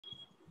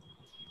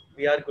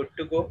we are good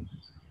to go.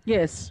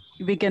 Yes,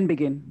 we can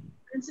begin.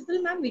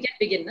 Principal ma'am, we can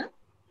begin, na?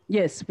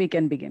 Yes, we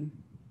can begin.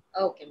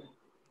 Okay, ma'am.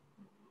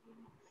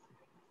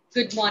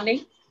 Good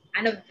morning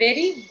and a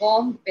very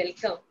warm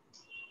welcome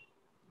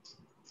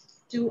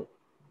to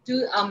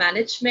our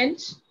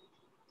management,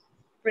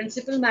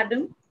 Principal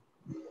Madam,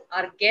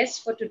 our guests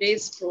for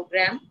today's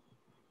program,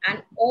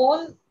 and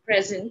all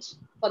present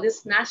for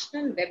this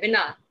national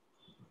webinar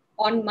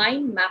on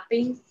mind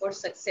mapping for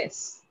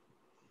success.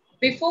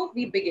 Before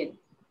we begin,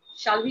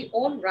 shall we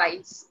all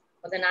rise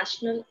for the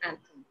national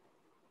anthem?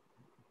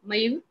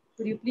 Mayur,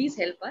 could you please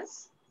help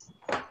us?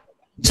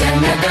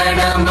 जनगण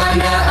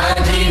मन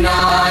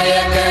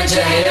अधिनायक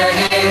जय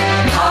हे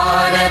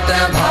भारत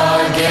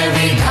भाग्य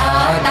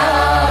विधाता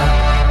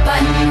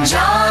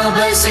पंजाब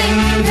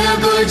सिंध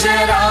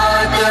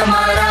गुजरात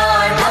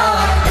मराठा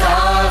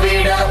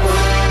द्राविड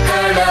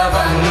उत्कल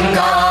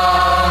गंगा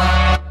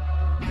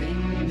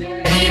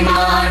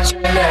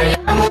हिमाचल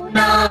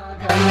यमुना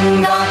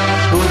गंगा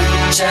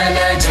उच्चल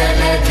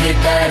जलधि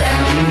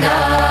तरंगा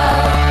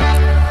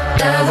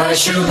तव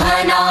शुभ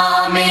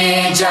नामे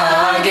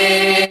जागे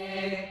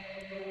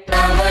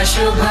तव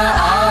शुभ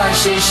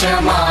आशीष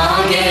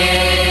मांगे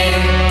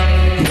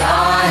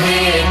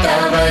गाहे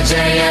तव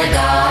जय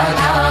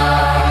गाथा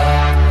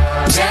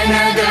जन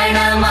गण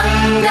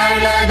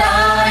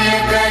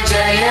मंगलदायक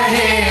जय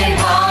हे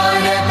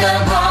भारत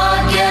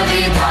भाग्य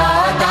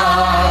विधाता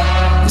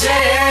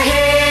जय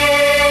हे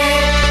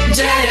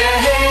जय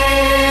हे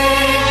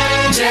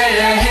जय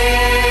हे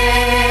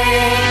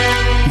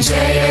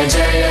जय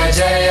जय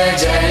जय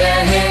जय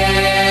हे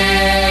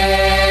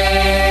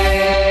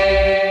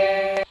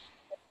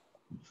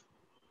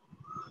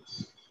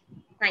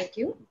Thank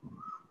you.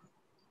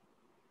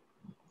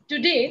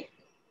 Today,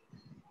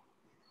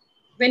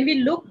 when we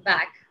look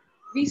back,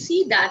 we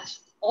see that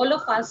all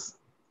of us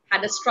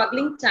had a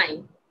struggling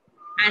time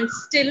and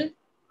still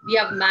we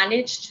have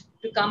managed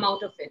to come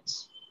out of it.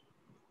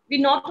 We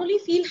not only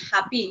feel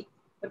happy,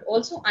 but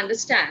also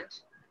understand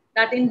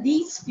that in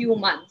these few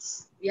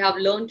months, we have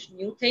learned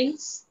new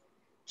things,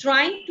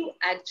 trying to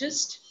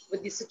adjust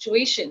with the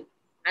situation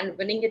and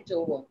winning it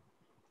over.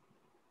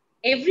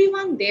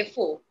 Everyone,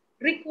 therefore,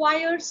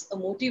 requires a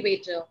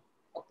motivator,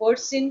 a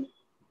person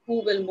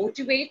who will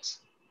motivate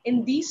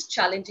in these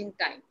challenging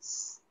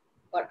times.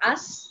 For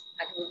us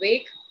at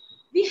Vivek,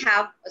 we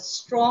have a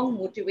strong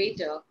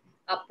motivator,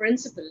 our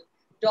principal,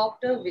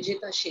 Dr.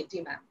 Vijita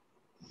Shetty ma'am.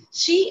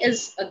 She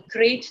is a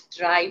great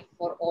drive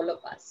for all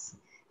of us.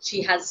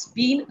 She has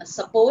been a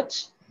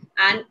support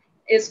and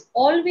is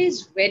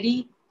always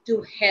ready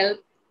to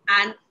help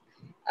and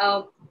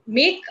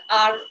make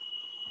our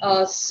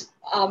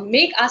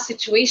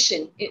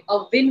situation a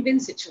win-win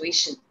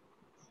situation.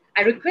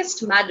 I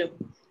request Madam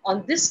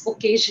on this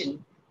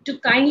occasion to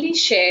kindly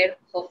share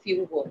her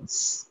few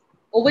words.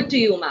 Over to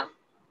you, ma'am.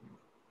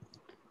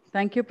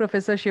 Thank you,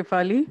 Professor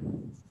Shefali.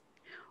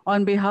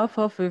 On behalf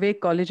of Vivek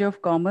College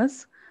of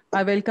Commerce,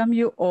 I welcome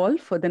you all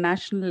for the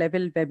national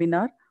level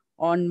webinar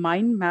on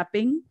mind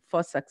mapping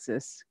for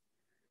success.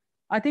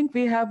 I think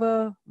we have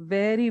a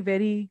very,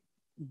 very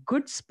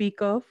good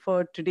speaker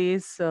for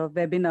today's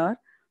webinar,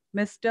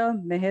 Mr.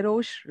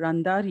 Meherosh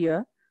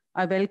Randaria.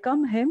 I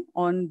welcome him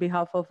on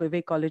behalf of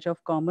Vivek College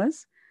of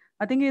Commerce.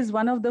 I think he is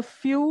one of the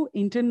few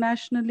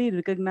internationally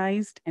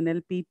recognized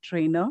NLP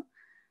trainer.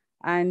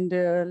 And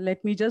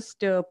let me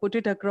just put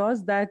it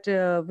across that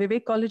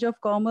Vivek College of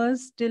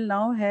Commerce till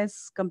now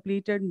has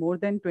completed more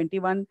than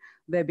 21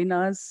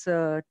 webinars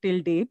till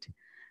date.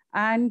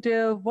 And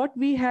what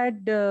we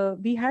had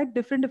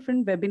different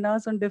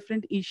webinars on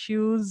different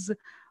issues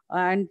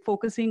and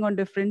focusing on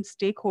different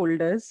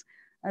stakeholders.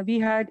 We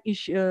had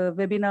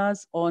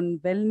webinars on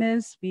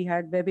wellness. We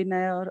had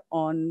webinar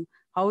on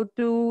how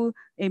to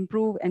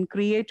improve and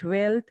create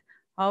wealth.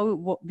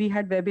 We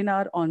had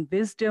webinar on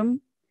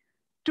wisdom.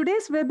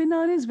 Today's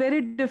webinar is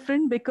very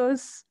different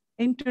because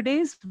in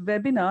today's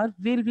webinar,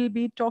 we will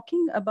be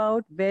talking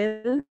about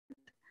wealth,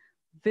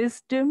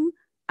 wisdom,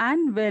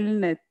 and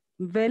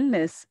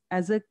wellness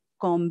as a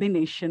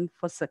combination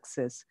for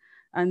success.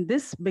 And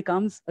this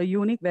becomes a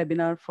unique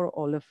webinar for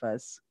all of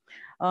us.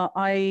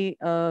 I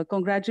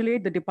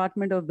congratulate the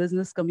Department of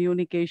Business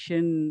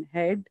Communication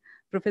head,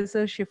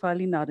 Professor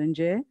Shefali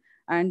Naranje,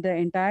 and the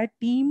entire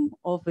team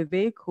of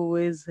Vivek who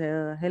is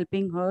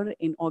helping her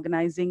in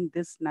organizing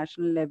this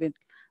national level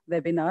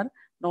webinar.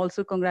 And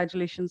also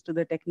congratulations to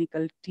the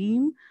technical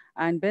team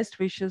and best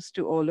wishes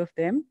to all of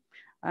them.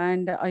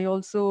 And I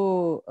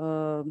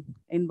also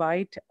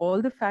invite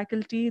all the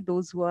faculty,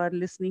 those who are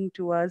listening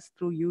to us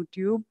through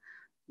YouTube,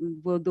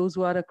 those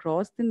who are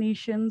across the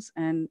nations,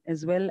 and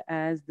as well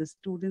as the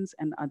students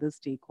and other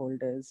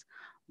stakeholders.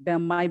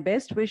 My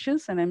best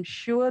wishes, and I'm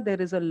sure there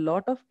is a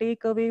lot of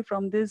takeaway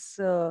from this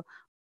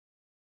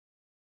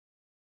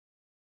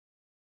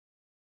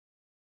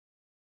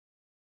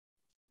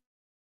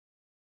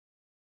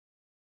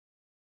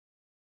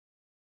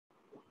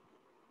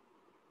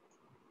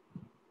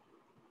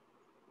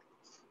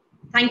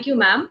Thank you,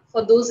 ma'am,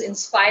 for those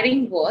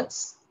inspiring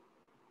words.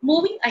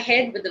 Moving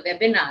ahead with the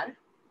webinar,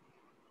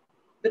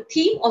 The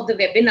theme of the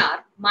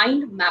webinar,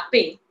 Mind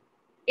Mapping,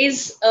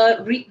 is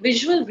a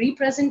visual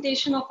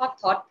representation of our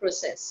thought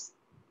process.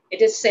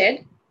 It is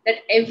said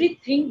that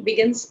everything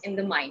begins in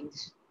the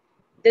mind.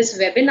 This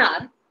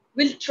webinar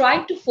will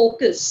try to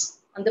focus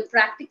on the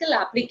practical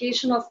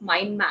application of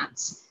mind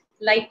maps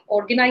like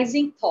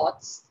organizing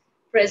thoughts,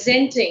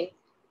 presenting,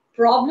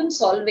 problem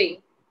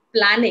solving,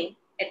 planning,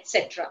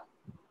 etc.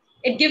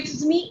 It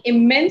gives me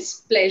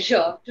immense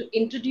pleasure to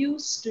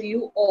introduce to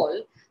you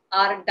all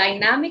our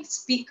dynamic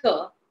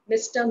speaker,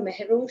 Mr.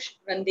 Mehrosh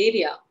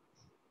Randeria,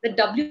 the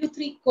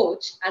W3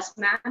 coach, as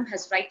ma'am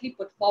has rightly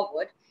put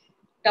forward.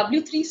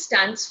 W3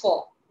 stands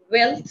for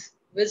Wealth,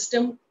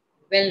 Wisdom,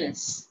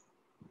 Wellness.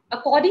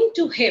 According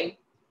to him,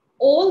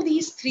 all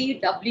these three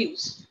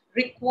W's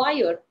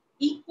require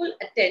equal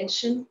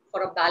attention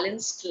for a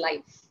balanced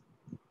life.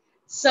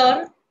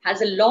 Sir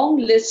has a long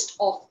list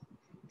of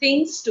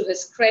things to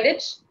his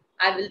credit.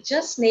 I will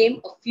just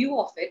name a few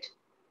of it.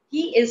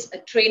 He is a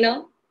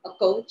trainer, a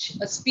coach,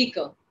 a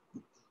speaker.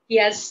 He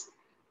has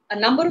a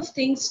number of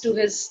things to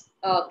his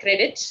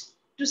credit.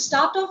 To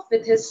start off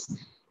with his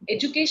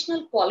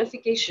educational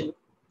qualification,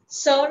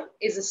 Sir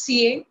is a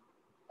CA,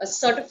 a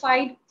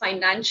certified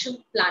financial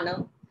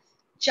planner,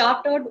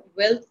 chartered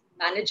wealth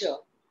manager,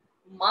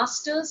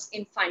 masters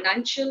in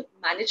financial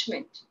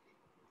management,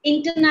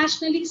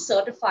 internationally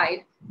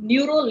certified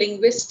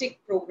neuro-linguistic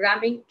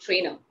programming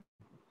trainer.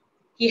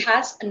 He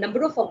has a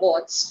number of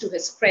awards to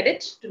his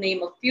credit, to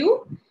name a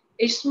few.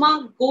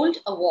 ISMA Gold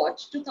Award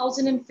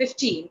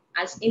 2015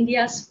 as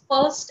India's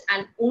first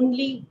and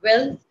only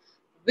wealth,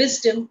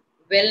 wisdom,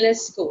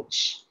 wellness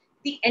coach.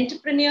 The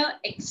Entrepreneur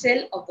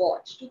Excel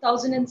Award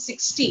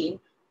 2016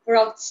 for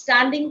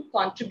outstanding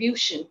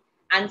contribution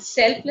and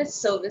selfless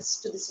service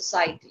to the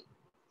society.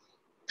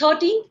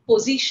 13th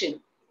position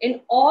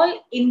in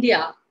All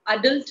India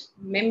Adult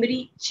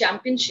Memory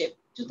Championship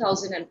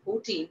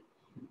 2014,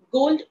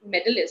 gold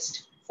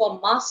medalist for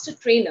master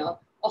trainer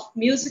of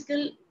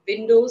musical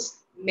Windows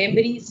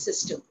memory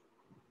system.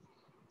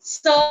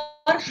 Sir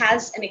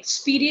has an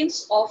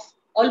experience of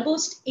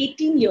almost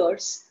 18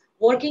 years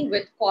working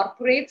with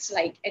corporates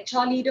like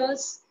HR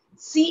leaders,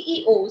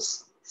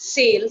 CEOs,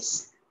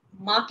 sales,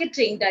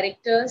 marketing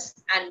directors,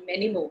 and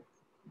many more.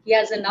 He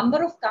has a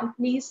number of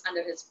companies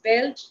under his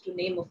belt, to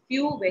name a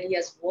few where he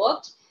has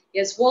worked. He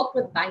has worked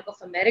with Bank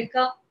of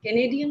America,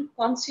 Canadian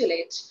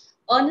Consulate,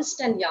 Ernst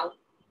 & Young,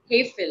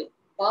 Hayfield,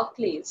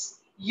 Barclays,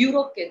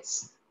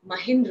 Eurokids,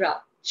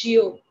 Mahindra,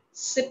 Jio,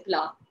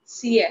 Cipla,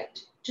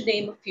 Seat, to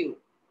name a few.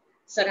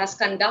 Sir has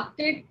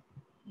conducted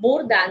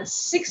more than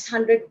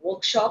 600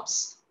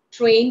 workshops,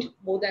 trained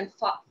more than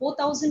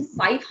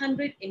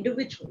 4,500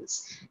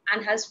 individuals,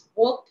 and has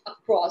worked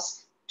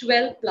across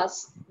 12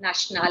 plus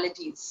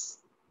nationalities.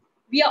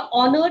 We are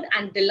honored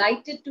and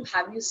delighted to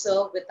have you,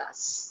 sir, with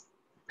us.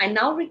 I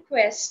now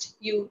request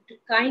you to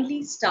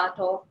kindly start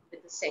off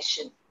with the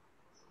session.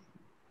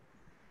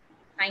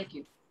 Thank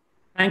you.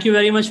 Thank you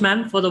very much,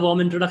 ma'am, for the warm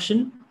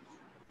introduction.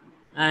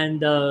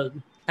 And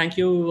thank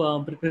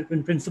you,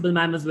 Principal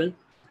ma'am, as well.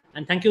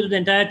 And thank you to the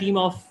entire team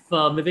of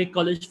Vivek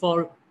College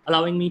for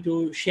allowing me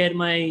to share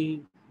my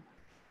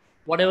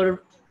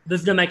whatever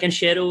wisdom I can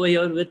share over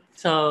here with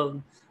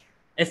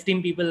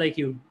esteemed people like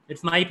you.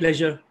 It's my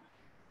pleasure,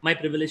 my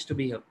privilege to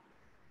be here.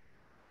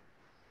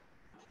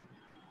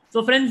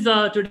 So friends,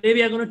 today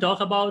we are going to talk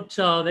about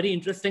a very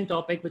interesting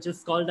topic, which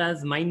is called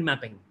as mind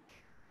mapping.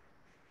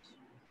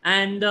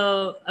 And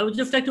I would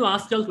just like to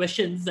ask you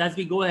questions as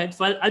we go ahead.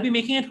 So I'll be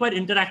making it quite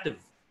interactive.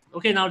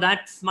 Okay, now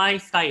that's my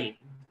style.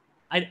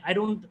 I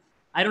don't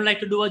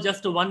like to do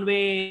just a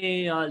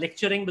one-way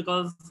lecturing,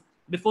 because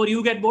before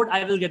you get bored,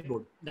 I will get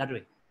bored that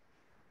way.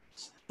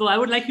 So I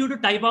would like you to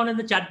type out in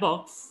the chat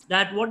box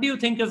that what do you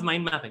think is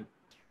mind mapping?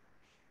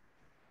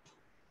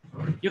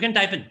 You can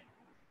type in.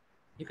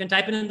 You can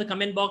type in the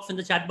comment box, in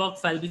the chat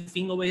box. I'll be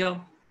seeing over here.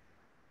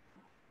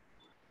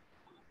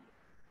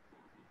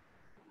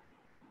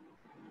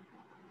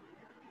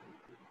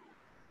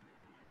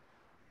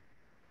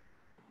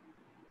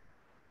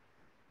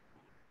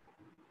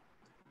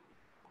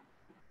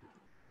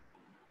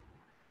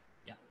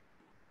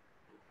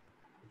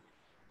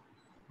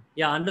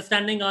 Yeah,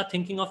 understanding or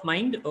thinking of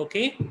mind.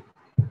 Okay.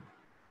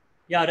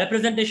 Yeah,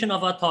 representation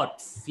of our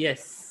thoughts.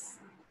 Yes.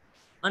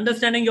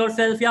 Understanding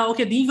yourself. Yeah,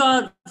 okay. These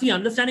are, see,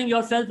 understanding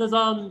yourself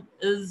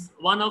is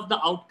one of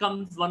the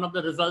outcomes, one of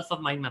the results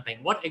of mind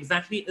mapping. What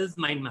exactly is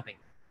mind mapping?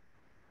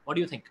 What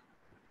do you think?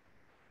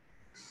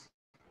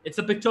 It's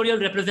a pictorial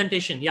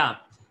representation. Yeah.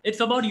 It's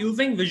about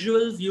using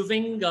visuals,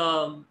 using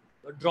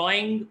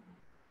drawing,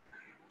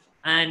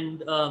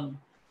 and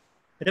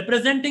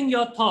representing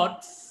your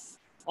thoughts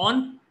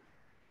on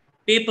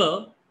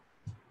paper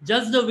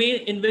just the way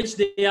in which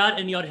they are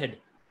in your head.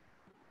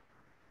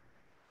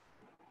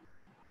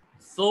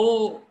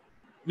 So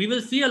we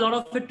will see a lot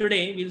of it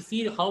today. We'll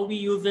see how we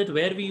use it,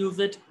 where we use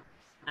it,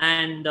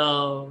 and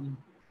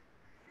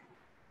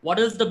what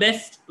is the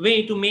best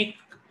way to make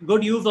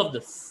good use of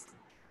this.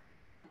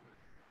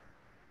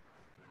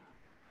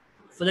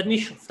 So let me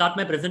start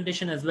my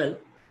presentation as well.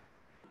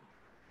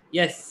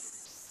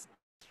 Yes.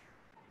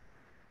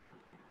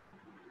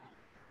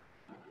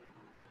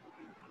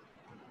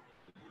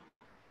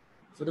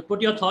 So to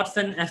put your thoughts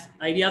and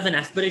ideas and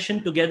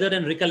aspiration together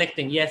and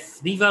recollecting. Yes,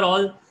 these are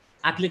all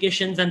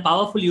applications and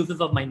powerful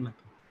uses of mind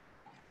mapping.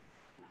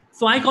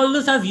 So I call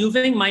this as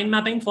using mind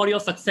mapping for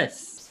your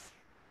success.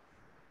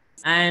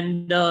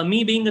 And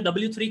me being a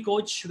W3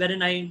 coach,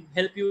 wherein I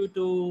help you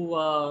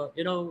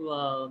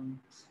to,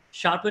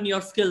 sharpen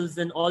your skills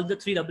in all the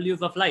 3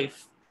 Ws of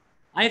life.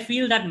 I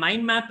feel that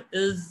mind map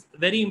is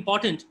very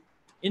important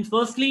in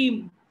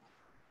firstly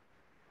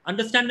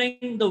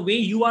understanding the way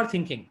you are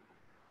thinking,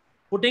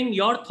 putting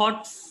your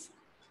thoughts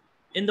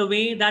in the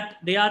way that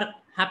they are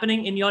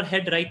happening in your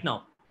head right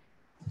now.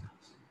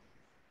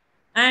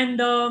 And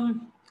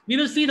we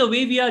will see the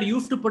way we are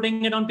used to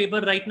putting it on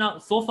paper right now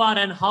so far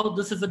and how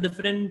this is a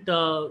different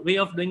way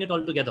of doing it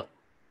altogether.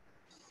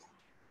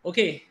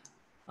 Okay.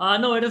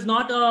 No, it is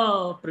not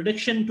a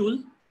prediction tool.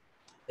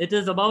 It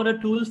is about a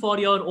tool for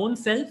your own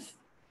self.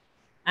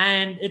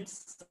 And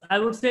I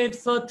would say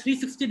it's a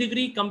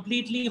 360-degree,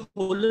 completely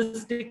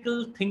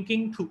holistical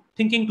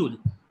thinking tool.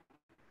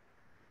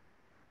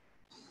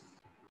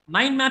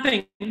 Mind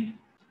mapping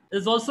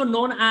is also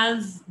known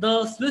as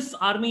the Swiss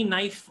Army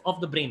knife of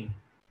the brain.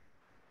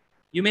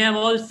 You may have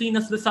all seen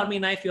a Swiss Army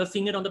knife. You're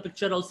seeing it on the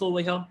picture also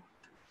over here.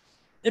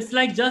 It's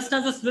like just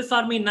as a Swiss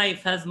Army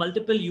knife has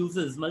multiple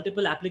uses,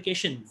 multiple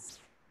applications.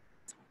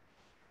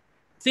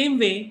 Same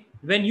way,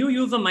 when you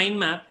use a mind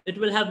map, it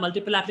will have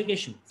multiple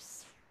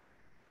applications.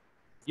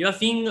 You are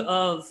seeing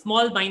a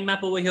small mind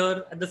map over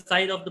here at the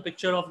side of the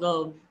picture of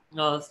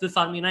the Swiss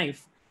Army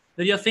knife,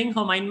 where you're seeing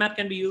how mind map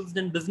can be used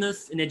in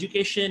business, in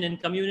education, in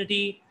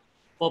community,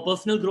 for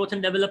personal growth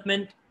and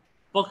development,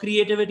 for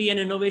creativity and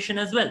innovation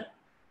as well.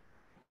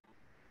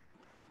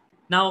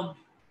 Now,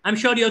 I'm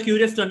sure you're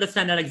curious to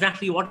understand that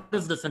exactly what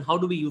is this and how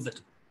do we use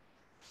it.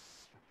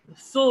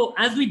 So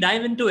as we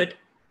dive into it,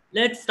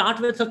 let's start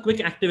with a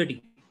quick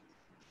activity.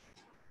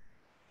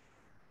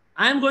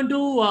 I'm going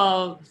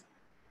to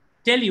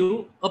tell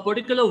you a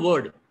particular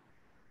word.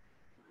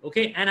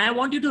 Okay, and I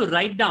want you to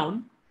write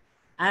down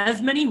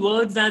as many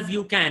words as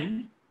you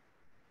can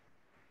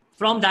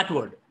from that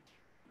word.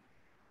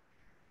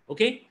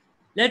 Okay,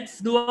 let's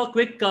do a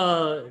quick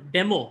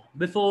demo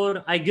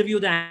before I give you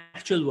the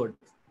actual word.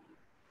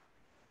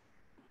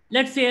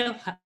 Let's say,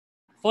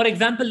 for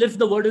example, if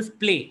the word is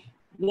play,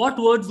 what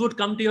words would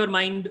come to your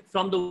mind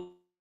from the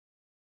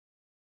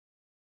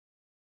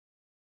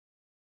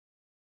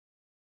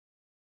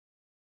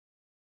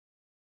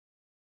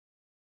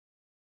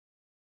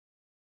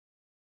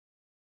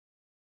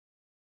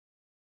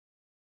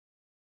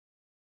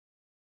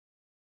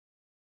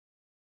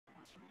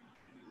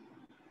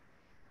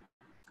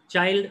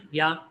child?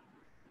 Yeah.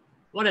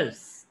 What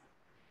else?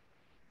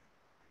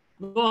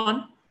 Go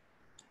on.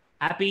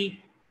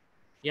 Happy.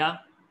 Yeah.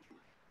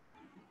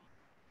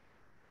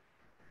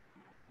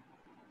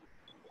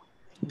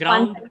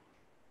 Ground.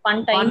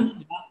 Fun time.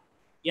 Fun. Yeah.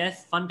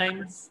 Yes. Fun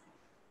times.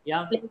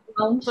 Yeah.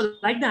 Playground. So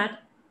like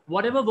that,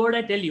 whatever word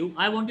I tell you,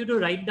 I want you to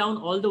write down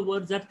all the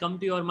words that come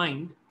to your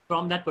mind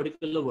from that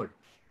particular word.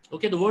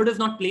 Okay. The word is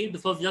not play.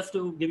 This was just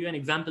to give you an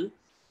example.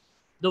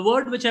 The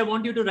word which I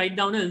want you to write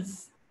down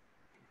is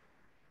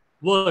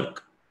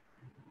work.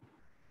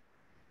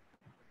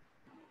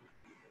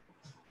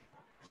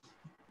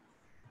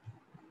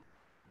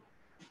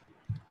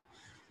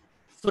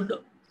 So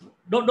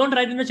don't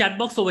write in the chat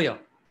box over here.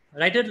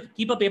 Write it,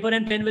 keep a paper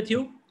and pen with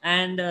you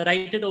and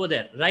write it over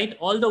there. Write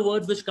all the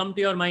words which come to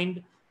your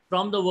mind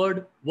from the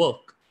word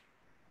work.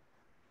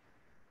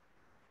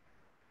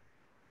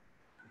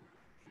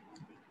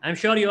 I'm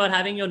sure you are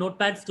having your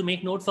notepads to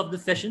make notes of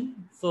this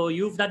session. So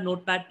use that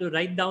notepad to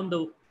write down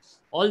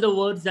all the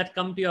words that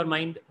come to your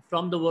mind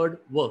from the word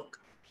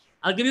work.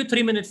 I'll give you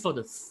 3 minutes for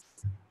this.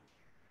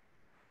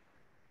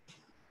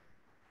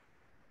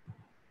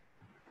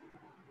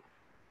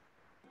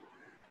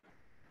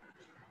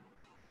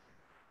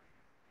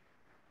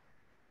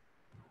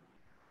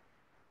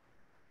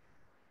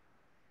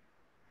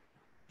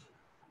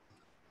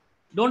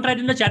 Don't write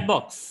in the chat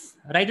box.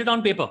 Write it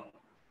on paper.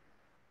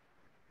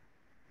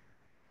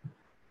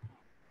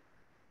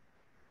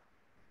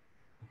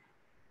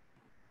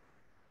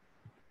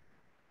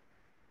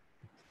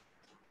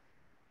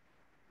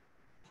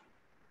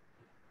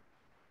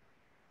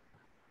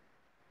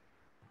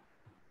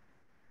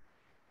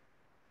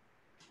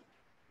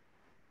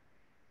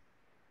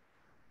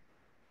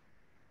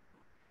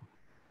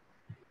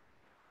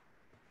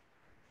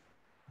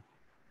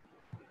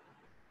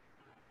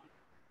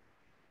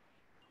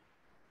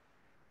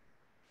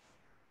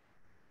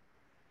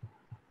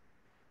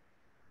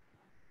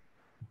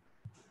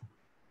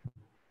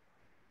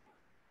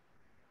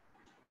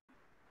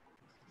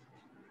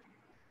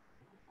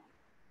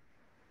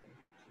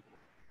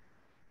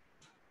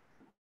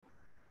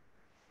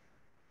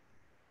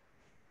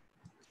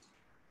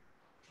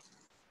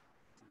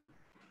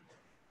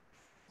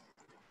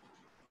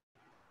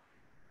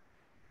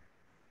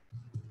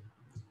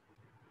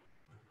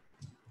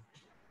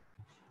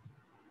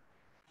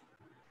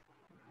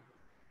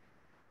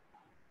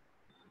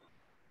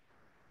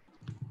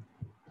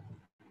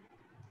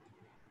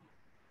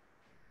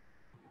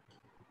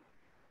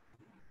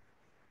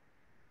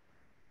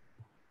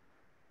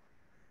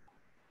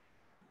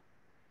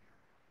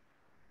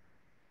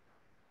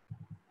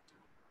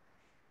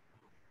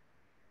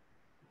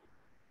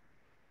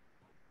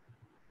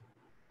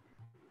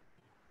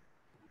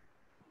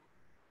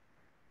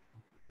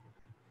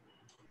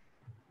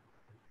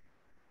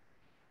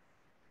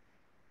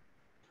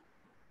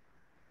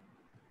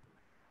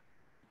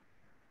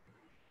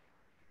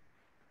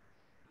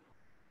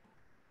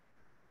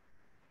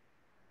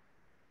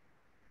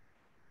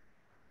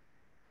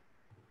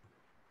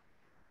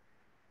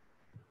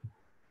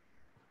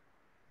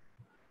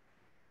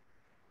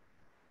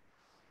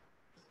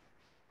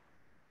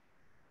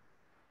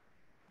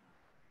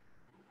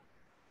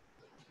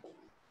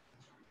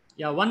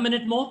 Yeah, 1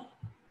 minute more.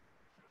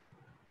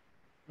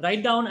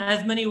 Write down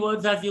as many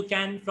words as you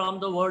can from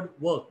the word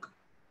work.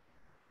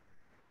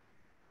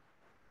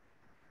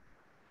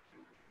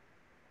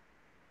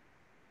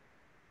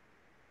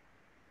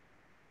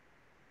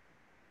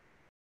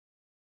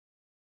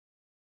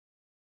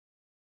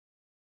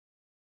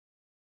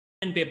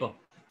 And paper.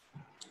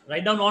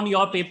 Write down on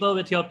your paper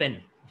with your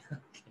pen.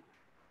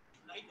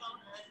 Write down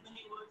as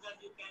many words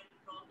as you can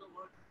from the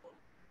word work.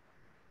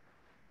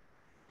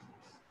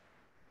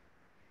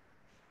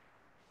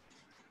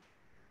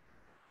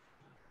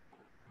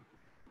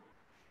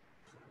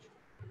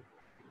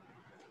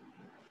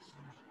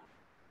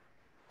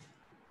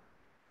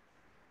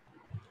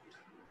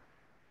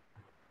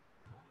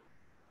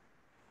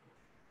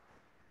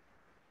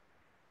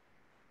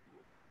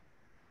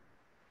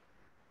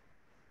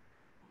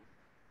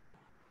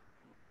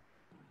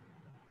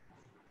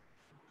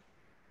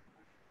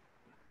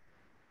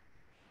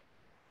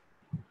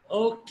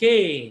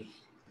 Okay.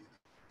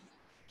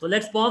 So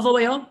let's pause over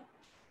here.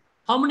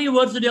 How many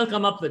words did you all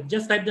come up with?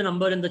 Just type the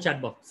number in the chat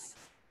box.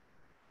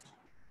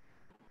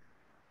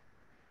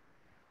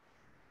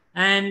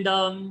 And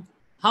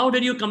how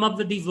did you come up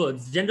with these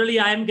words? Generally,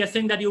 I am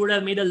guessing that you would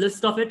have made a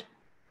list of it.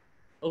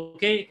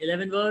 Okay,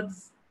 11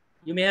 words.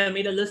 You may have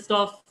made a list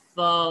of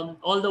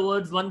all the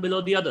words one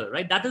below the other,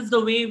 right? That is the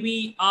way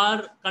we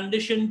are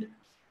conditioned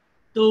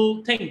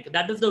to think.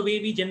 That is the way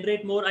we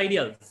generate more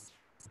ideas,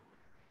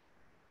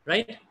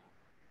 right?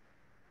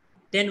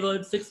 10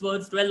 words, 6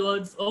 words, 12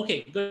 words.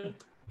 Okay, good.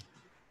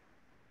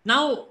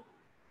 Now,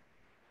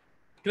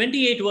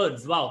 28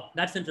 words. Wow,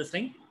 that's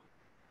interesting.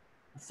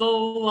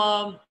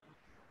 So,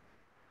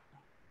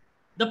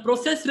 the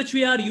process which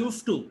we are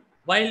used to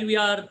while we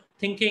are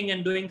thinking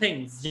and doing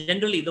things,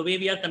 generally, the way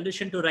we are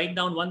conditioned to write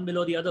down one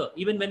below the other,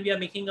 even when we are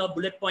making a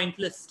bullet point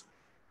list,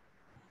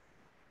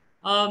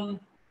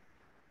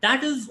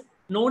 that is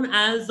known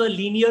as a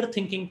linear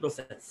thinking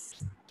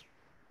process.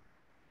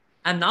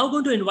 I'm now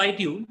going to invite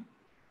you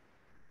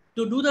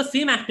to do the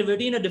same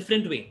activity in a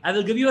different way. I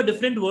will give you a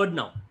different word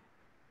now.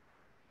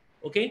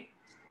 Okay?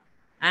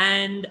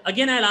 And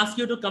again, I'll ask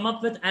you to come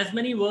up with as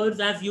many words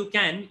as you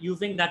can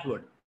using that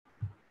word.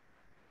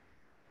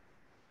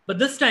 But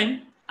this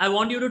time, I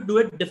want you to do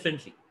it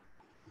differently.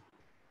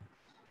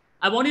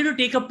 I want you to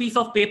take a piece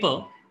of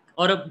paper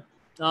or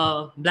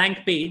a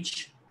blank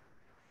page,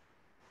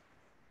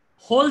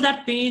 hold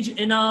that page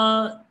in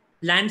a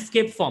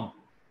landscape form.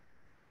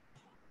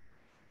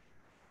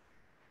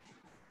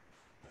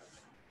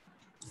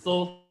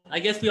 So I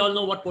guess we all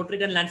know what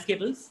portrait and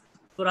landscape is.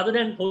 So rather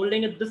than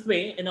holding it this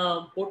way in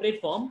a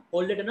portrait form,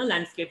 hold it in a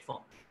landscape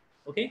form.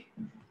 Okay.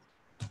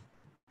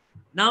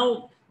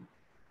 Now,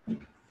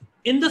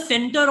 in the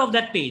center of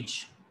that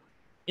page,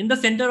 in the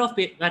center of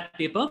that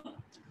paper,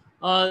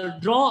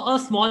 draw a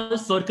small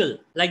circle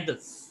like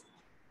this.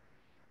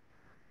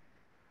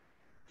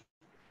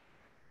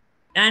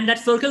 And that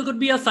circle could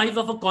be a size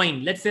of a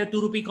coin. Let's say a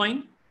 2 rupee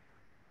coin.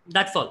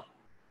 That's all.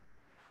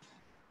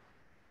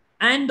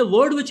 And the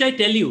word which I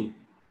tell you,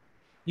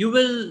 you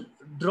will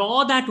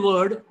draw that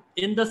word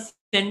in the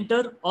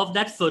center of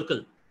that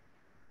circle.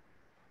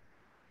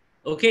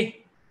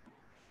 Okay.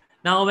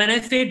 Now, when I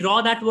say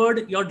draw that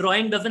word, your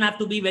drawing doesn't have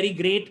to be very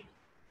great.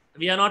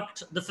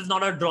 This is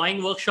not a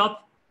drawing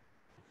workshop.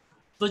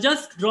 So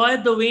just draw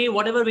it the way,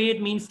 whatever way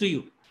it means to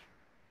you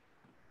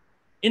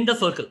in the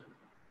circle.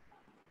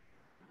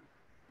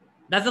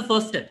 That's the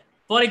first step.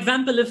 For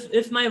example,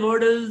 if my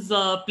word is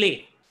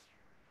play,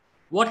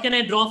 what can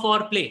I draw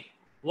for play?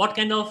 What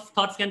kind of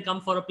thoughts can come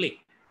for a play?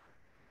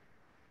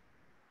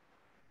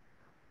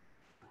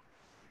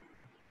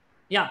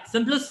 Yeah,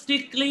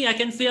 simplistically, I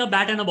can say a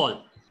bat and a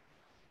ball.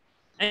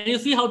 And you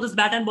see how this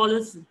bat and ball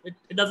is,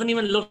 it doesn't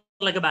even look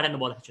like a bat and a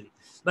ball actually.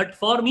 But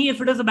for me,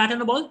 if it is a bat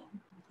and a ball,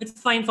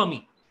 it's fine for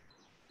me.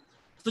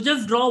 So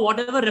just draw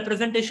whatever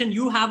representation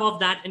you have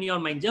of that in your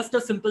mind, just a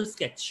simple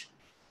sketch.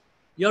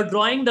 Your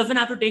drawing doesn't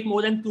have to take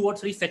more than 2 or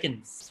 3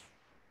 seconds.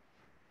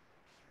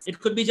 It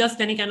could be just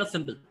any kind of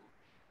symbol.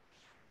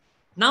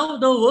 Now,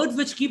 the words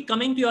which keep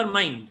coming to your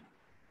mind,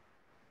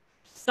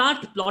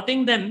 start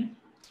plotting them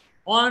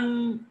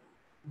on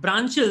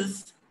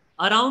branches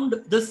around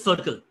this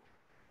circle.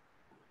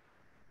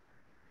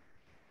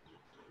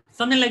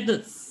 Something like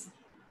this.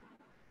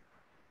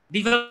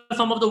 These are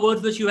some of the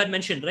words which you had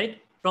mentioned,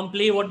 right? From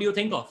play, what do you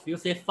think of? You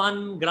say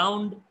fun,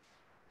 ground,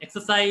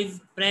 exercise,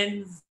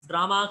 friends,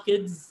 drama,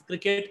 kids,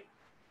 cricket.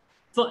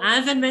 So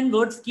as and when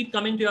words keep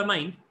coming to your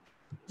mind,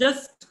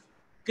 just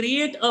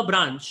create a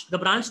branch. The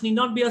branch need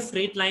not be a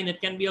straight line.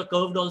 It can be a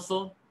curved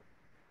also.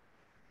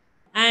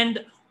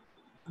 And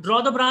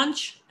draw the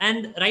branch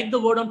and write the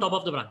word on top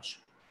of the branch.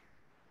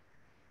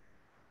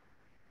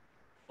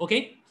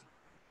 Okay.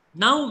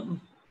 Now,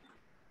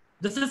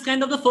 this is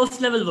kind of the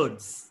first level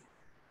words.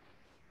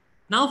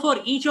 Now for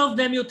each of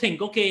them, you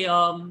think, okay,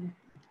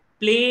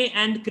 play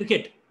and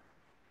cricket.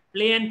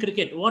 Play and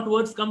cricket. What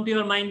words come to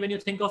your mind when you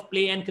think of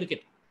play and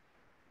cricket?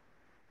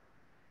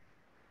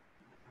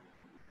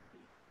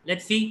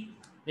 Let's see.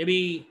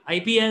 Maybe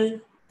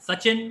IPL,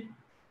 Sachin.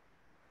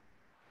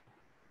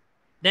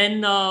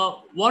 then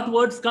what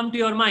words come to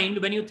your mind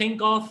when you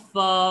think of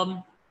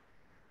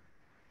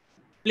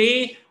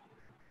play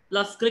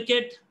plus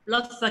cricket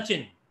plus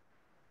Sachin?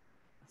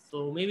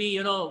 So maybe,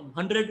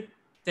 100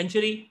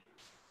 century,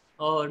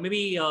 or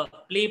maybe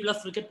play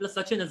plus cricket plus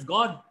Sachin is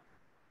God.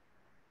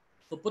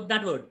 So put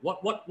that word,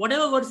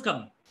 whatever words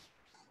come.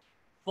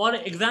 For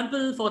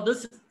example, for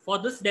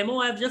this demo,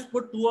 I've just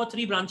put 2 or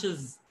 3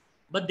 branches,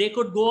 but they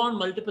could go on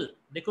multiple.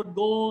 They could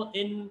go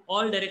in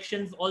all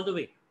directions all the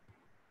way.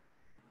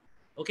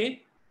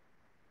 Okay.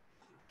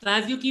 So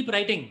as you keep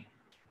writing,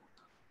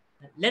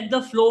 let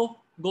the flow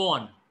go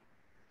on.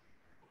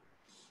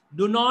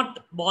 Do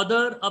not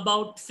bother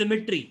about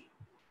symmetry.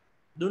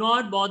 Do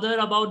not bother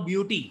about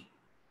beauty.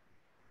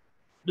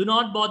 Do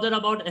not bother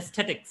about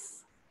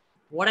aesthetics.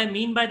 What I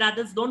mean by that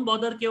is, don't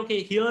bother,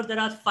 okay, here there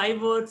are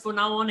 5 words, so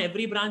now on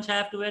every branch I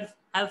have to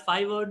have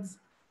 5 words.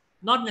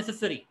 Not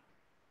necessary.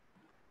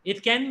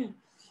 It can,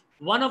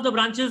 one of the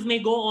branches may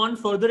go on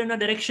further in a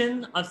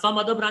direction, or some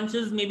other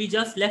branches may be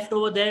just left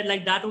over there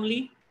like that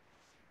only.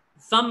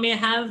 Some may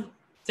have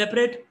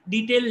separate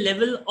detailed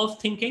level of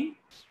thinking.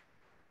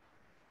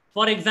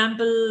 For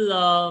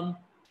example,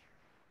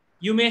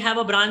 you may have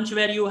a branch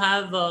where you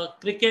have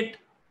cricket,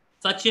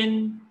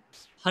 Sachin,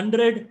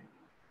 100.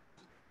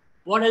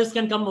 What else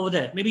can come over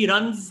there? Maybe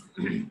runs,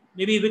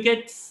 maybe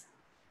wickets,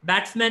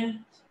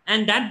 batsmen,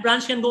 and that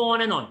branch can go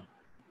on and on.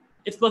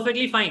 It's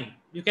perfectly fine.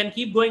 You can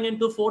keep going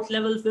into 4th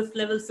level, 5th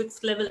level,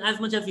 6th level, as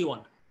much as you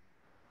want.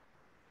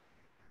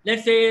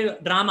 Let's say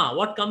drama.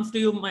 What comes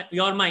to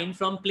your mind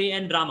from play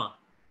and drama?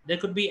 There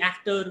could be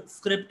actor,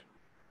 script.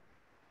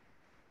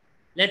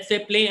 Let's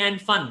say play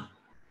and fun.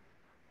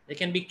 There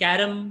can be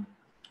carom,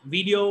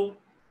 video.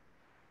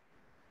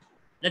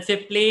 Let's say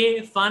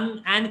play,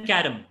 fun, and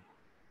carom.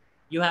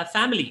 You have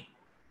family.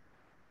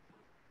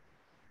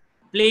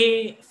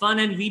 Play, fun,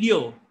 and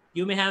video.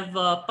 You may have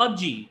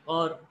PUBG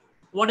or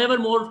whatever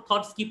more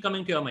thoughts keep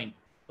coming to your mind.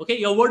 Okay,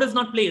 your word is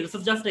not play. This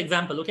is just an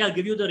example. Okay, I'll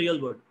give you the real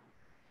word.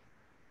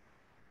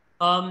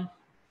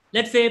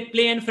 Let's say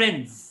play and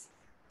friends.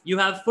 You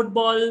have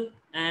football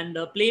and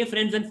play,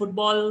 friends, and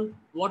football.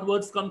 What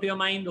words come to your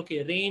mind?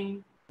 Okay,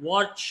 rain,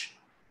 watch.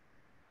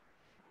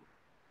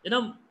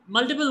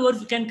 Multiple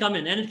words can come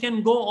in, and it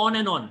can go on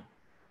and on.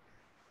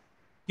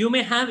 You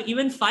may have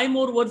even 5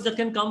 more words that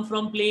can come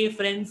from play,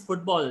 friends,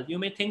 football. You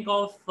may think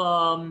of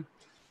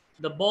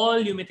the ball.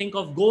 You may think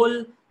of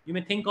goal. You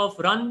may think of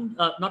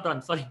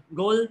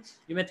goal.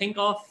 You may think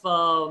of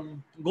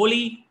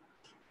goalie.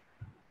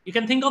 You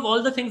can think of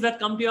all the things that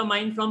come to your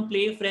mind from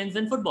play, friends,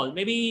 and football.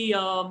 Maybe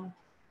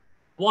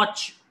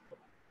watch.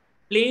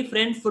 Play,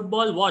 friends,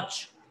 football,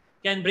 watch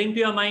can bring to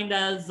your mind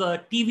as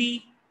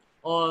TV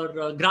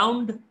or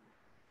ground.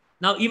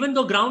 Now, even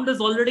though ground is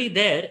already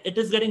there, it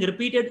is getting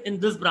repeated in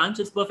this branch.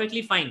 It's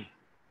perfectly fine.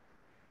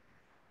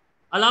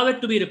 Allow it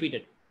to be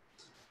repeated.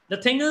 The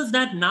thing is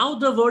that now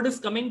the word is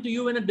coming to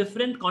you in a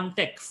different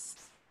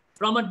context,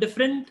 from a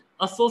different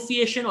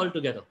association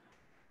altogether.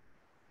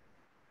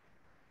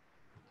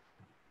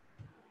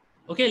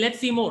 Okay, let's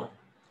see more.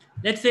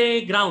 Let's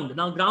say ground.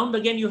 Now, ground,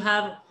 again, you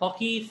have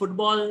hockey,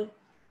 football.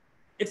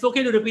 It's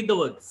okay to repeat the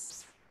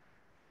words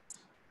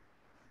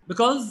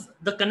because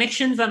the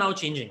connections are now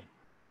changing.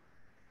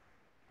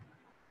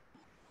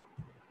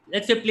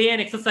 Let's say play and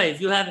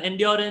exercise. You have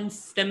endurance,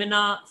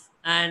 stamina,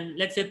 and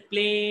let's say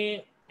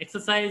play,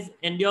 exercise,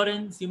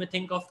 endurance. You may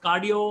think of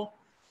cardio.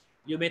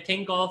 You may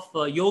think of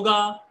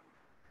yoga.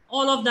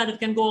 All of that, it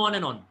can go on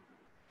and on.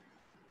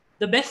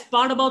 The best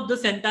part about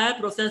this entire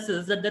process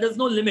is that there is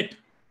no limit.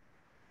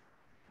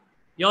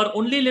 Your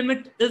only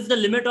limit is the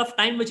limit of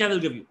time which I will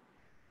give you.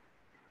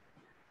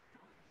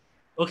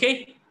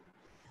 Okay.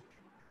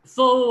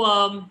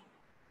 So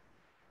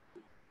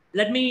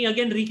let me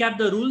again recap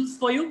the rules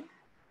for you.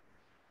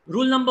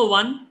 Rule number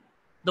 1,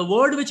 the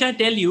word which I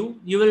tell you,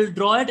 you will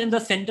draw it in the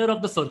center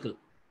of the circle.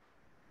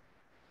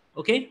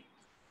 Okay.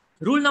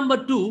 Rule number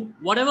 2,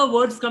 whatever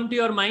words come to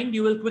your mind,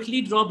 you will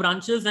quickly draw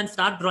branches and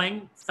start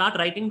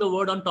writing the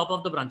word on top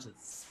of the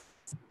branches.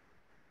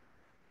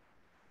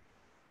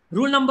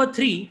 Rule number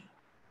 3,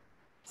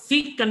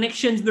 seek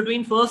connections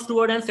between first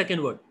word and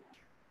second word.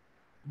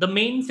 The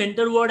main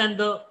center word and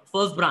the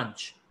first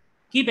branch.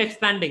 Keep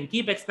expanding,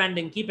 keep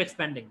expanding, keep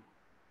expanding.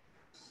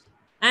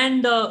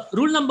 And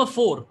rule number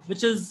 4,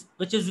 which is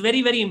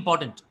very, very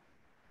important.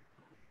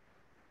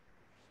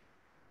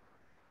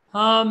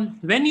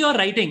 When you are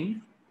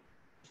writing,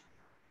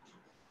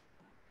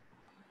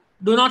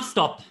 do not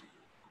stop.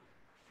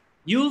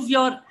 Use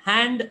your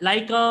hand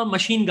like a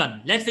machine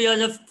gun. Let's say you're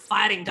just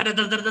firing.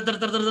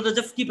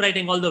 Just keep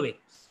writing all the way.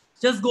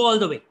 Just go all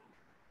the way.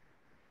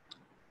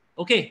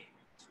 Okay.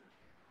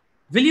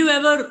 Will you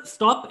ever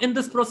stop in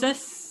this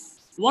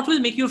process? What will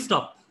make you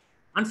stop?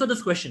 Answer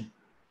this question.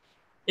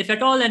 If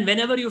at all and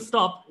whenever you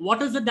stop,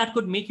 what is it that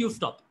could make you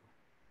stop?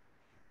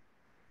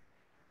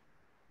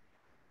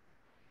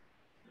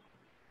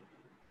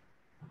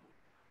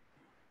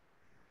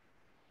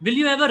 Will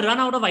you ever run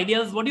out of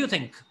ideas? What do you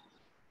think?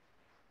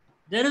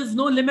 There is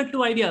no limit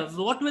to ideas.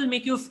 What will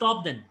make you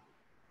stop then?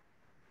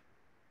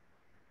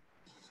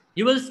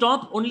 You will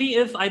stop only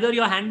if either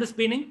your hand is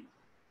paining,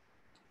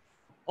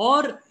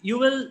 or you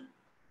will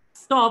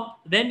stop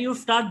when you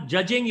start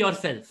judging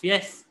yourself.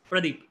 Yes,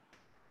 Pradeep.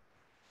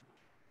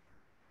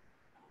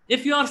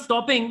 If you are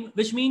stopping,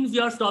 which means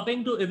you are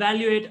stopping to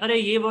evaluate,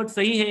 "Arey, ye word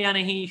sahi hai ya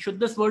nahi? Should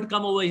this word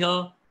come over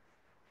here?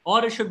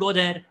 Or it should go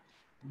there?"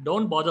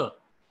 Don't bother.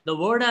 The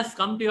word has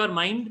come to your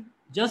mind,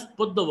 just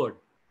put the word.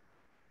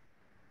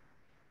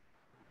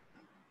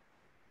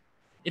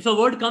 If a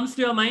word comes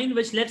to your mind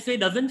which, let's say,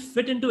 doesn't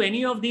fit into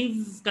any of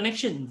these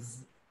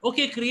connections,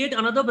 okay, create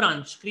another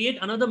branch, create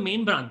another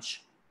main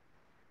branch,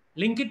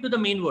 link it to the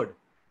main word.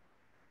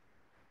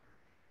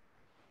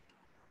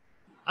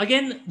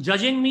 Again,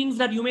 judging means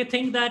that you may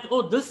think that,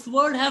 oh, this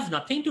word has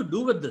nothing to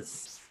do with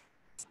this.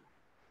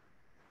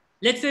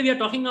 Let's say we are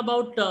talking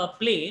about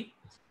play,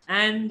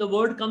 and the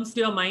word comes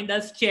to your mind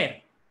as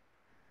chair.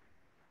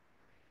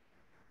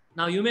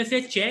 Now you may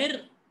say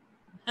chair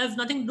has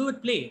nothing to do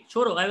with play.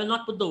 Choro, I will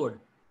not put the word.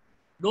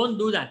 Don't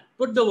do that.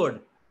 Put the word.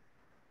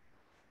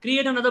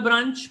 Create another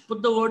branch,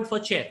 put the word for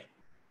chair.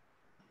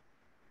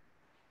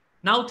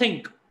 Now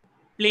think,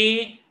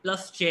 play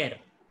plus chair.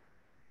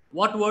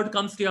 What word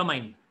comes to your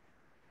mind?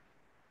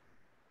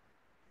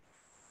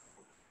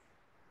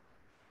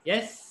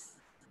 Yes?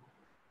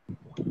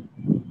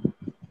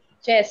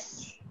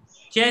 Chess.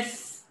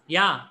 Chess.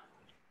 Yeah.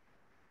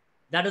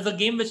 That is a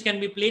game which can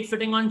be played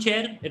sitting on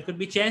chair. It could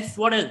be chess.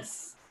 What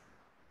else?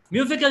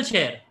 Musical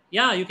chair.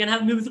 Yeah, you can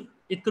have music.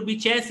 It could be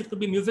chess. It could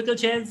be musical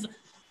chairs.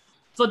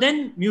 So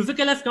then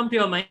musical has come to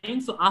your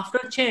mind. So after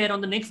chair,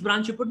 on the next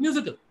branch, you put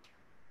musical.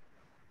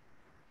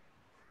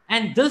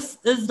 And this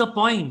is the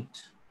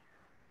point.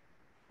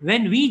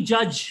 When we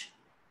judge,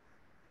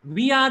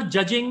 we are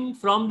judging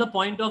from the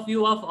point of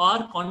view of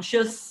our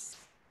conscious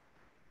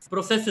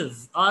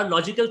processes, our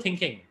logical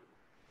thinking.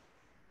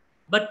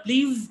 But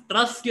please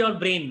trust your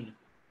brain.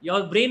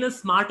 Your brain is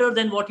smarter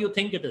than what you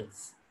think it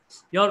is.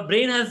 Your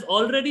brain has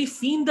already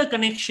seen the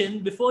connection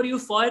before you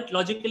saw it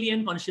logically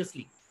and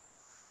consciously.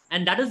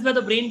 And that is where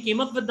the brain came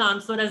up with the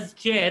answer as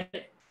chair,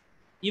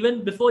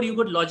 even before you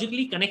could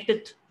logically connect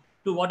it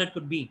to what it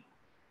could be.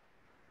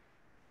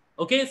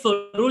 Okay,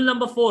 so rule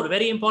number 4,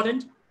 very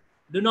important.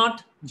 Do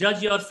not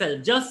judge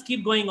yourself. Just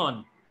keep going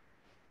on.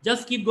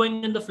 Just keep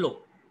going in the flow.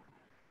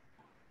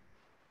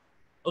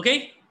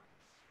 Okay?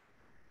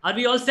 Are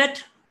we all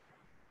set?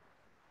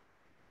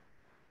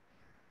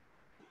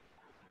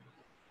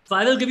 So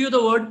I will give you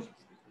the word.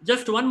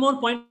 Just one more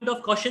point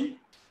of caution.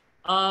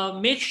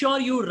 Make sure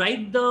you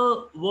write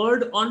the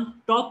word on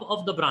top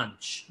of the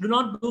branch. Do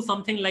not do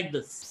something like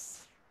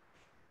this.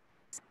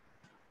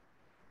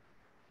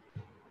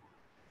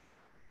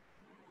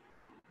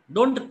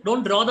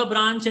 Don't draw the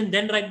branch and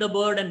then write the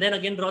word and then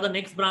again draw the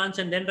next branch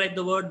and then write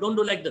the word. Don't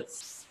do like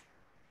this.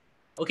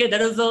 Okay,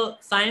 there is a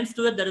science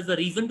to it. There is a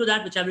reason to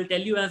that, which I will tell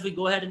you as we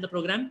go ahead in the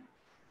program.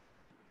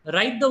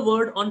 Write the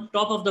word on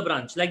top of the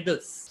branch like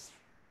this,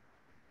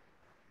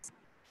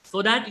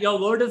 so that your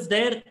word is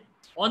there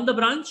on the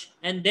branch,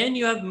 and then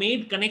you have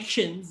made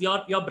connections.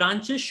 Your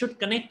branches should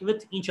connect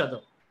with each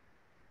other.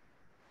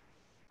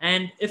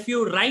 And if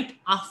you write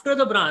after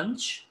the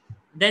branch,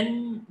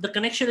 then the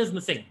connection is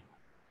missing.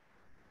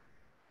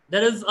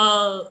 There is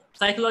a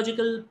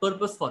psychological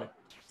purpose for it.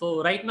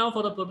 So right now,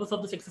 for the purpose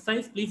of this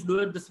exercise, please do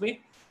it this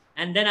way.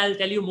 And then I'll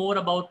tell you more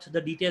about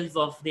the details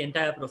of the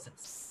entire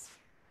process.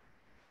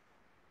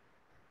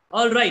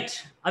 All right.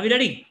 Are we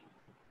ready?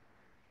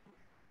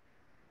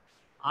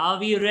 Are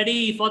we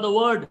ready for the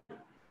word?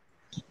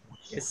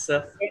 Yes,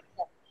 sir.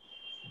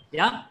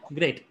 Yeah,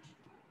 great.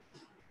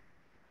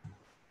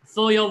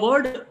 So your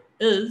word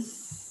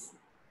is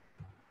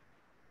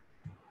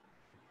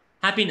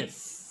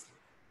happiness.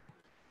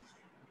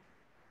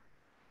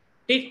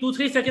 Take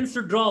 2-3 seconds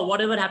to draw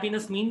whatever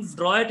happiness means.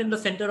 Draw it in the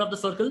center of the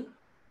circle.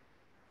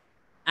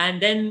 And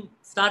then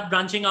start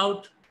branching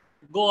out.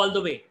 Go all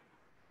the way.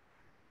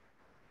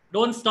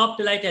 Don't stop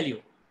till I tell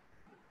you.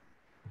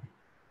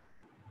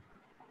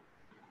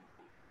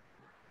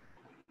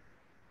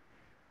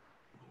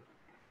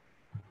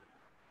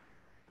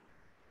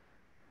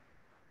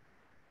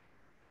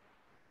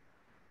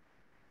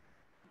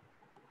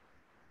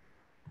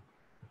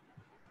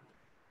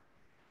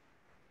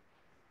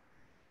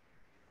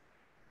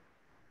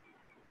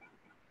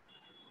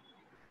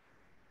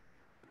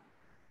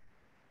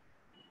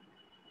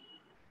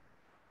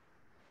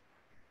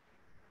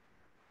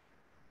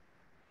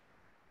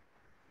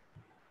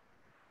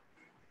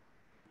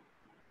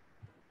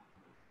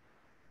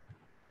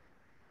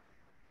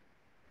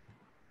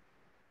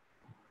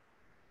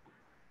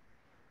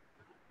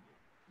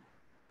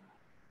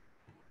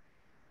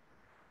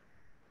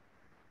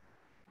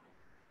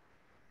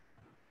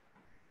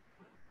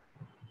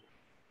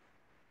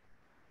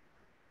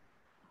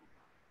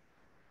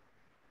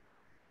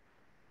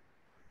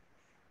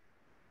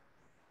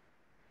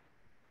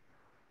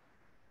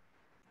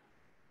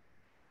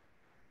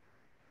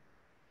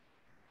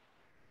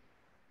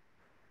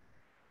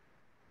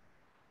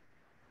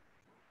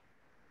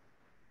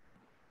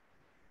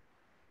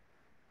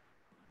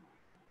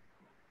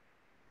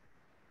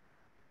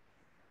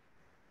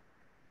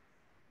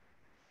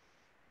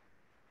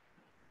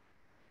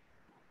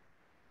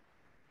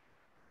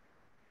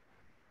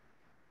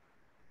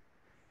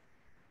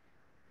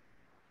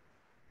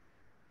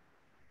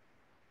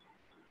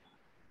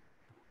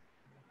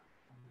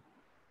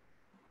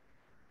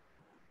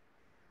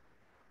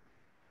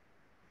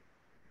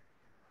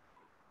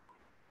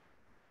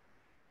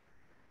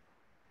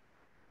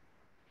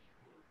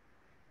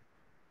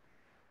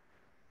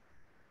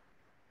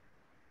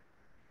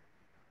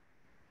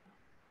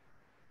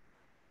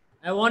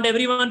 I want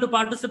everyone to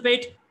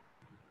participate.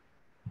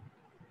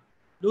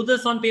 Do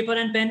this on paper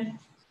and pen.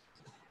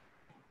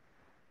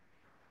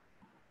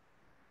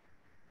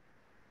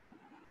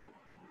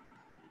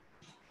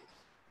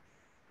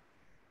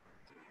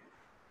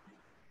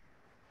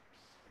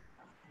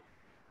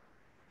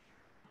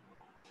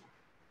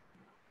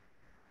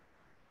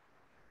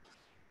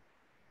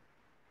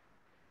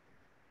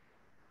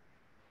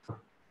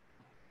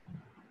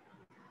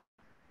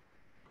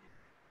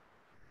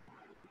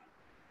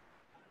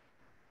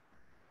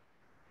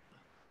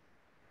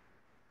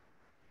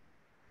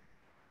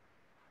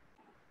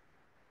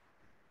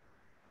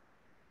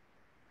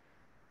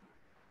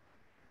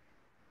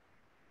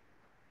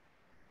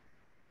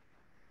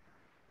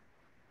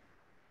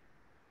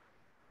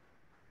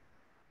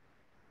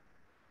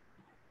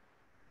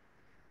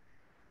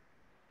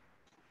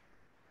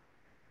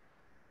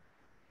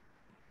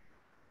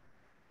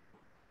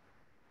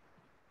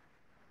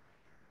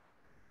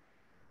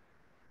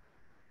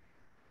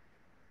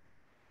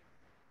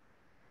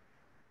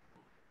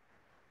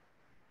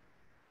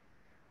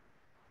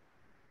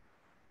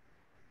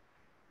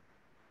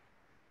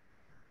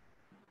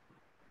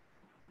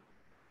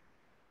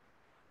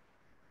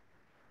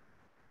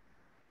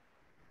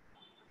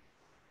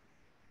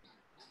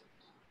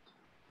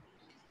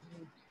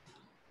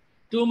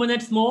 Two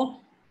minutes more.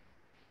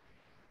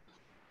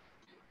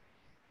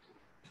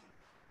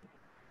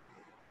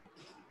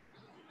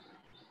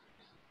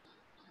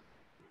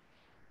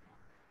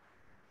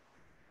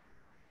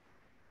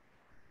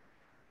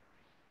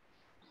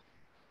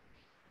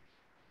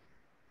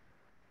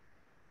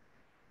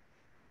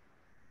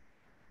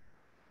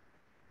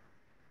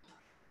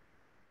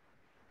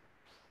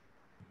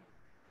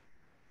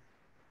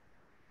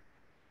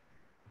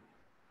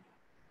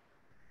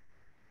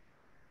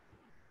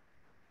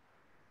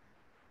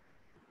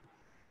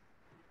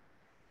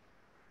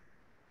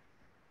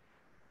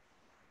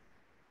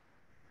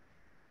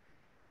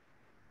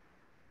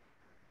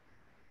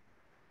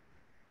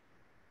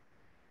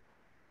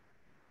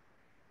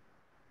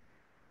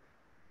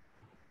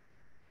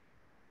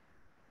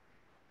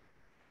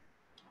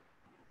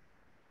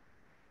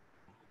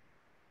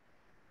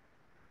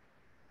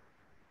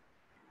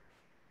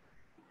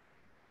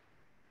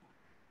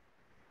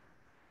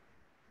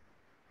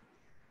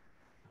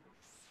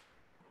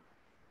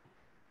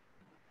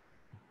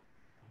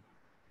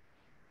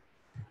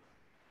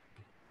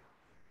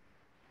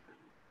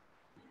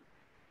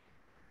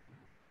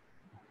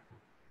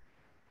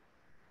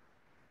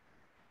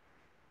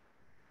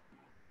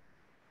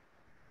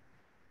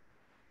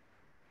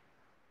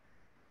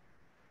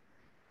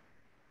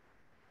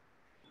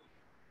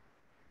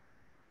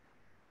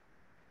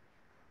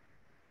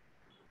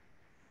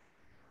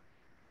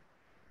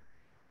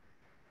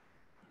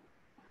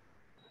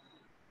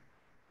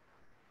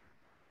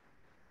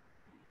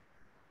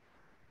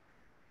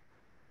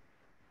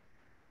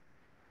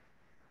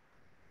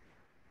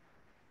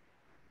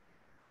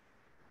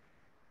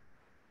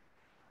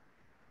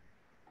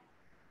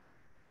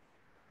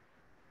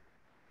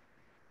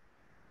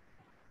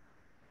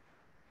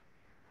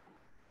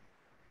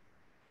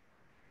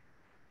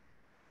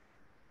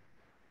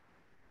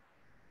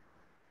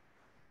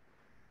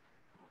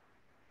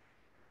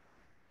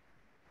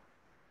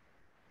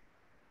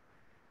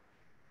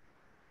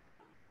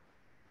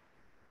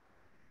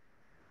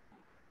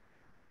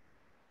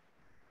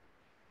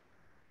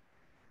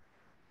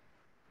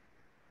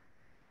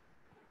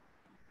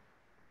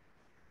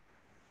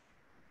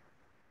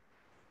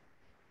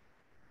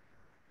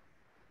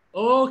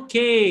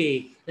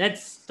 Okay,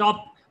 let's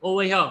stop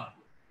over here.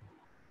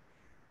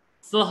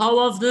 So how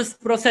was this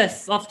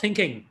process of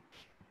thinking?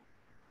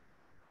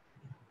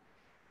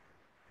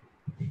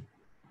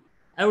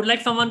 I would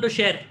like someone to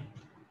share.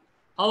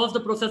 How was the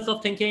process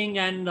of thinking,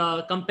 and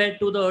compared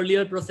to the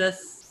earlier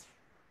process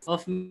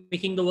of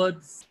making the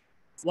words,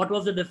 what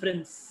was the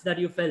difference that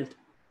you felt?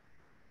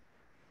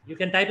 You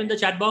can type in the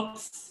chat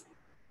box.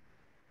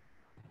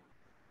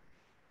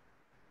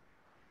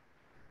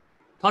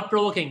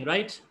 Thought-provoking,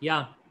 right?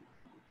 Yeah.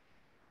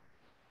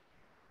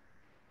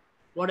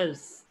 What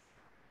else?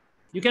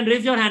 You can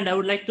raise your hand. I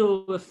would like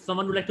to, if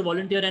someone would like to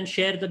volunteer and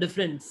share the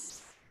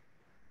difference.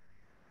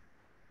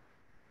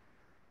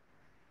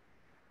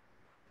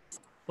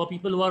 For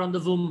people who are on the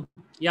Zoom.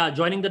 Yeah,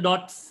 joining the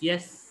dots.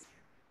 Yes.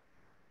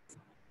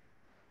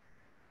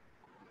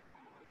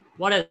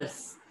 What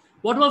else?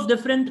 What was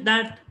different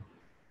that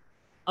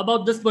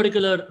about this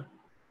particular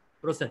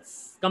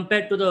process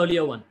compared to the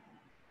earlier one?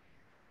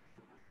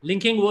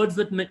 Linking words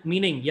with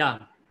meaning. Yeah.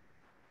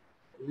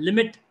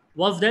 Limit.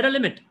 Was there a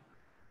limit?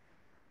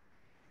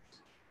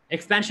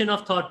 Expansion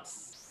of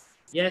thoughts.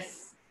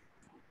 Yes.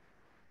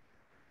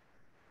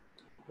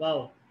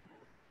 Wow.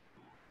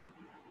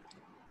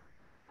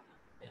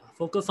 Yeah.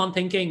 Focus on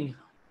thinking.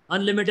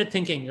 Unlimited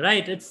thinking,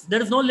 right?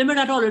 There is no limit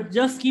at all. It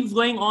just keeps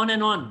going on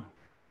and on.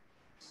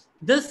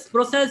 This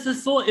process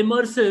is so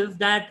immersive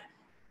that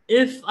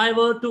if I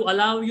were to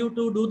allow you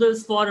to do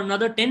this for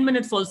another 10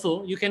 minutes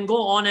also, you can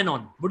go on and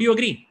on. Would you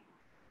agree?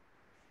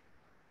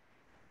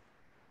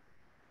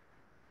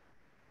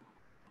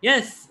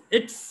 Yes,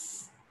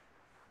 it's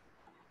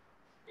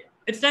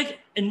like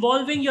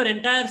involving your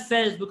entire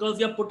self because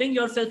you're putting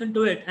yourself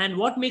into it. And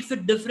what makes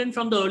it different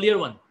from the earlier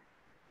one?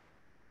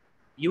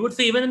 You would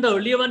say even in the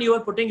earlier one, you were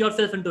putting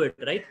yourself into it,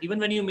 right? Even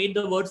when you made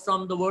the words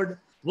from the word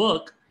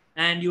work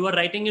and you were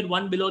writing it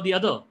one below the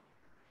other.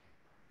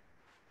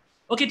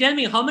 Okay, tell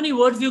me how many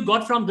words you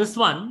got from this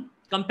one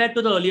compared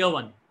to the earlier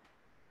one?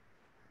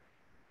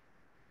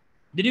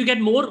 Did you get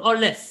more or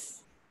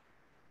less?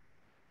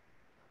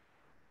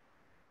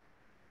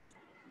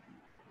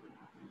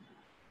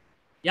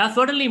 Yeah,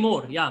 certainly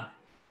more. Yeah.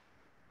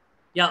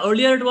 Yeah,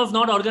 earlier it was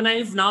not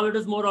organized. Now it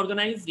is more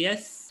organized.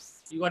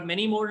 Yes. You got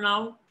many more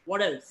now.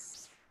 What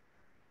else?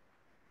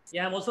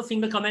 Yeah, I'm also seeing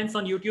the comments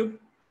on YouTube.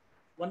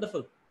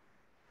 Wonderful.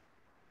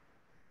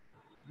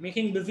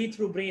 Making busy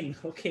through brain.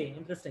 Okay,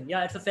 interesting.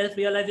 Yeah, it's a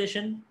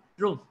self-realization.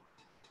 True.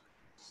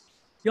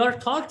 Your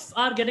thoughts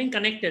are getting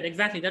connected.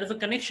 Exactly. There is a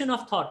connection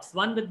of thoughts,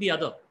 one with the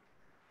other.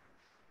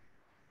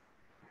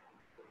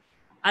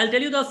 I'll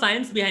tell you the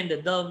science behind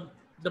it,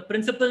 the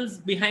principles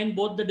behind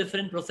both the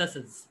different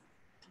processes.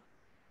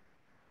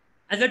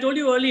 As I told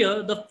you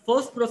earlier, the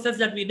first process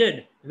that we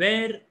did,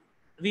 where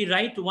we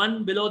write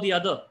one below the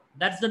other,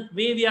 that's the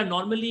way we are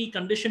normally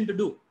conditioned to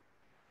do.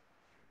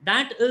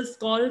 That is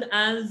called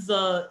as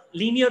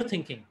linear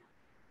thinking.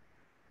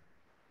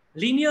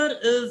 Linear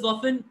is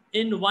often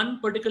in one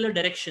particular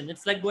direction.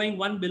 It's like going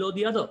one below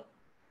the other.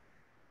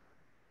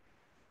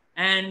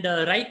 And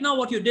right now,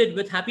 what you did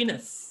with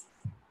happiness,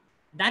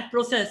 that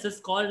process is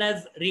called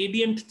as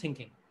radiant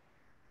thinking.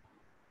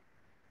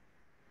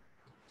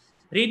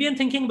 Radiant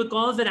thinking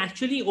because it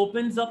actually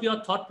opens up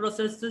your thought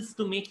processes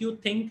to make you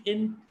think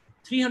in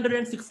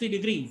 360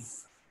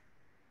 degrees.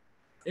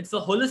 It's a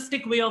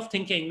holistic way of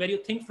thinking where you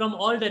think from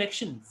all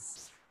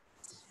directions.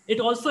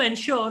 It also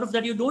ensures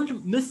that you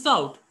don't miss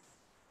out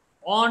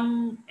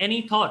on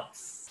any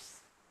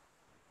thoughts,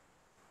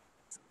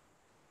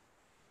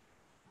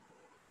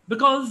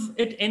 because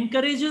it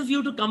encourages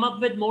you to come up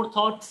with more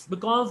thoughts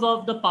because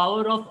of the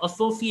power of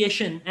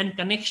association and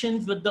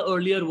connections with the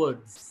earlier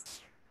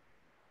words.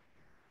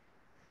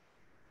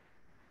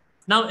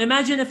 Now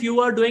imagine if you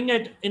were doing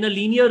it in a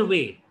linear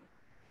way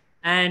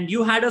and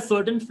you had a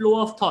certain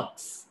flow of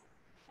thoughts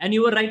and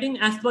you were writing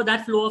as per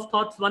that flow of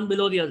thoughts one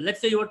below the other.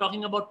 Let's say you were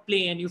talking about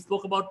play and you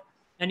spoke about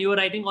and you were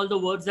writing all the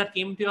words that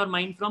came to your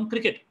mind from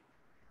cricket.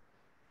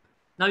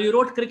 Now you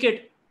wrote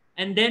cricket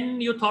and then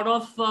you thought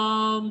of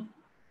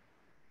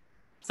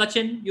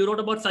Sachin, you wrote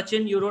about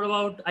Sachin, you wrote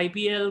about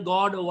IPL,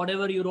 God, or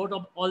whatever, you wrote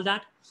of all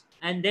that.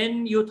 And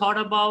then you thought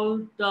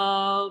about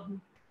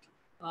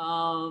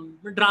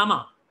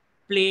drama,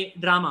 play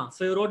drama.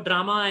 So you wrote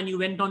drama and you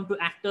went on to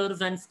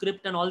actors and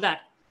script and all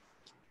that.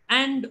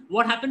 And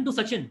what happened to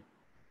Sachin?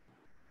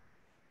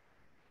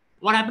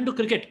 What happened to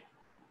cricket?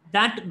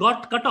 That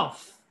got cut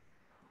off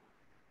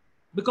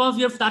because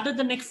you have started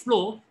the next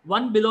flow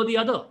one below the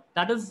other.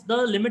 That is the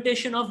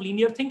limitation of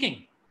linear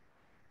thinking.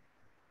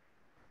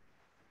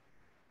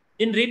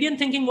 In radiant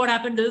thinking, what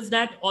happened is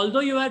that although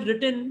you had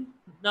written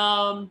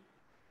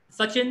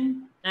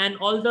Sachin and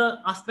all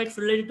the aspects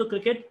related to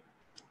cricket,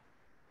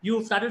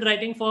 you started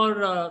writing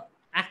for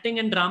acting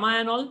and drama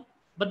and all,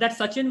 but that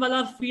Sachin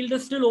wala field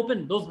is still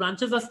open. Those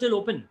branches are still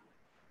open.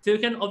 So you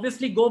can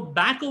obviously go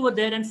back over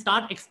there and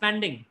start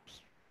expanding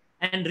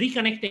and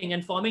reconnecting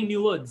and forming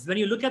new words. When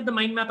you look at the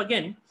mind map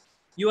again,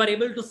 you are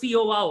able to see,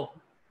 oh, wow,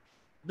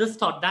 this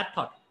thought, that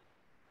thought.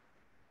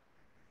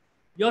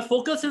 Your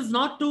focus is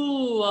not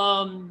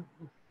to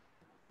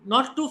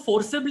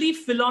forcibly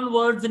fill on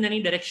words in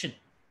any direction,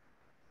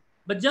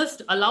 but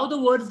just allow the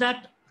words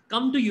that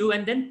come to you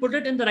and then put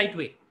it in the right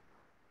way,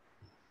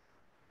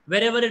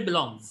 wherever it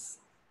belongs.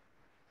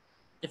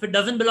 If it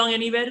doesn't belong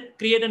anywhere,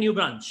 create a new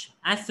branch.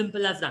 As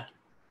simple as that.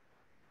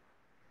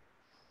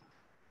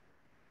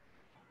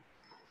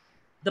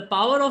 The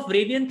power of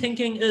radiant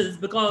thinking is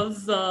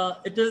because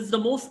it is the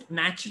most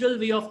natural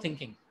way of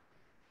thinking.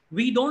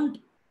 We don't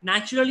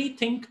naturally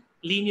think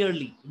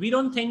linearly. We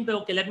don't think,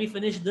 okay, let me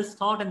finish this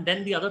thought and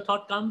then the other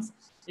thought comes.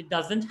 It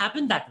doesn't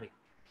happen that way.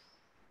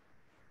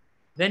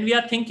 When we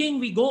are thinking,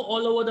 we go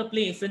all over the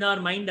place in our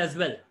mind as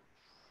well.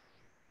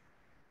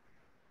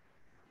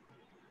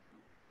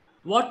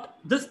 What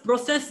this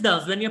process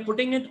does when you're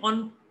putting it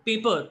on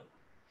paper,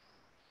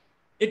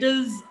 it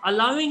is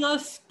allowing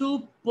us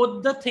to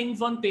put the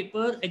things on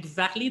paper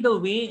exactly the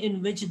way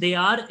in which they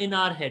are in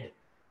our head.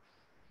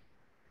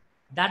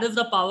 That is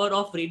the power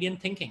of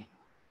radiant thinking.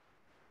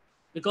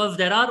 Because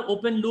there are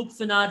open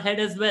loops in our head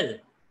as well.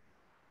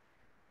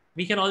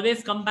 We can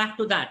always come back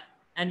to that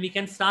and we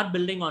can start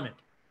building on it,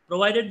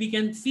 provided we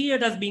can see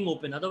it as being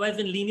open. Otherwise,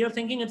 in linear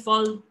thinking, it's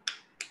all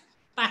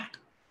packed.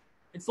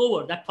 It's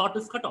over. That thought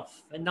is cut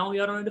off. And now we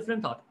are on a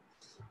different thought.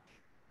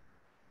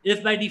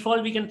 If by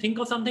default we can think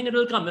of something, it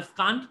will come. If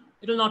can't,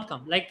 it will not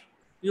come. Like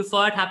you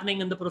saw it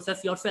happening in the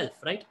process yourself,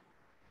 right?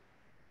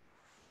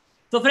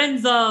 So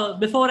friends,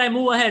 before I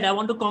move ahead, I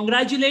want to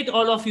congratulate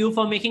all of you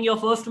for making your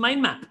first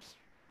mind map,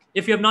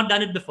 if you have not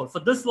done it before. So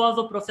this was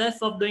a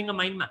process of doing a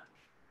mind map.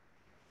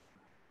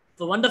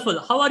 So wonderful.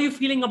 How are you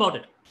feeling about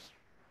it?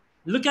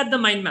 Look at the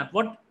mind map.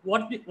 What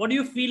do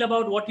you feel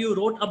about what you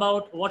wrote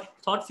about, what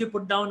thoughts you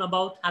put down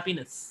about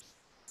happiness?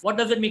 What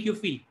does it make you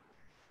feel?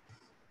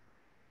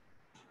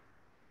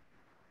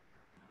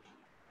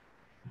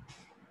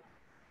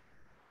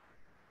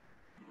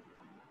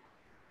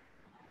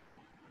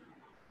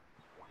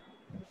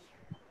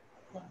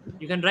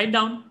 You can write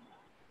down.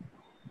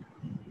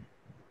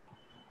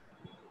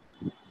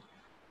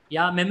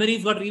 Yeah,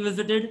 memories got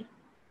revisited.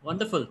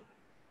 Wonderful.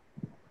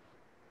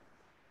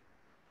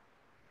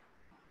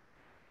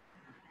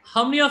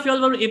 How many of y'all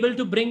were able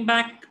to bring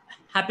back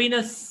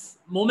happiness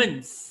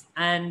moments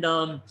and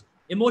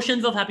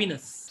emotions of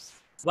happiness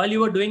while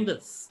you were doing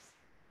this?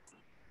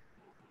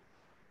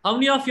 How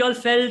many of y'all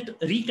felt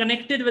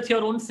reconnected with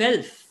your own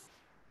self?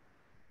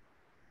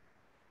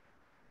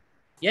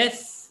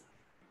 Yes.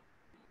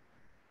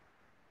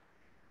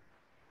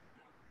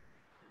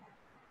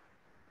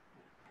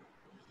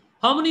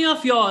 How many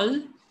of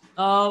y'all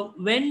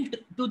went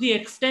to the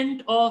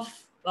extent of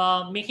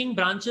making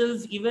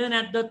branches even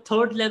at the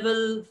 3rd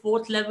level,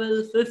 4th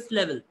level, 5th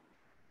level?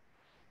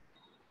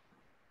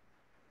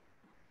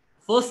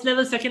 1st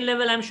level, 2nd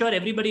level, I'm sure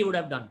everybody would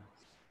have done.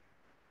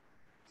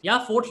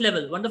 Yeah, 4th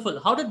level, wonderful.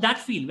 How did that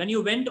feel when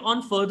you went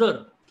on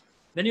further?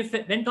 When you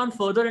went on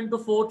further into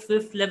 4th,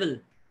 5th level?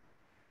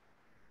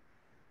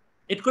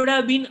 It could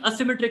have been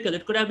asymmetrical.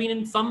 It could have been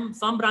in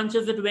some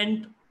branches it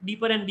went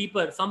deeper and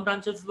deeper. Some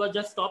branches were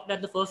just stopped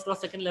at the 1st or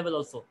 2nd level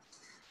also.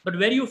 But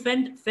where you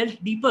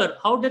felt deeper,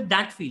 how did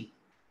that feel?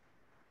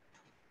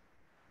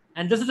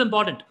 And this is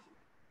important.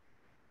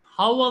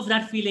 How was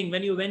that feeling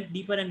when you went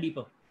deeper and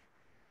deeper?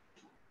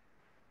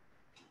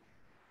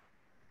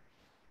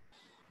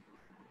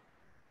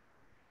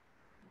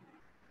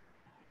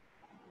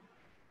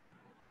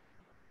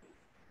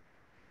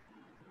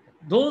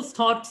 Those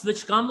thoughts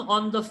which come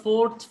on the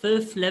 4th,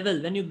 5th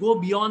level, when you go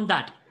beyond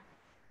that,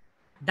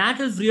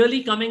 that is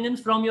really coming in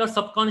from your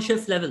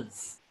subconscious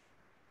levels.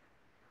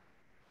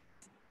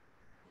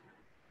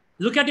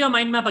 Look at your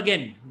mind map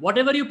again.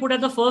 Whatever you put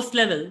at the 1st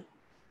level,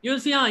 you'll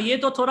see, ye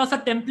to thoda sa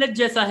template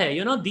jaisa hai.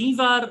 You know, these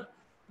are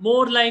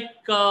more like,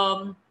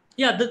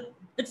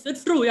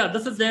 it's true. Yeah,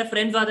 this is there.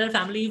 Friends are there.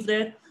 Family is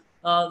there.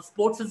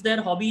 Sports is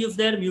there. Hobby is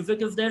there.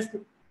 Music is there.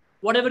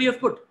 Whatever you have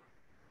put.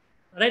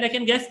 Right? I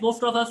can guess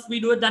most of us, we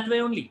do it that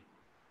way only.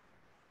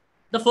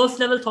 The 1st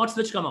level thoughts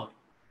which come out.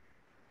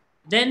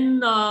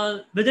 Then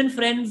within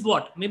friends,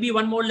 what? Maybe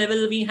one more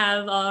level, we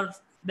have our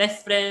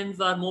best friends,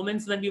 our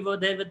moments when we were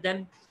there with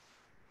them.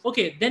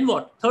 Okay, then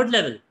what? 3rd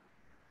level.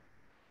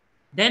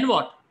 Then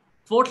what?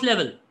 4th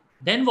level.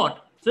 Then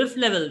what? 5th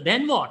level.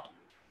 Then what?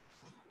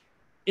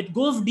 It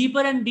goes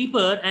deeper and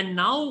deeper. And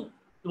now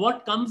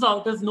what comes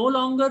out is no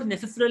longer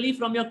necessarily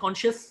from your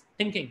conscious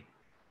thinking.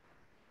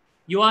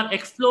 You are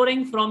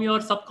exploring from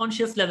your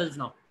subconscious levels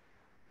now,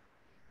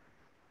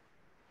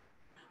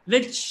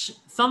 which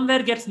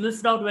somewhere gets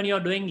missed out when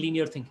you're doing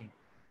linear thinking.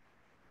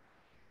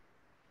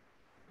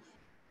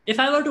 If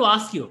I were to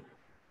ask you,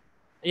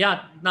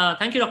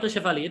 thank you, Dr.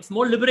 Shefali. It's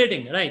more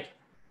liberating, right?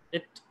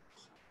 At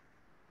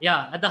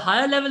the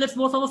higher level, it's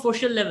more from a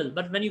social level.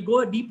 But when you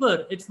go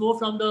deeper, it's more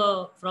from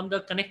the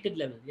connected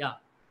level. Yeah,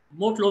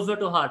 more closer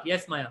to heart.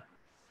 Yes, Maya.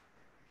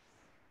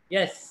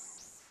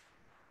 Yes.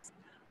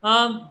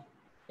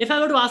 If I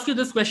were to ask you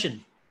this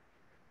question,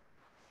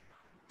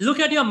 look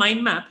at your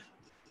mind map.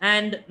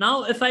 And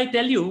now if I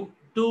tell you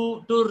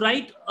to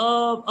write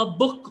a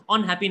book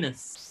on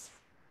happiness,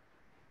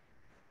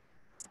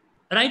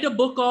 write a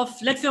book of,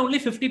 let's say, only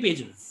 50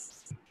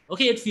 pages.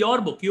 Okay, it's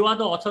your book. You are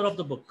the author of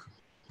the book.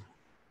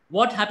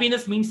 What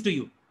happiness means to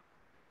you.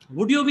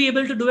 Would you be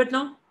able to do it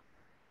now?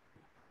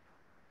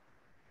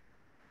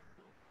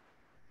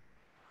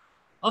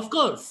 Of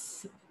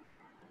course.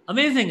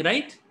 Amazing,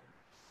 right?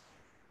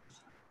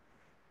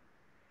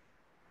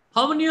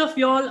 How many of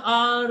y'all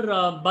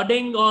are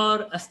budding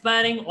or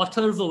aspiring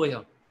authors over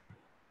here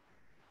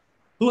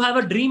who have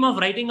a dream of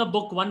writing a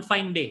book one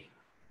fine day?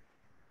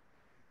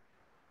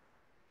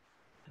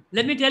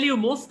 Let me tell you,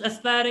 most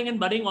aspiring and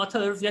budding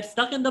authors get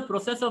stuck in the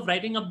process of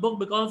writing a book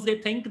because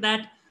they think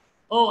that,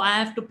 oh, I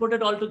have to put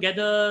it all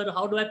together.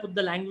 How do I put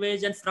the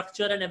language and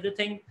structure and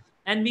everything?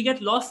 And we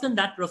get lost in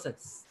that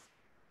process.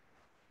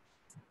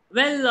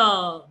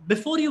 Well,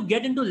 before you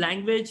get into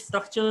language,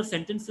 structure,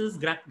 sentences,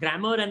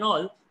 grammar and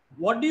all,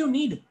 what do you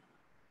need?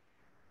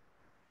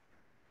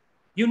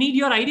 You need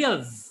your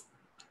ideas.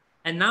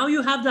 And now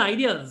you have the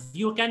ideas.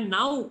 You can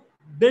now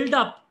build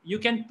up. You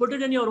can put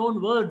it in your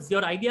own words.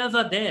 Your ideas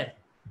are there.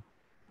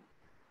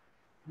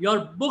 Your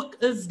book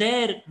is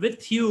there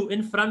with you,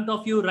 in front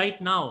of you right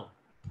now.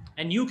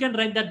 And you can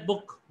write that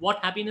book, what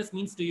happiness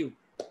means to you.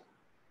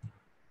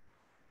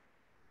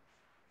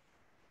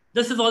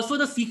 This is also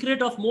the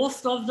secret of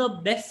most of the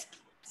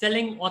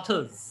best-selling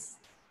authors.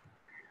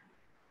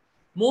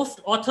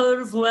 Most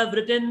authors who have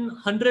written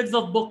hundreds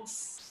of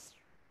books.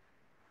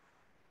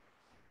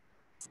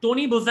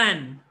 Tony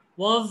Buzan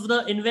was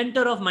the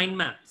inventor of mind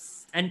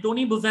maps. And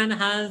Tony Buzan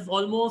has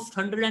almost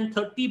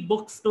 130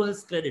 books to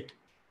his credit.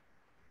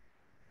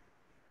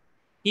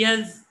 He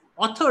has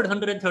authored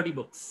 130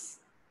 books.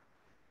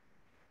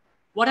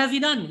 What has he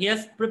done? He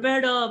has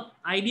prepared a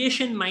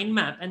ideation mind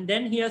map, and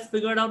then he has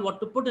figured out what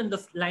to put in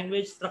the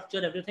language,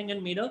 structure, everything,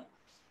 and made a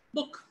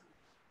book.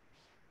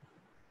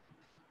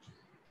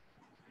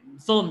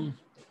 So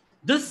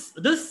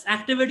this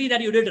activity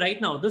that you did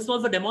right now, this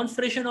was a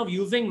demonstration of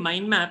using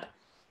mind map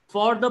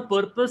for the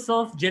purpose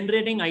of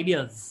generating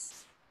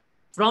ideas,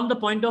 from the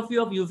point of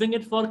view of using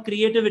it for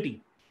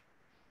creativity.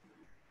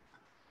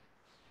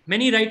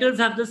 Many writers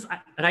have this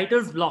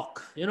writer's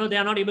block. They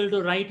are not able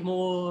to write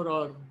more,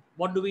 or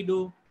what do we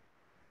do?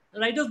 The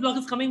writer's block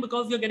is coming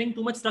because you're getting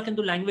too much stuck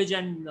into language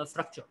and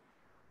structure.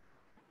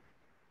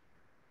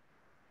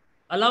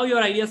 Allow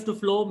your ideas to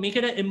flow. Make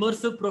it an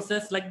immersive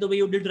process like the way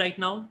you did right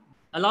now.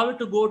 Allow it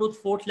to go to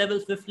 4th level,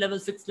 5th level,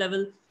 6th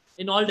level,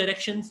 in all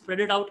directions.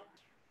 Spread it out.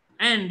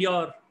 And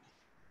your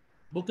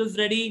book is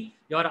ready.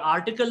 Your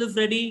article is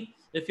ready.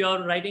 If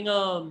you're writing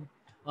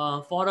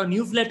for a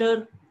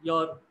newsletter,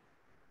 your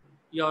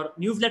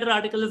newsletter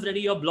article is ready.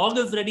 Your blog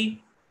is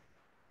ready.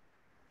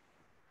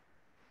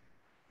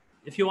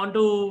 If you want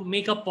to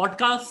make a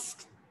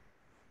podcast,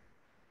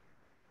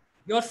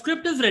 your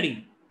script is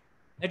ready.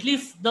 At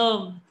least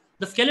the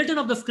skeleton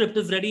of the script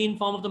is ready in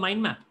form of the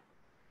mind map.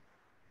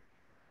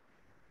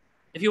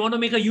 If you want to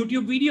make a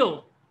YouTube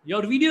video,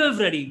 your video is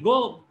ready.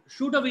 Go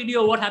shoot a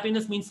video, what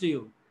happiness means to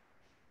you,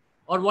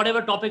 or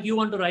whatever topic you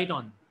want to write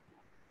on.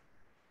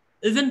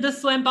 Isn't this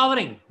so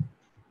empowering?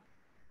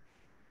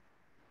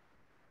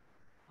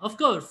 Of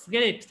course,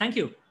 great, thank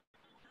you.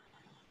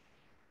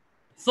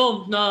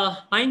 So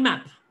mind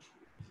map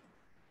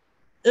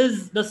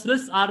is the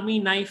Swiss Army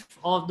knife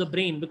of the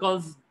brain,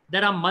 because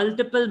there are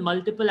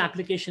multiple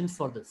applications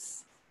for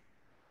this.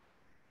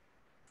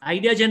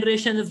 Idea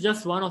generation is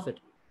just one of it.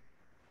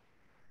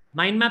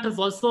 Mind map is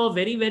also a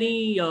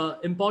very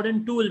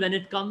important tool when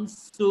it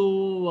comes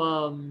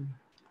to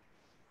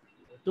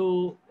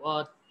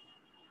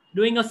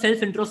doing a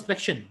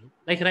self-introspection.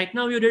 Like right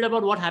now you did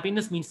about what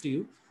happiness means to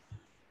you.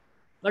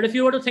 But if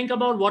you were to think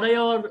about what are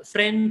your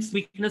strengths,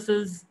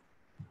 weaknesses,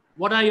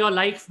 what are your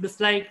likes,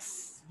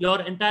 dislikes,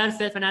 your entire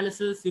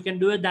self-analysis, you can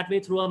do it that way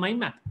through a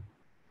mind map.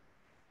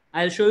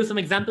 I'll show you some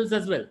examples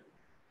as well.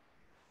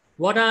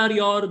 What are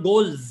your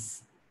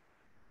goals?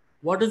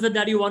 What is it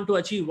that you want to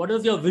achieve? What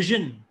is your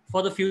vision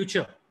for the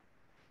future?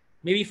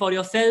 Maybe for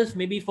yourself,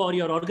 maybe for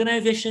your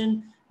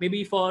organization,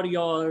 maybe for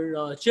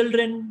your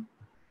children.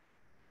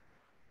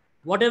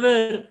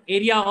 Whatever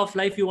area of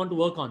life you want to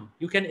work on,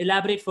 you can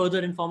elaborate further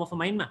in form of a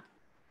mind map.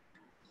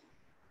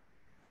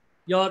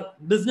 Your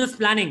business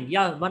planning.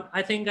 Yeah,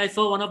 I think I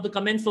saw one of the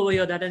comments over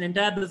here that an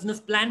entire business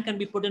plan can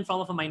be put in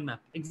form of a mind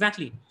map.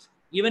 Exactly.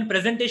 Even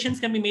presentations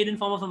can be made in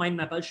form of a mind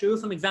map. I'll show you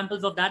some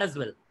examples of that as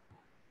well.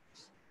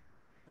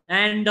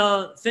 And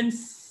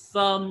since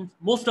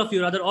most of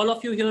you, rather all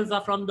of you here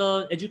are from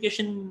the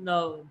education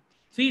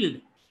field,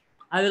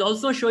 I will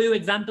also show you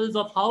examples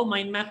of how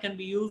mind map can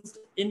be used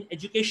in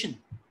education.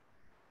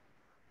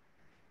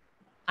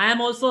 I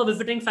am also a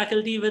visiting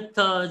faculty with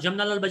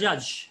Jamnalal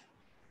Bajaj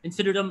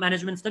Institute of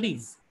Management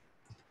Studies,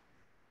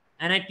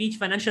 and I teach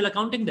financial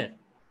accounting there.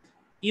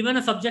 Even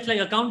a subject like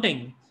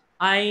accounting,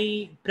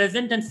 I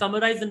present and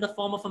summarize in the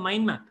form of a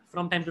mind map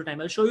from time to time.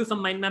 I'll show you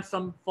some mind maps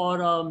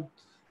for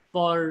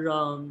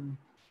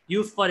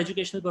use for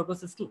educational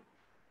purposes too.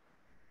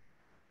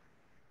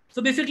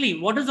 So basically,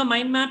 what is a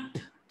mind map?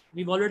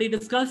 We've already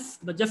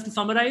discussed, but just to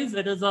summarize,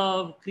 it is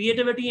a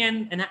creativity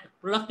and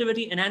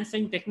productivity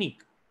enhancing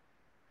technique.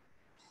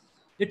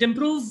 It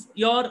improves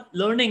your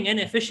learning and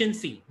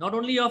efficiency, not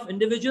only of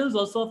individuals,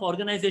 also of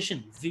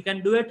organizations. You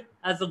can do it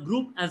as a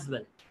group as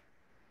well.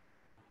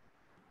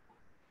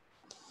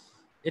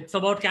 It's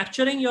about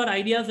capturing your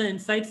ideas and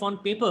insights on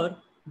paper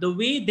the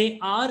way they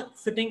are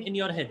sitting in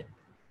your head.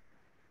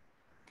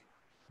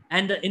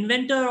 And the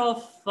inventor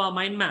of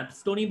mind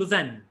maps, Tony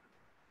Buzan,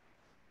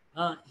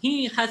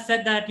 he has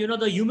said that,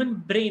 the human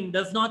brain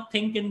does not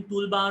think in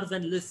toolbars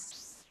and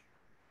lists.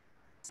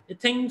 It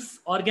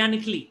thinks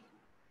organically,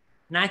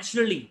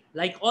 naturally,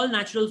 like all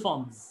natural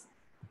forms.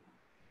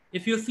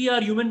 If you see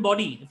our human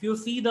body, if you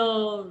see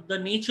the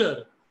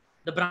nature,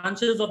 the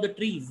branches of the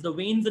trees, the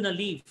veins in a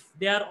leaf,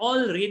 they are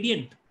all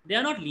radiant. They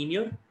are not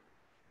linear.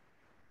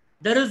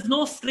 There is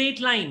no straight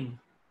line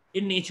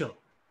in nature.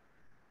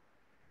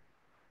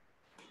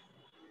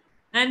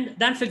 And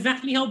that's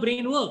exactly how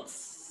brain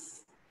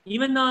works.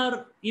 Even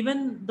the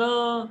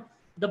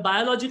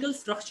biological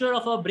structure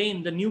of our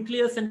brain, the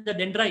nucleus and the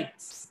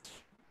dendrites,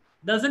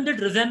 doesn't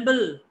it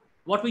resemble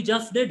what we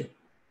just did?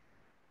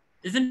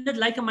 Isn't it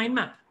like a mind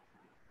map?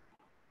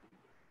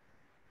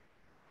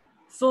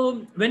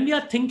 So when we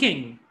are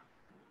thinking,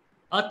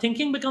 our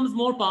thinking becomes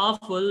more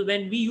powerful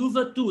when we use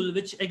a tool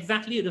which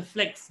exactly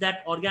reflects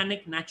that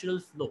organic, natural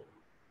flow.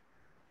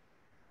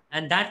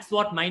 And that's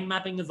what mind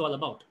mapping is all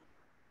about.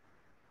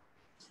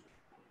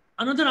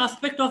 Another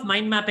aspect of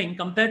mind mapping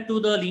compared to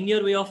the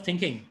linear way of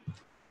thinking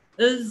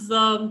is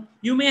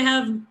you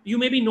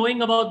may be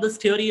knowing about this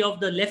theory of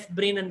the left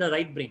brain and the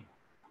right brain.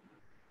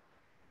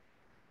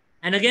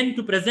 And again,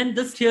 to present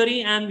this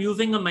theory, I'm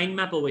using a mind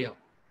map over here.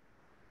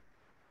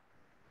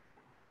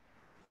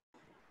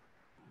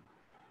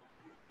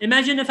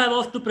 Imagine if I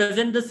was to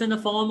present this in a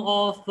form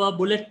of a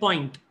bullet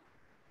point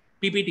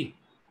PPT.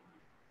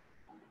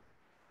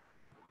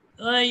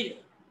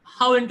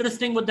 How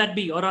interesting would that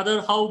be? Or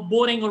rather, how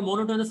boring or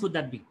monotonous would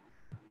that be?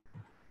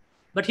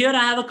 But here I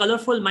have a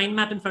colorful mind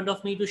map in front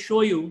of me to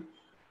show you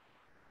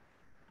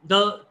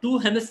the two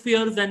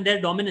hemispheres and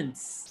their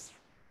dominance.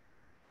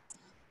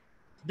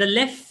 The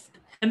left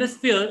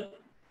hemisphere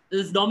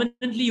is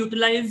dominantly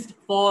utilized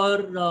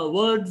for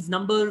words,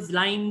 numbers,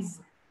 lines,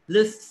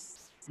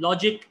 lists,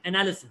 logic,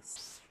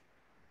 analysis.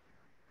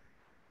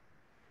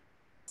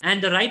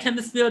 And the right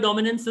hemisphere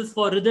dominance is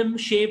for rhythm,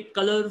 shape,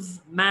 colors,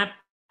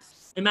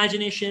 maps,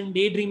 imagination,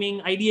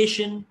 daydreaming,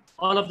 ideation,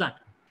 all of that.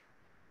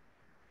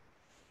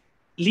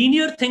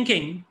 Linear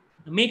thinking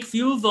makes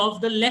use of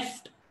the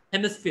left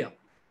hemisphere.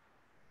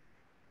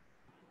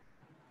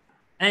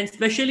 And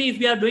especially if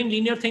we are doing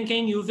linear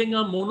thinking using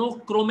a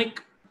monochromic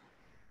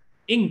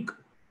ink,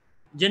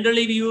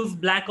 generally we use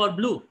black or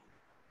blue.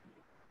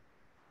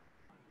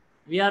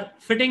 We are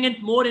fitting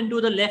it more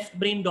into the left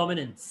brain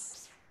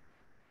dominance.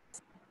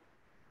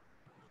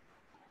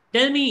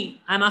 Tell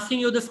me, I'm asking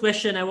you this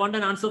question. I want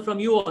an answer from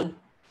you all.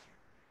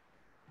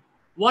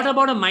 What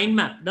about a mind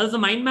map? Does the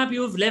mind map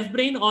use left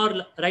brain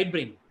or right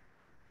brain?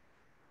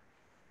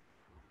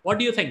 What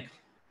do you think?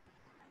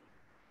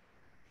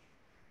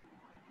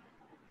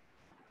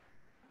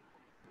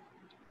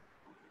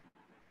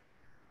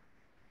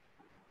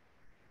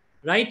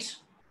 Right?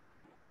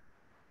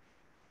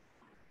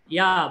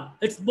 Yeah,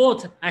 it's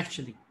both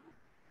actually.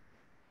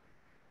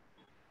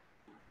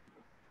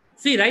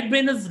 See, right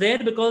brain is there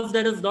because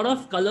there is a lot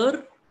of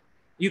color.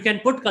 You can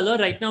put color.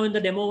 Right now in the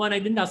demo one, I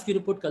didn't ask you to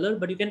put color,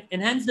 but you can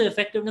enhance the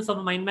effectiveness of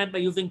a mind map by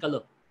using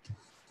color.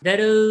 There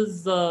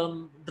is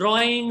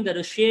drawing, there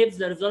is shapes,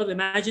 there is a lot of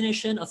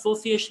imagination,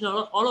 association,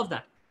 all of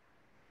that.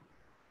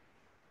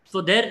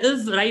 So there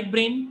is right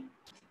brain,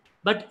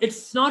 but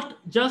it's not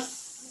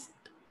just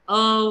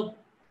a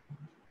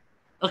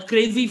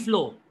crazy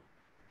flow.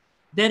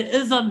 There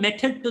is a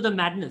method to the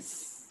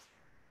madness.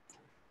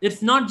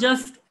 It's not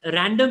just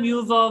random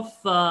use of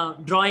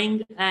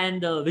drawing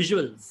and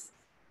visuals.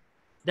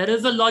 There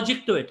is a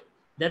logic to it.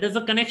 There is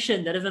a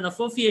connection. There is an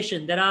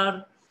association. There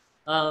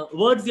are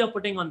words you're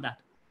putting on that.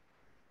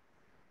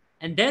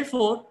 And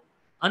therefore,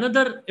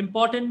 another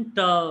important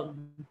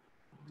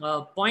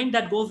point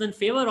that goes in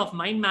favor of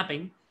mind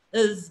mapping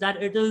is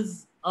that it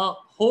is a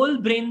whole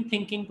brain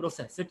thinking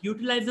process. It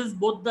utilizes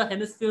both the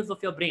hemispheres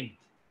of your brain.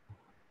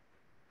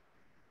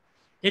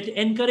 It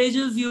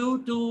encourages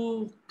you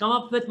to come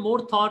up with more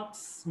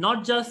thoughts,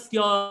 not just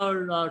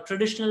your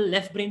traditional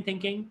left brain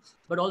thinking,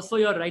 but also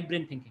your right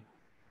brain thinking.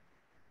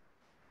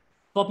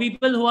 For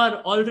people who are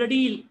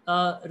already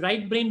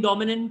right brain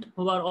dominant,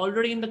 who are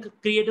already in the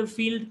creative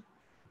field,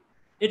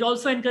 it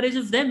also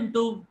encourages them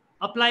to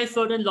apply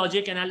certain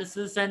logic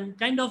analysis and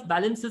kind of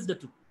balances the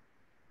two.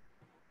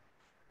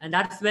 And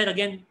that's where,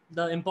 again,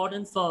 the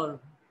importance of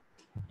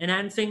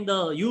enhancing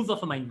the use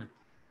of a mind map.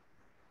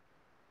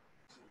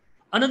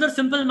 Another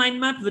simple mind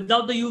map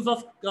without the use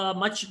of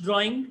much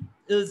drawing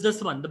is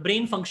this one, the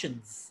brain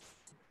functions.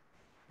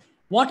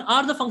 What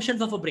are the functions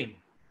of a brain?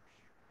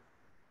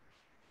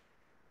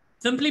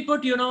 Simply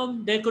put,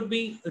 there could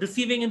be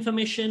receiving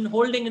information,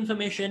 holding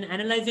information,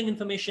 analyzing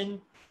information,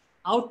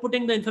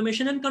 outputting the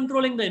information, and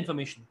controlling the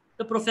information,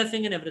 the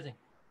processing and everything.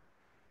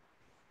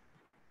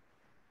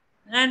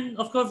 And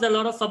of course, there are a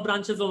lot of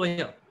sub-branches over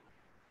here.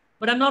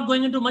 But I'm not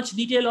going into much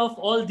detail of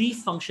all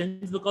these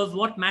functions because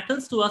what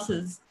matters to us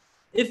is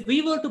if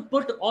we were to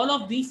put all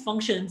of these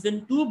functions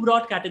in two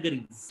broad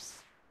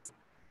categories,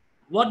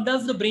 what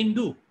does the brain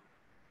do?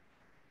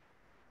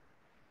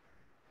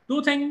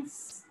 Two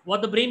things.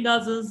 What the brain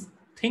does is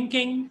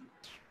thinking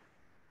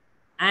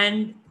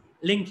and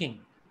linking.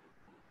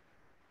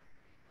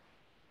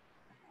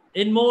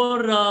 In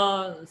more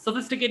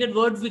sophisticated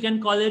words, we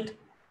can call it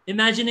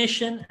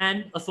imagination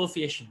and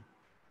association.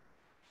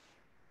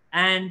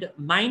 And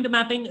mind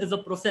mapping is a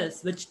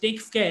process which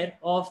takes care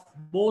of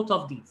both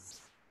of these.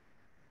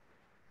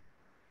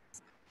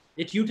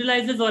 It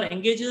utilizes or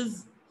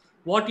engages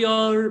what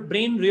your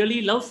brain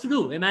really loves to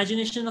do,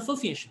 imagination and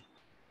association.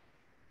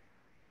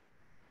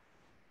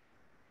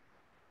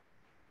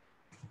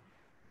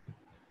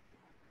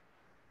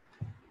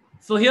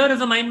 So here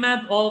is a mind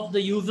map of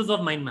the uses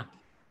of mind map.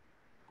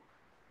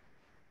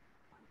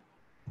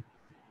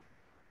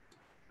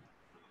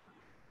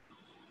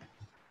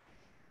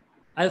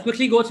 I'll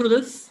quickly go through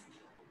this.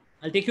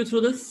 I'll take you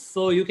through this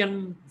so you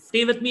can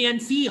stay with me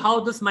and see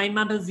how this mind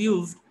map is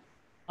used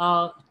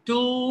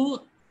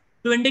to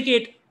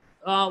indicate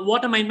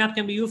what a mind map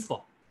can be used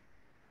for.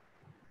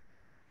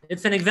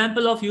 It's an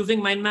example of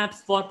using mind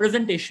maps for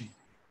presentation.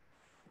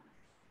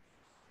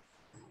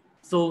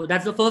 So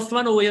that's the first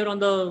one over here on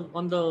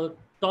the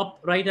top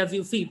right, as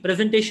you see,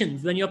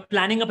 presentations. When you're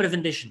planning a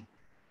presentation,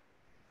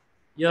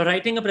 you're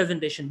writing a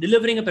presentation,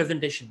 delivering a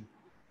presentation,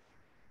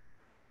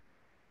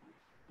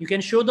 you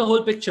can show the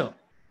whole picture,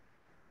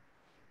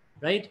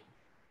 right?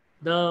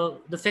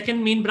 The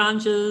second main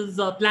branch is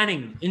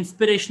planning,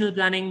 inspirational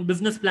planning,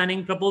 business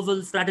planning,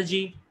 proposal,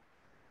 strategy.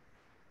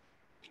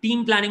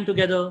 team planning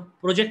together,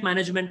 project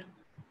management.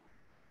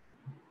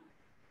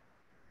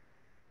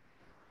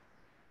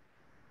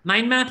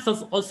 Mind maps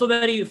are also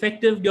very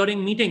effective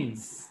during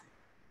meetings.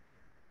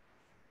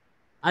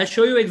 I'll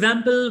show you an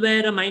example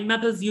where a mind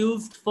map is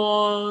used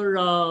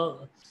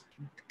for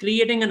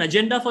creating an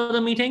agenda for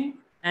the meeting,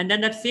 and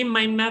then that same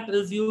mind map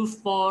is used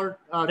for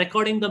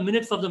recording the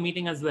minutes of the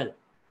meeting as well.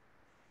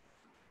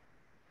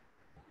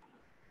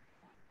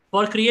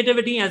 For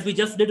creativity, as we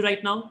just did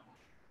right now,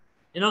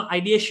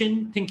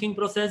 ideation, thinking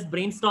process,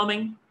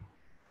 brainstorming.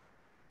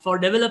 For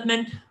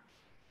development,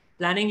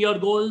 planning your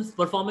goals,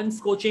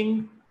 performance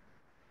coaching,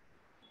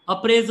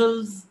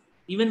 appraisals,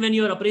 even when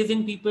you're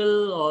appraising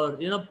people, or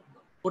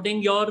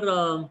putting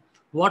your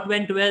what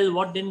went well,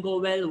 what didn't go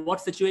well,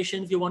 what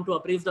situations you want to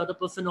appraise the other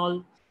person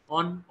on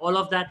all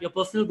of that. Your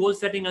personal goal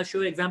setting, I'll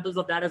show you examples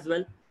of that as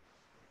well.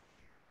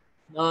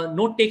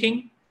 Note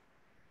taking.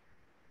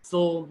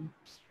 So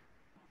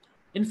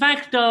in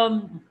fact,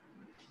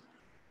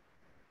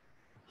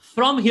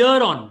 from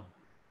here on,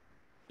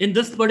 in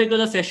this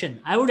particular session,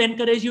 I would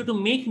encourage you to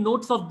make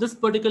notes of this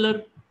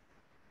particular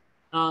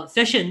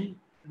session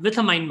with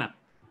a mind map.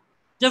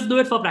 Just do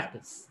it for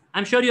practice.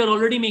 I'm sure you're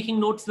already making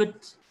notes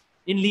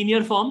in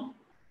linear form.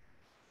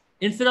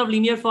 Instead of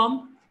linear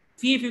form,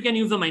 see if you can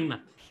use a mind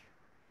map.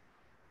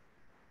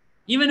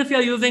 Even if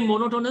you're using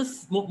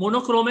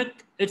monochromic,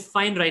 it's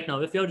fine right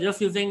now. If you're just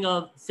using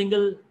a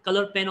single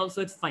color pen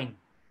also, it's fine.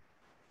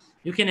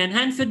 You can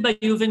enhance it by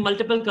using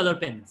multiple color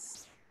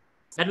pens.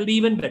 That will be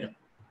even better.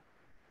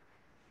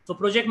 So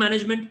project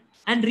management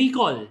and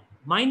recall.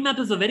 Mind map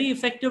is a very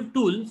effective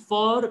tool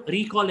for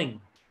recalling.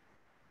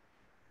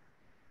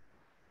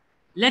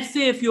 Let's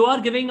say if you are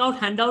giving out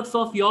handouts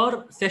of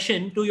your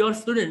session to your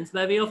students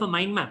by way of a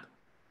mind map,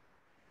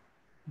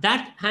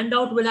 that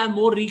handout will have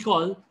more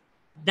recall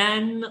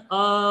than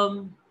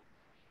a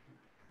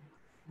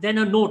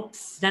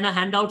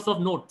handouts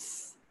of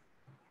notes.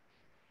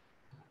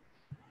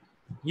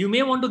 You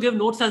may want to give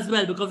notes as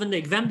well, because in the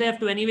exam they have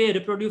to anyway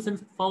reproduce in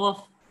form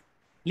of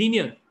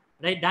linear,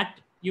 right? That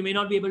you may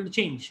not be able to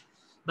change,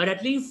 but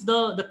at least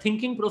the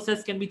thinking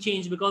process can be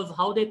changed, because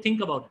how they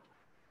think about it,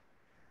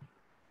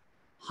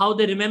 how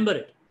they remember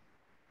it.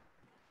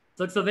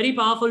 So it's a very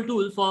powerful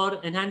tool for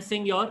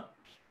enhancing your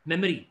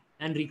memory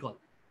and recall.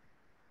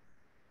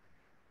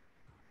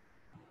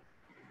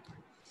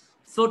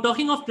 So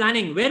talking of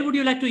planning, where would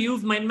you like to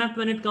use mind map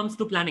when it comes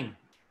to planning?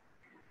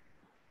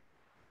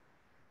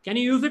 Can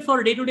you use it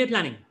for day-to-day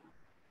planning?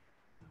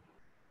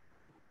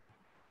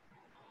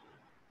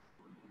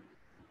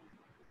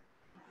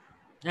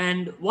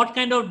 And what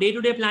kind of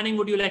day-to-day planning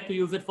would you like to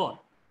use it for?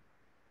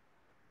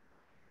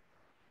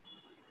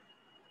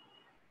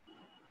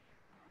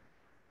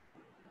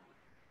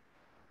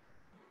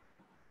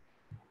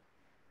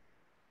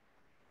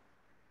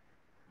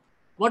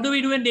 What do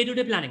we do in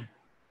day-to-day planning?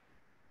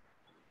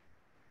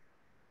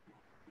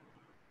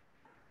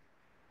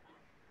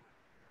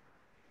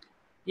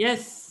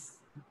 Yes,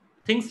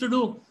 things to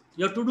do,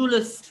 your to-do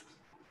list.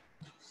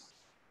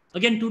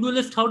 Again, to-do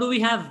list, how do we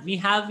have? We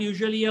have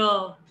usually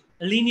a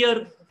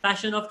linear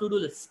fashion of to-do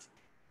list.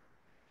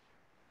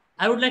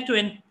 I would like to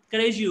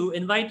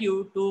invite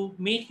you to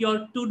make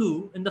your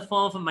to-do in the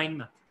form of a mind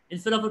map.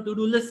 Instead of a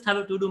to-do list, have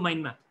a to-do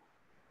mind map.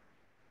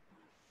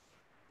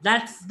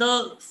 That's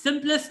the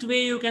simplest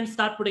way you can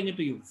start putting it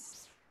to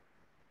use.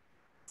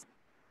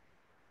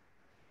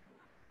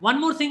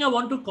 One more thing I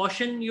want to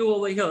caution you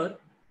over here.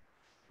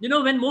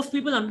 When most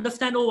people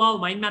understand, oh wow,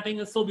 mind mapping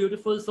is so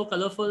beautiful, so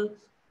colorful,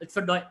 it's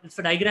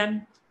a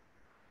diagram.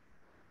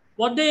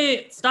 What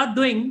they start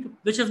doing,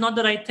 which is not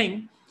the right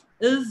thing,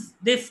 is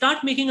they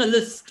start making a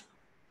list.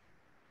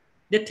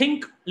 They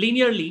think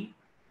linearly,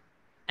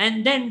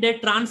 and then they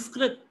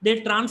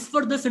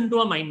transfer this into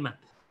a mind map.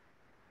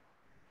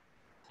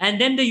 And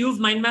then they use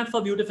mind map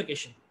for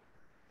beautification.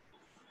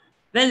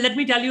 Well, let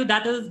me tell you,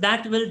 that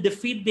will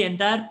defeat the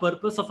entire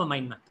purpose of a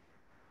mind map.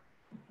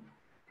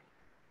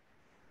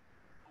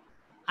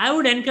 I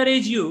would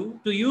encourage you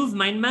to use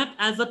mind map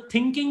as a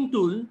thinking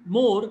tool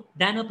more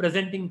than a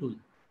presenting tool.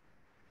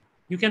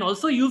 You can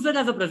also use it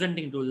as a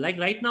presenting tool. Like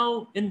right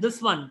now in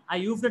this one, I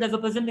used it as a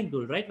presenting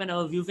tool, right? When I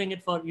was using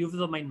it for uses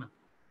of mind map.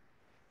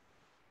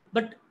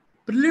 But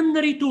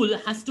preliminary tool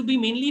has to be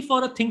mainly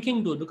for a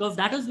thinking tool, because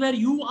that is where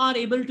you are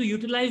able to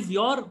utilize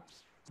your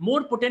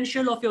more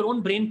potential of your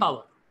own brain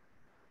power.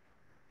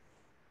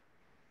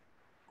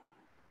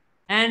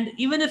 And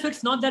even if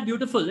it's not that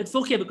beautiful, it's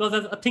okay, because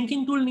a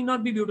thinking tool need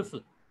not be beautiful.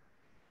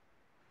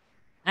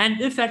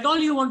 And if at all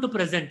you want to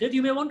present it,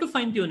 you may want to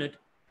fine tune it.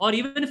 Or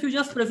even if you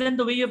just present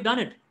the way you've done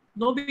it,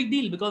 no big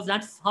deal, because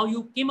that's how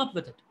you came up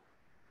with it.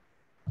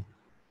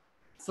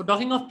 So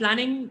talking of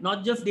planning,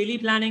 not just daily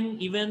planning,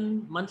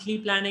 even monthly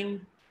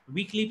planning,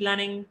 weekly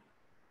planning.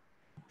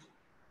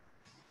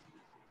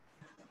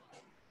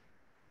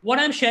 What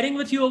I'm sharing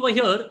with you over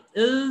here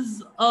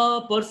is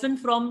a person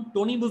from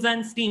Tony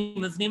Buzan's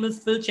team. His name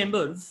is Phil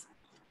Chambers.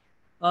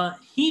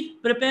 He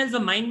prepares a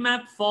mind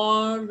map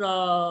for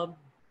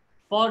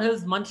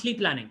his monthly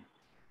planning.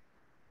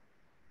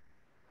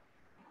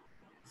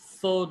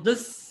 So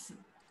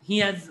he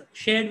has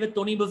shared with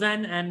Tony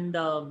Buzan, and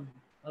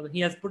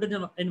he has put it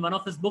in one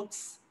of his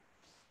books.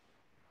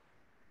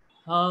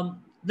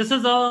 This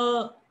is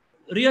a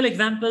real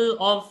example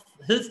of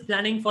his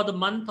planning for the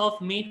month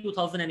of May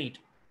 2008.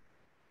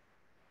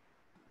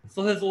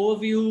 So his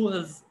overview,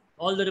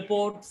 all the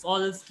reports,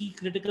 all his key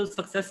critical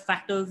success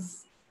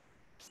factors,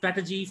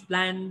 strategies,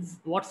 plans,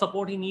 what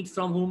support he needs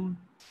from whom,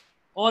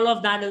 all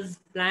of that is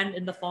planned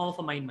in the form of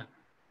a mind map.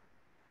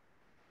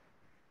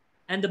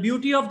 And the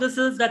beauty of this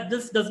is that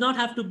this does not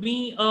have to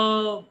be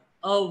a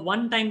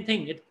one-time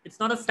thing. It's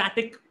not a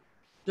static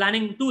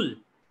planning tool.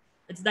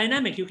 It's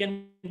dynamic. You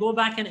can go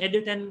back and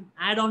edit and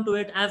add on to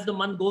it as the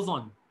month goes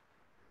on.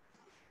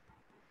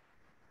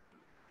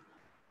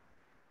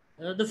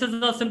 This is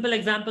a simple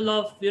example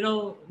of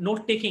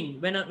note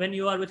taking. When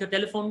you are with your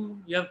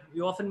telephone,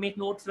 you often make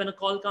notes when a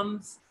call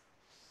comes.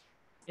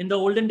 In the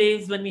olden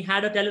days, when we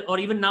had or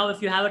even now,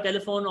 if you have a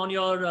telephone on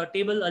your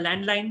table, a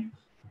landline,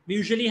 we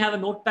usually have a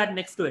notepad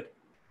next to it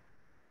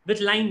with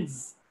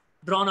lines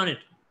drawn on it.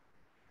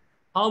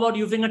 How about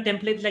using a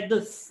template like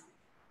this,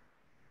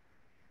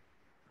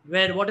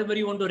 where whatever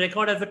you want to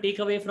record as a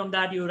takeaway from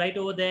that, you write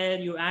over there,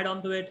 you add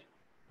on to it.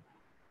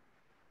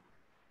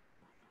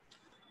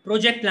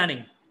 Project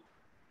planning.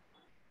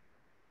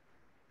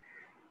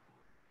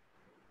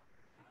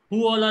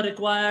 Who all are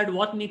required,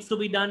 what needs to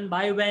be done,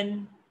 by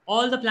when.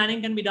 All the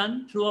planning can be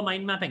done through a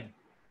mind mapping.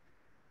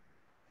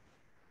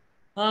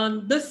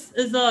 This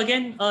is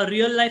again a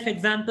real life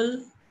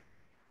example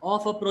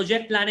of a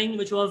project planning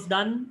which was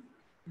done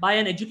by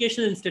an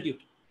educational institute.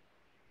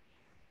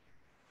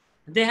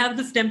 They have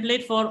this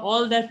template for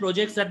all their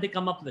projects that they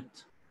come up with.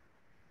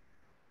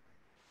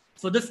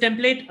 So this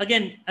template,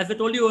 again, as I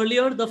told you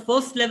earlier, the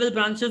first level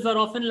branches are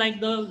often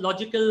like the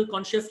logical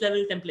conscious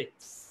level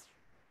templates.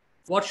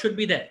 What should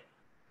be there?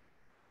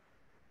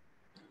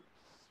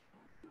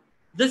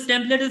 This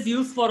template is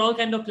used for all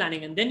kind of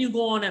planning, and then you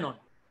go on and on.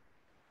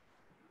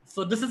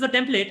 So this is a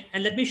template,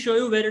 and let me show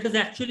you where it is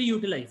actually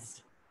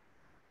utilized.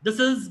 This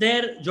is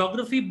their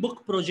geography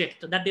book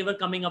project that they were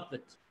coming up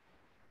with.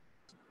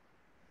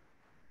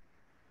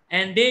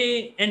 And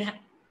they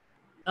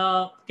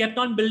kept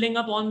on building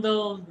up on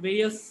the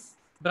various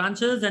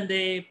branches, and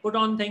they put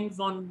on things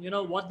on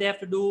what they have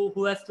to do,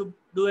 who has to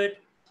do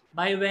it,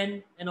 by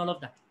when, and all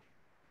of that.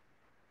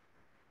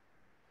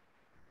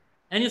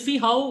 And you see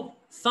how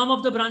some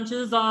of the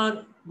branches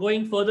are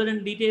going further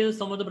in detail,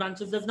 some of the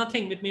branches there's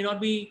nothing. It may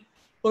not be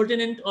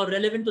pertinent or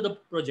relevant to the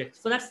project.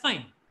 So that's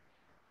fine.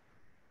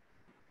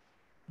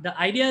 The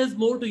idea is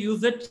more to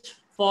use it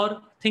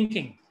for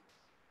thinking.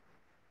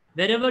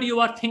 Wherever you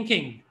are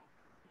thinking,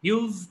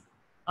 use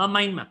a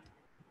mind map.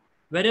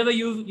 Wherever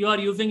you are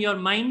using your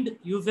mind,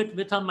 use it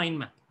with a mind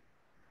map.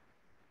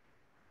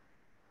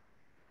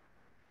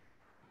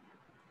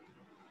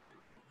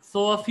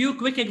 So a few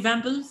quick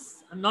examples.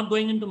 I'm not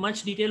going into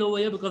much detail over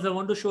here because I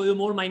want to show you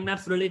more mind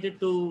maps related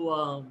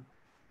to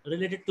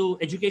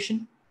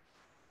education.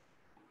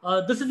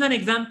 This is an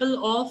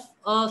example of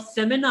a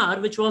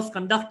seminar which was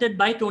conducted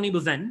by Tony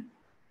Buzan.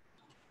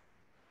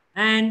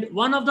 And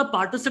one of the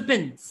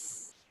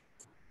participants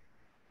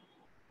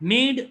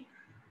made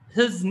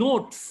his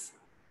notes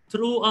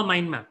through a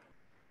mind map,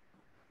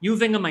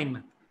 using a mind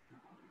map.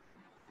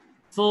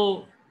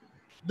 So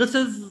this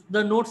is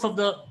the notes of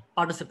the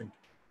participant.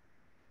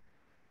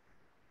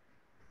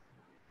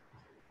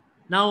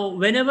 Now,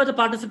 whenever the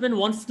participant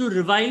wants to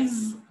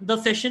revise the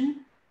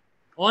session,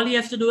 all he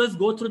has to do is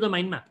go through the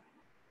mind map.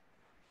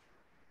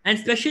 And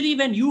especially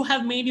when you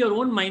have made your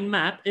own mind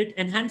map, it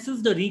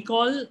enhances the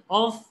recall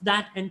of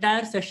that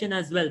entire session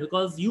as well,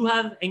 because you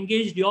have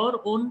engaged your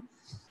own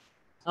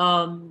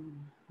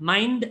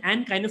mind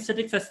and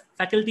kinesthetic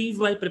faculties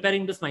while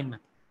preparing this mind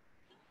map.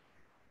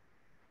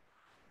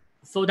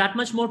 So that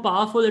much more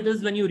powerful it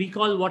is when you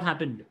recall what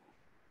happened.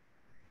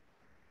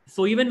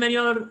 So even when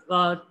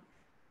you're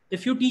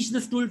if you teach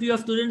this tool to your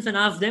students and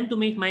ask them to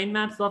make mind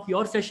maps of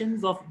your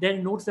sessions, of their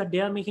notes that they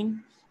are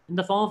making in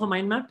the form of a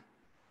mind map,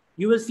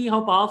 you will see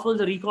how powerful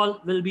the recall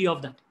will be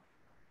of that.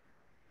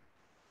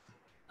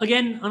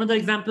 Again, another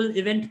example,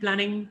 event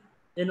planning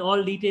in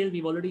all detail.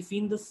 We've already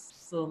seen this.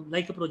 So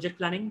like a project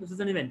planning, this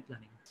is an event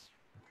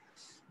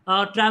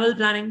planning. Travel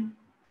planning.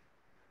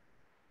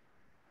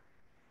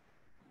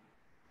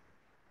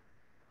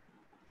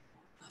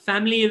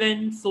 Family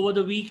events over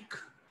the week.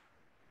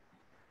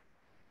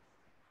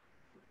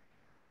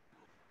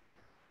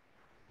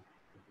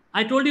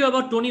 I told you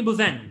about Tony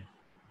Buzan.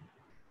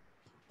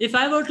 If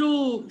I were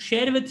to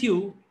share with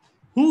you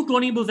who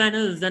Tony Buzan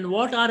is and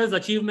what are his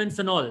achievements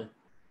and all,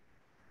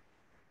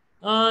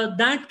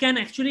 that can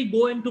actually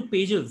go into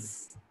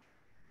pages.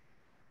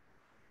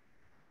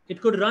 It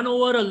could run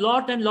over a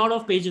lot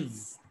of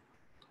pages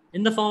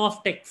in the form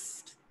of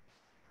text.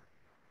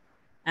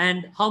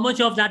 And how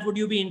much of that would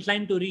you be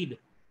inclined to read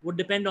would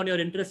depend on your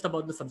interest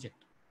about the subject.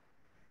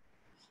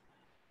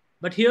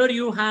 But here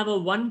you have a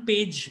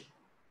one-page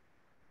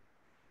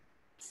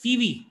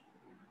CV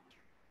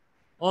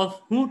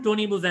of who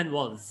Tony Buzan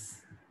was.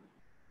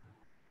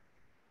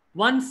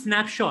 One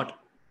snapshot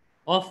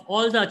of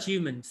all the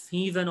achievements.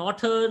 He's an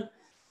author,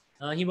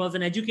 He was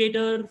an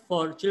educator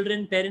for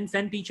children, parents,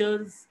 and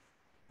teachers.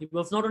 He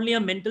was not only a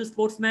mental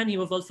sportsman, he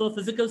was also a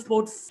physical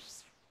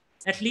sports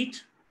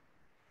athlete.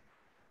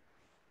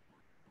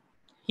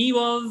 He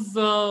was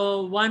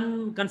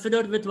one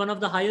considered with one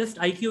of the highest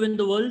IQ in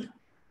the world.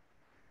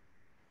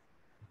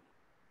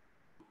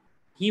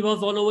 He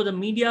was all over the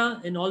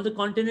media in all the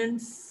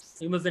continents.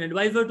 He was an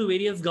advisor to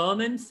various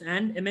governments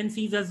and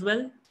MNCs as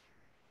well.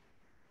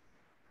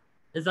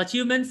 His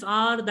achievements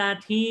are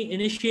that he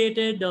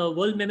initiated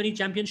World Memory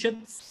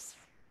Championships.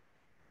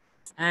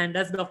 And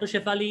as Dr.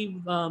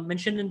 Shefali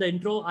mentioned in the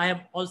intro, I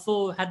have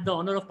also had the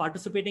honor of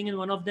participating in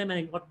one of them, and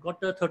I got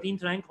the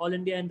 13th rank All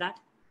India in that.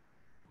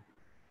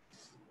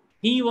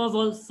 He was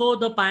also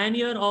the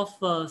pioneer of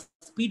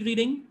speed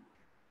reading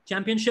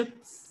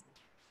championships.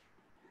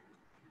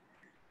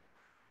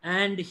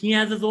 And he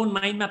has his own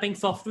mind mapping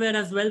software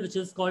as well, which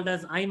is called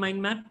as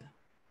iMindMap.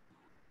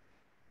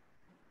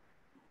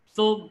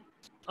 So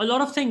a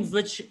lot of things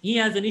which he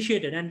has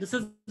initiated. And this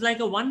is like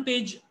a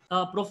one-page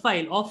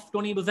profile of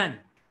Tony Buzan.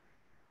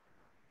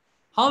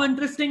 How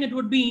interesting it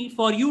would be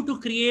for you to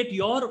create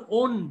your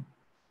own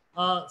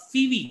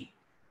CV,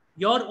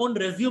 your own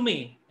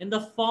resume in the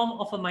form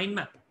of a mind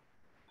map.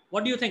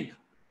 What do you think?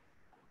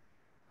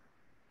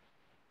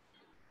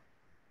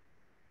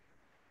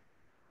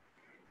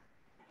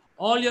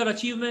 All your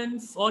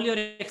achievements, all your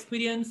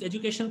experience,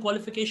 educational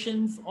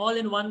qualifications, all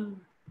in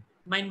one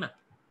mind map.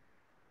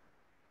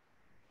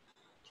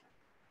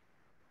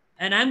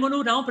 And I'm going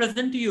to now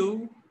present to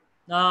you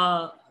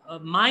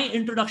my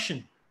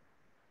introduction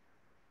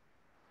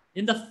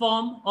in the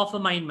form of a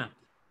mind map.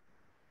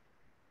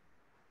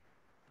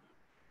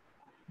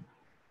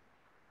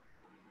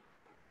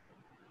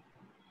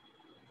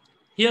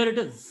 Here it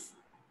is.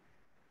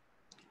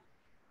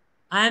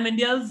 I am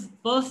India's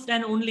first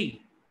and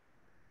only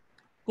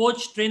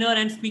coach, trainer,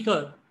 and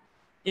speaker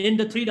in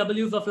the 3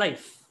 W's of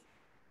life.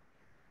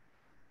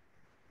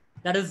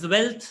 That is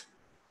wealth,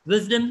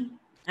 wisdom,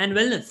 and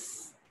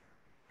wellness.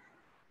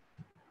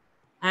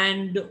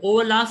 And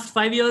over last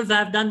 5 years, I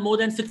have done more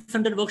than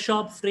 600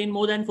 workshops, trained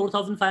more than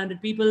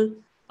 4,500 people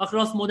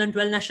across more than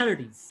 12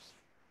 nationalities.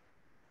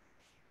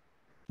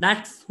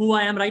 That's who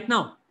I am right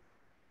now.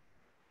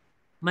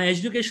 My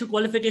educational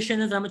qualification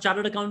is I'm a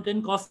chartered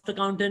accountant, cost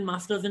accountant,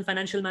 master's in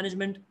financial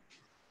management.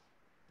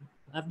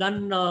 I've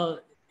done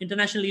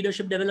international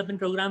leadership development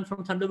program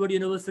from Thunderbird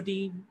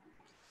University,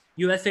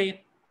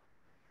 USA,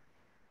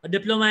 a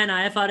diploma in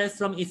IFRS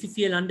from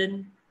ACCA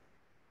London,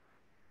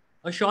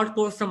 a short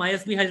course from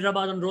ISB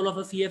Hyderabad on role of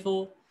a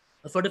CFO,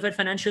 a certified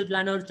financial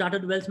planner,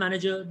 chartered wealth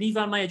manager. These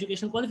are my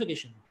educational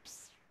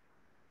qualifications.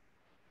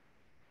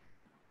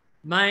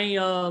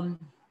 My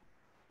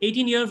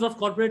 18 years of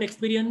corporate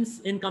experience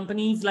in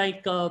companies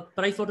like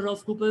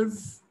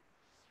PricewaterhouseCoopers,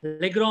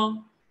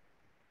 Legrand,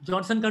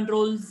 Johnson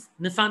Controls,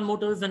 Nissan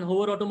Motors, and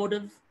Hoover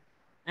Automotive.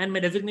 And my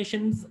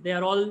designations, they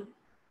are all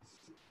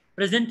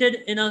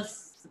presented in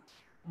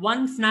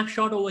one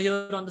snapshot over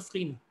here on the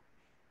screen.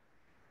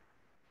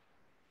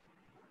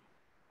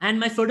 And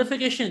my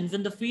certifications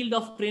in the field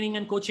of training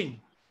and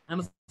coaching. I'm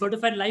a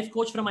certified life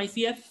coach from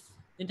ICF,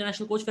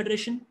 International Coach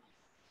Federation.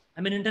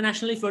 I'm an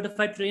internationally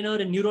certified trainer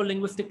in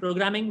neuro-linguistic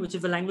programming, which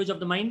is the language of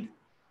the mind.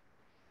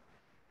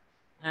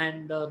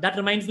 And that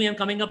reminds me, I'm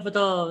coming up with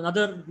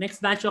another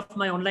next batch of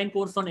my online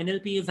course on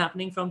NLP is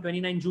happening from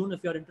 29 June.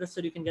 If you're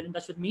interested, you can get in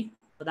touch with me.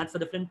 But that's a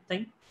different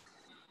thing.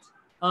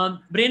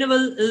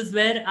 Brainable is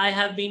where I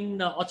have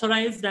been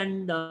authorized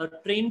and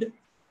trained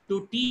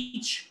to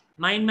teach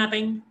mind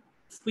mapping,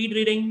 speed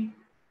reading,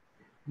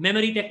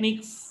 memory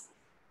techniques,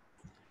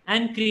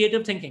 and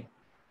creative thinking.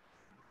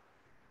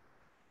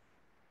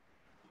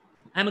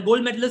 I'm a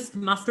gold medalist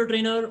master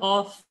trainer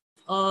of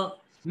a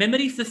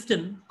memory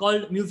system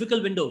called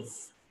Musical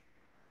Windows.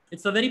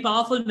 It's a very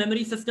powerful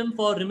memory system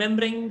for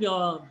remembering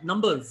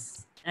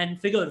numbers and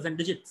figures and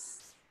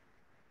digits.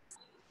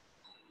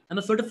 I'm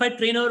a certified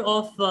trainer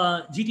of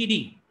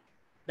GTD,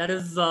 that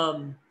is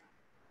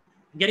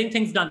getting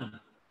things done.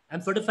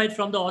 I'm certified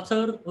from the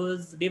author, who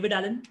is David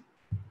Allen.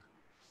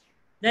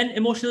 Then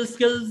emotional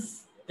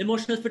skills,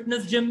 emotional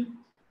fitness gym,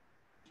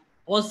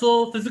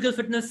 also physical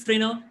fitness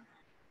trainer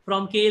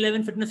from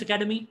K11 Fitness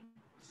Academy.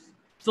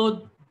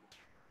 So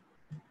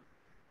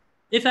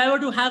if I were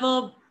to have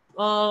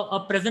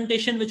a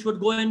presentation which would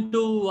go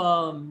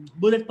into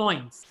bullet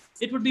points,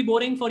 it would be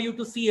boring for you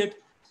to see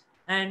it.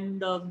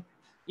 And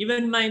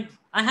even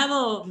I have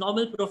a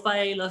normal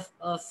profile,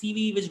 a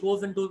CV which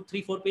goes into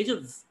 3-4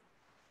 pages.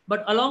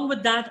 But along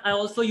with that, I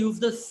also use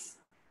this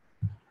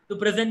to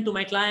present to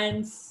my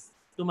clients,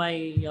 to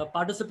my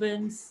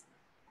participants,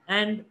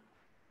 and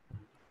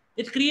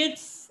it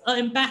creates an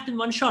impact in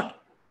one shot.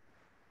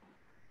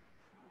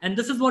 And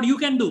this is what you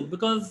can do,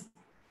 because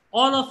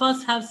all of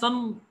us have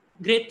some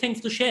great things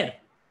to share.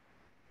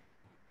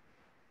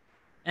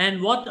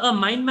 And what a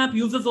mind map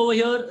uses over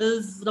here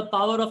is the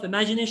power of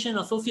imagination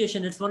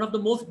association. It's one of the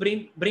most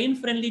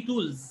brain-friendly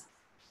tools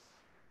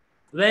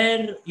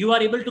where you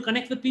are able to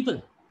connect with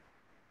people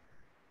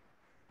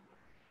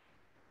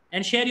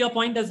and share your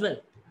point as well.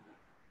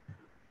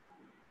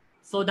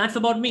 So that's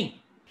about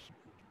me.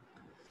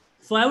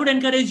 So I would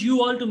encourage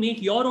you all to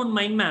make your own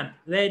mind map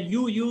where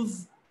you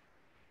use,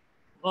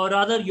 or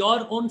rather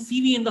your own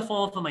CV in the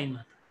form of a mind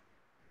map.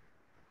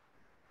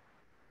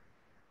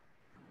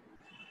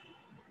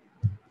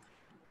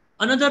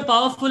 Another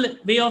powerful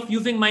way of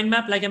using mind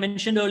map, like I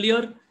mentioned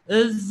earlier,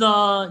 is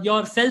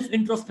your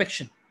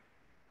self-introspection.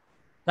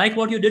 Like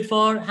what you did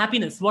for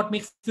happiness, what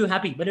makes you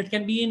happy, but it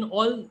can be in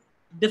all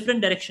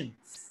different directions.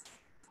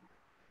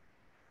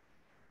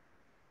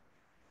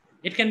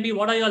 It can be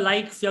what are your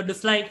likes, your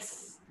dislikes,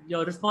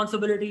 your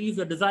responsibilities,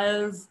 your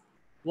desires,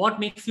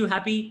 what makes you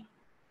happy,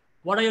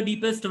 what are your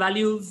deepest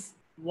values,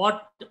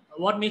 what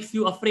makes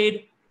you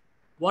afraid,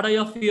 what are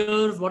your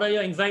fears, what are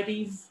your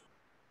anxieties,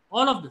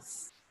 all of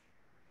this.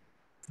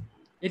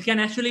 It can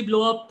actually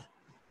blow up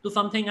to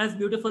something as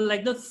beautiful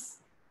like this.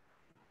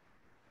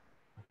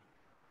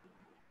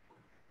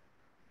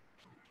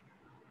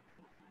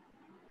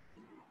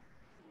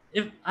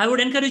 If I would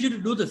encourage you to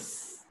do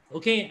this,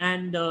 okay,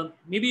 and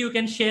maybe you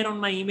can share on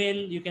my email,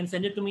 you can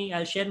send it to me,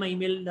 I'll share my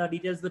email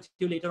details with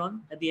you later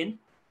on at the end.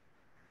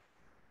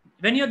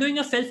 When you're doing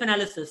a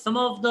self-analysis, some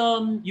of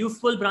the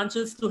useful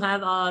branches to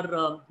have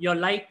are your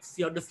likes,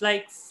 your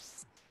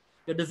dislikes,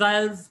 your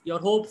desires, your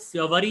hopes,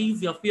 your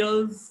worries, your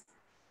fears,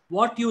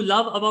 what you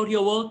love about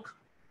your work,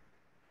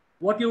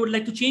 what you would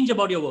like to change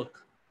about your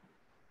work,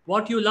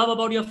 what you love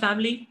about your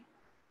family,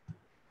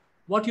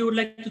 what you would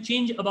like to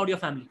change about your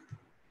family.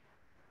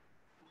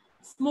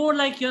 It's more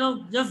like,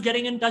 just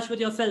getting in touch with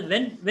yourself.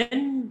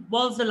 When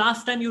was the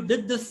last time you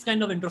did this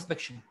kind of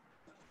introspection?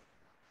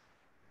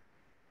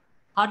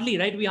 Hardly,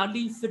 right? We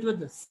hardly sit with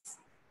this.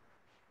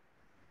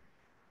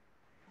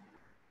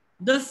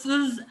 This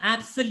is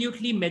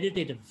absolutely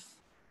meditative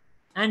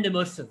and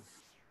immersive.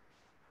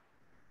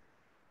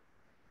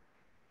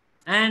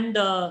 And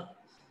the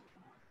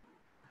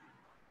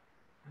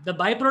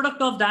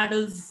byproduct of that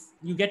is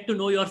you get to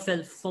know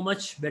yourself so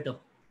much better.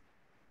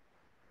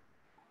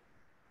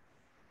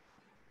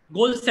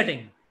 Goal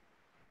setting.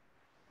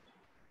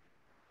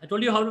 I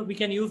told you how we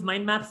can use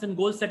mind maps in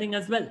goal setting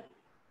as well.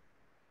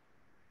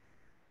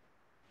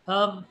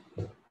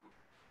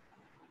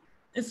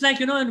 It's like,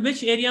 in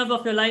which areas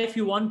of your life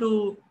you want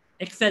to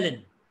excel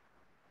in.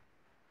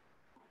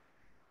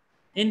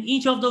 In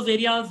each of those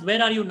areas,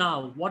 where are you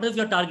now? What is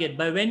your target?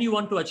 By when you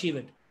want to achieve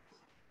it?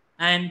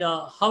 And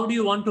how do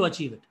you want to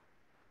achieve it?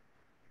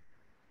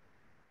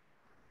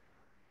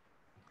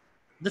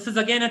 This is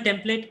again a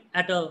template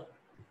at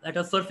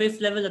a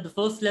surface level, at the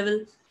first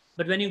level.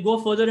 But when you go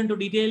further into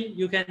detail,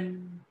 you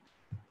can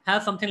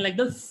have something like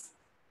this.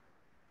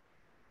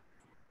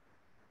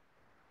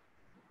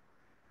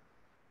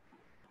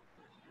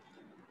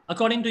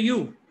 According to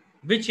you,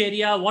 which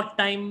area, what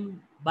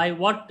time, by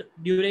what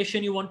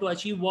duration you want to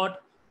achieve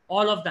what,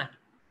 all of that.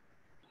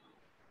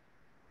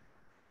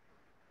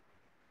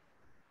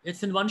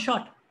 It's in one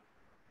shot.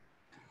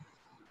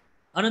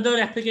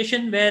 Another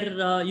application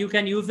where you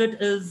can use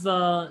it is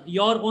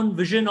your own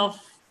vision of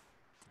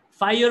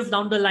 5 years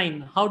down the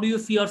line. How do you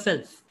see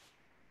yourself?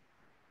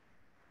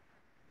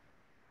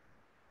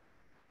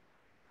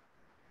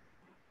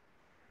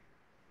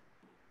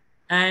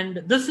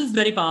 And this is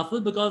very powerful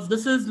because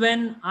this is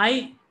when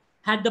I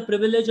had the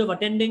privilege of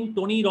attending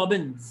Tony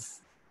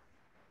Robbins'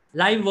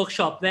 live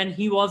workshop when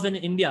he was in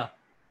India,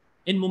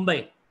 in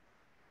Mumbai,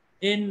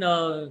 in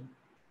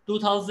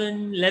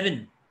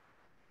 2011.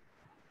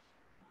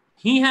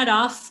 He had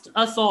asked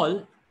us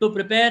all to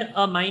prepare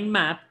a mind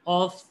map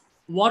of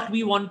what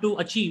we want to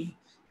achieve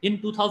in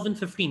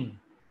 2015.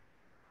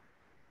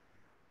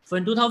 So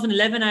in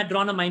 2011, I had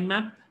drawn a mind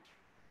map,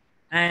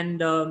 and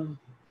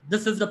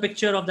this is the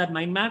picture of that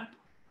mind map.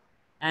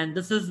 And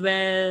this is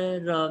where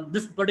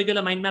this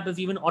particular mind map is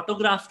even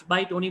autographed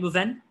by Tony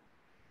Buzan.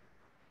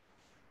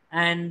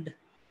 And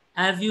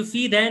as you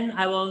see, then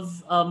I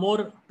was a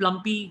more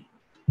plumpy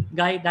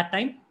guy that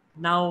time.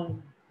 Now,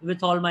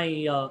 with all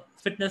my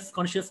fitness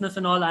consciousness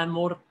and all, I'm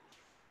more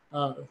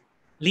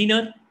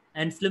leaner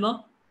and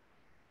slimmer.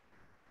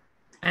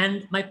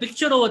 And my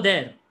picture over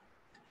there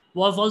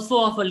was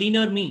also of a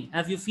leaner me,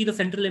 as you see the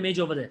central image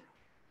over there.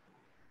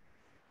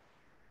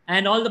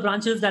 And all the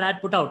branches that I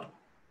had put out.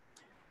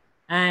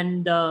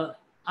 And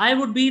I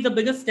would be the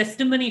biggest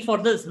testimony for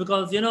this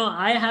because,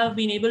 I have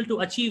been able to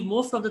achieve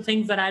most of the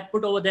things that I had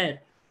put over there.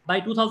 By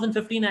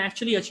 2015, I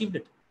actually achieved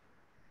it.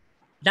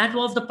 That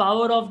was the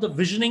power of the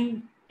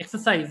visioning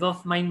exercise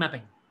of mind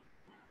mapping.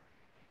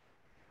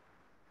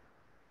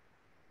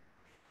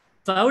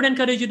 So I would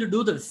encourage you to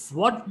do this.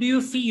 What do you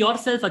see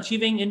yourself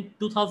achieving in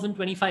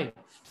 2025?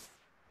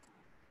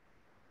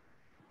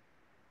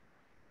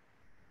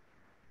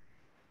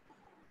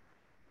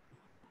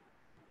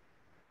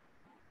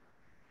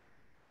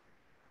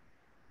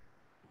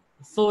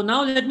 So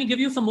now let me give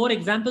you some more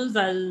examples.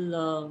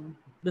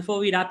 Before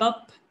we wrap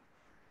up,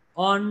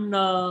 on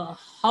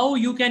how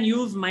you can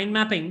use mind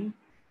mapping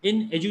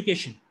in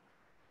education.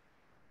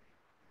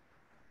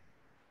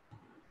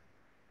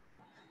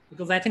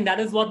 Because I think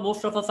that is what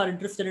most of us are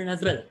interested in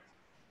as well.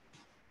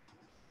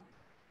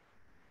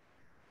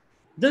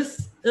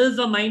 This is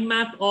a mind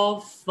map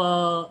of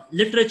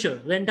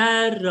literature, the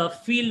entire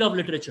field of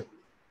literature.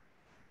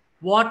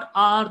 What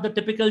are the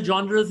typical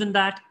genres in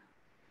that?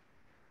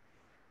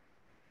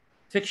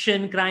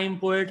 Fiction, crime,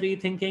 poetry,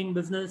 thinking,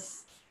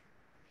 business.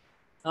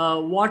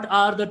 What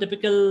are the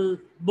typical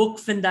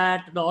books in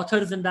that, the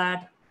authors in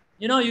that?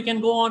 You can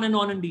go on and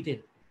on in detail.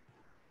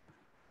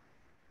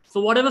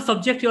 So whatever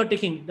subject you're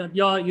taking, that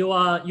you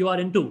are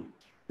into,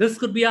 this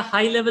could be a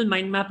high-level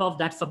mind map of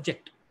that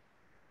subject.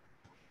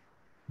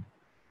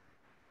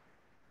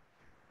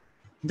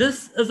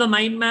 This is a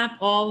mind map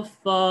of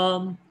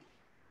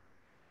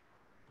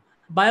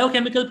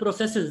biochemical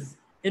processes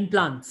in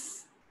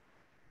plants.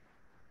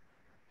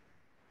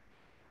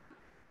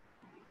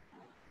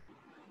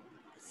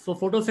 So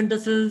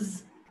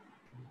photosynthesis,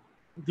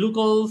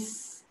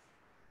 glucose,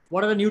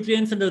 what are the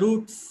nutrients in the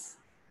roots,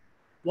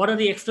 what are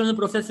the external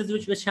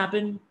processes which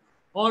happen,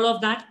 all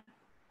of that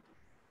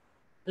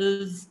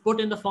is put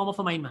in the form of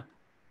a mind map.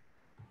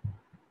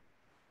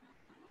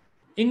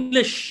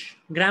 English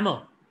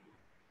grammar,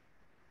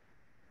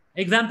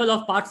 example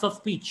of parts of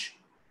speech.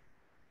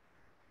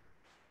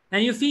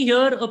 And you see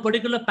here a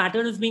particular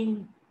pattern is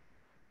being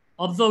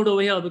observed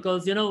over here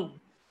because,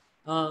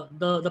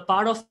 the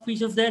part of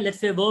speech is there. Let's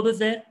say verb is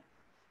there.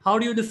 How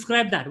do you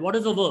describe that? What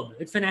is a verb?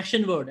 It's an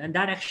action word, and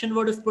that action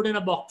word is put in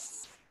a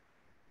box.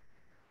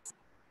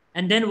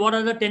 And then what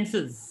are the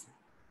tenses?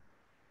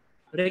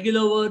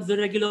 Regular words,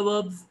 irregular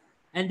verbs.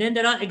 And then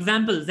there are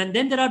examples. And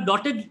then there are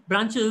dotted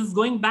branches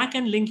going back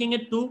and linking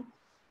it to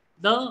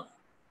the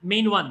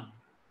main one.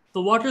 So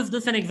what is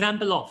this an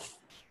example of?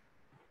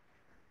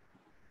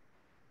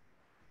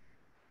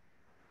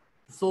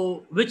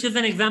 So which is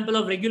an example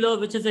of regular,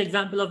 which is an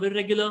example of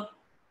irregular?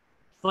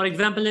 For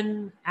example,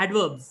 in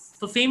adverbs.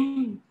 So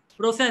same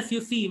process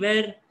you see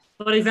where,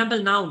 for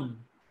example, noun.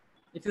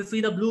 If you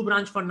see the blue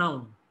branch for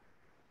noun,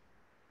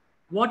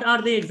 what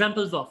are the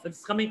examples of?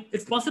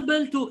 It's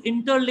possible to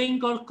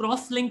interlink or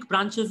cross-link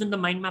branches in the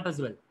mind map as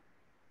well.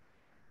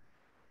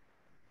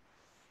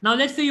 Now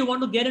let's say you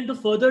want to get into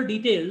further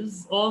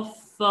details of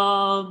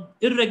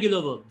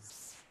irregular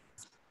verbs.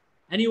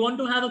 And you want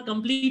to have a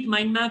complete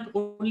mind map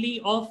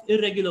only of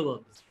irregular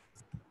verbs.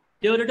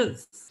 Here it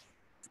is.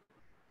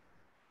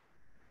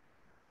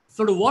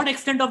 So to what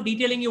extent of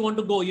detailing you want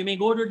to go? You may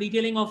go to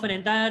detailing of an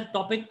entire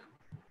topic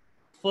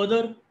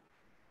further,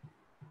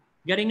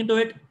 getting into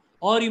it,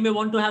 or you may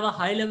want to have a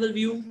high level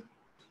view,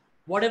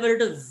 whatever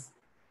it is.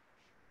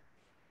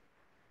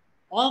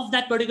 Of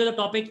that particular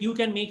topic, you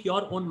can make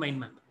your own mind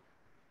map.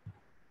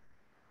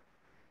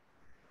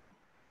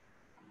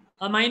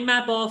 A mind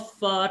map of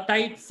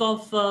types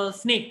of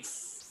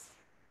snakes.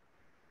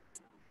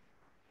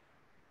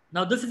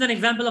 Now this is an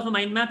example of a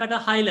mind map at a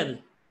high level,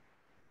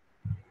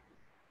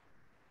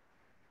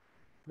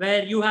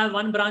 where you have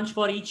one branch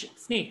for each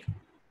snake.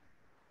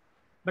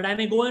 But I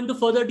may go into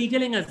further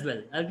detailing as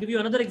well. I'll give you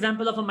another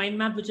example of a mind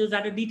map which is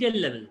at a detailed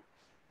level,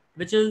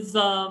 which is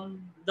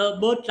the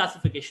bird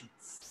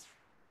classifications.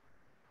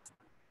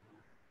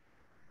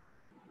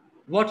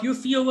 What you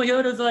see over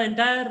here is an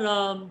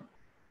entire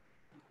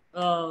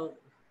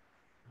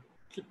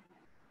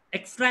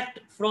extract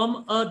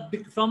from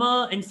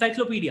a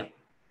encyclopedia,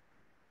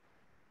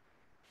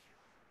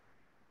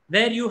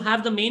 where you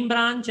have the main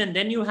branch and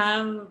then you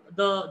have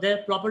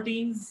their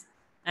properties,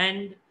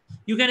 and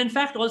you can in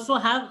fact also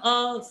have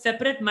a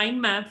separate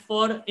mind map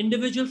for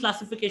individual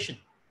classification.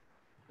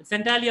 It's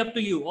entirely up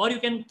to you, or you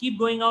can keep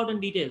going out in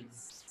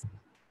details.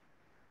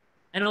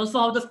 And also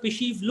how the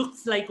species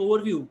looks like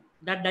overview,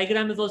 that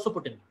diagram is also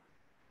put in.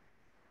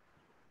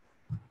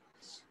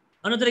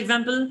 Another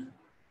example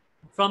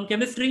from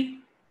chemistry,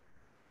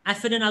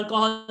 acid and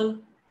alcohol,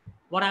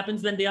 what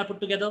happens when they are put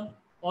together,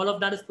 all of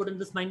that is put in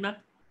this mind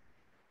map.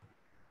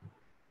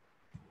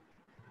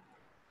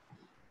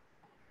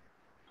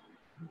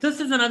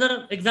 This is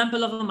another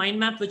example of a mind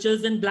map which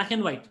is in black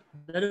and white.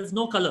 There is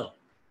no color,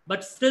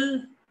 but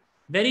still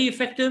very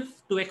effective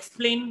to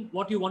explain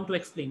what you want to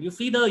explain. You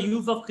see the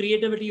use of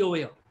creativity over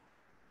here.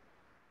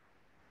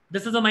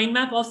 This is a mind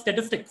map of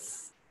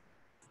statistics.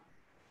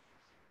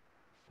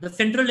 The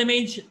central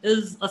image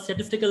is a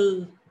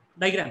statistical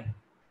diagram.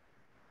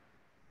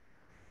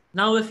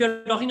 Now, if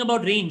you're talking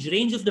about range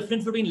is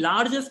difference between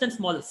largest and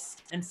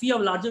smallest. And see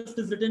how largest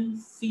is written,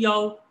 see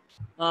how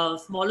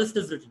smallest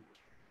is written.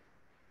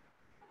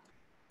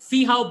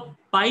 See how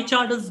pie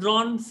chart is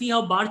drawn, see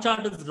how bar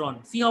chart is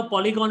drawn, see how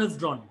polygon is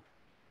drawn.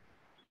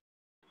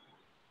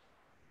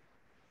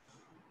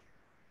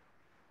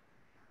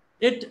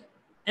 It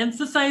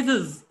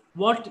emphasizes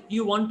what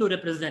you want to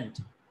represent.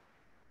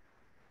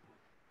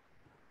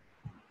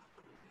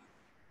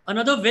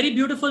 Another very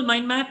beautiful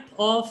mind map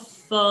of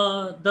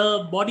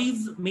the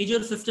body's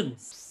major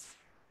systems.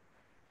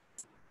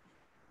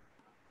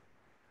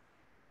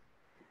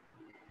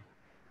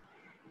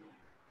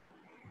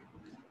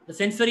 The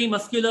sensory,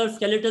 muscular,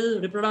 skeletal,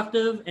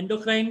 reproductive,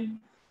 endocrine,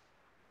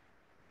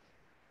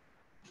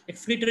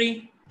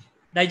 excretory,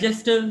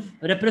 digestive,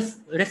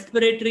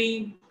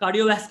 respiratory,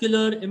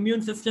 cardiovascular,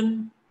 immune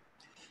system,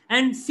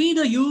 and see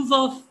the use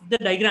of the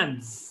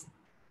diagrams,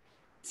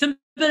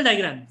 simple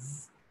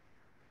diagrams.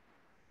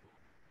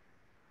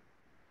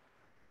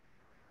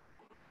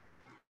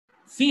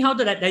 See how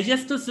the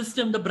digestive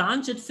system, the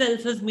branch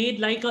itself is made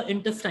like an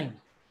intestine.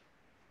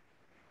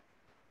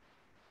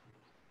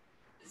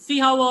 See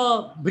how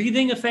a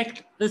breathing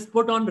effect is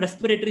put on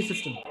respiratory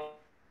system.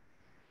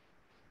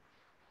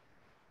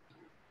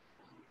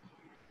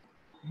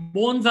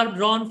 Bones are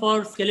drawn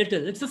for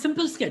skeletal. It's a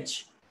simple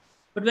sketch.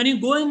 But when you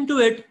go into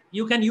it,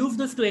 you can use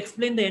this to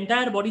explain the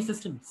entire body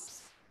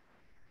systems.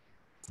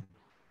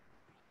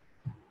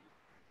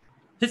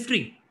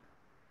 History.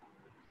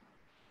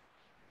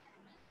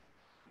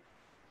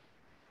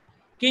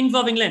 Kings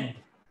of England.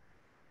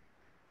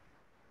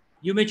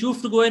 You may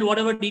choose to go in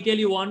whatever detail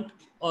you want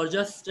or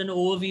just an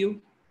overview.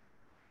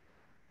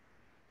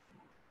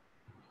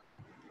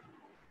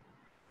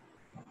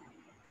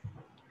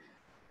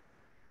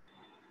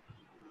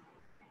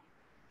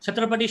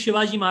 Chhatrapati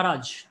Shivaji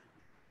Maharaj.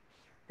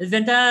 His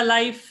entire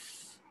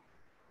life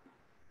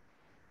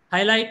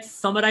highlights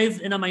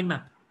summarized in a mind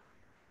map.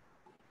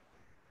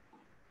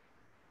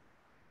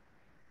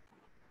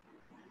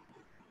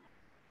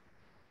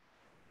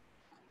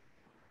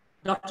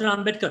 Dr.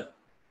 Ambedkar.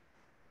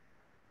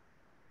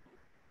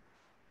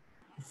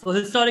 So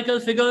historical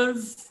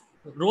figures,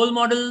 role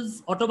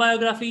models,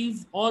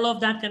 autobiographies, all of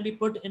that can be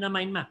put in a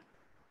mind map.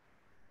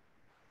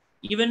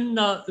 Even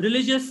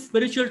religious,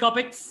 spiritual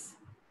topics,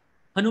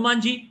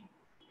 Hanumanji.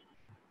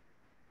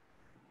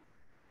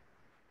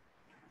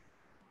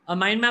 A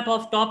mind map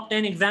of top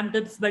 10 exam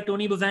tips by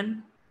Tony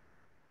Buzan.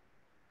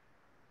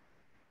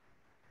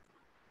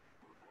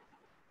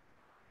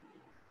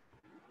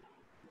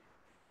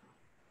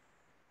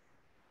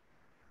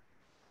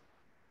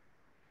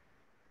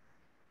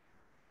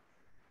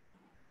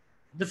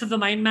 This is a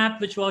mind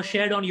map which was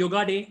shared on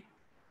Yoga Day.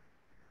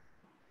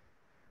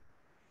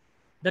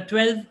 The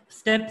 12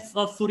 steps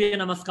of Surya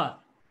Namaskar.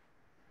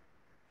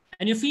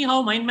 And you see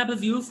how mind map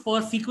is used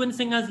for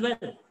sequencing as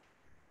well.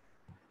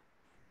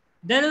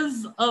 There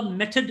is a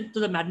method to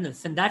the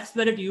madness, and that's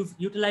where it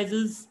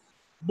utilizes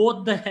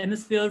both the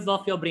hemispheres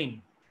of your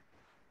brain.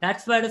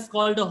 That's why it is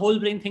called a whole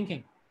brain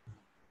thinking.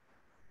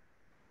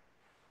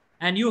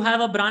 And you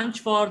have a branch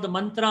for the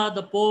mantra,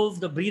 the pose,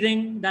 the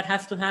breathing that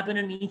has to happen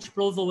in each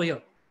pose over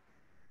here.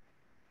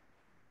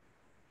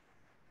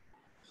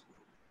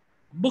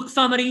 Book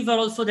summaries are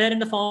also there in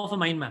the form of a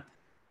mind map.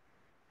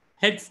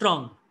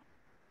 Headstrong,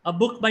 a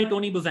book by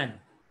Tony Buzan,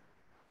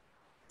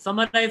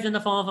 summarized in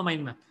the form of a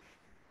mind map.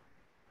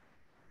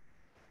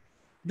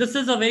 This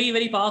is a very,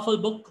 very powerful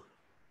book,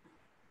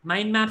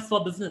 Mind Maps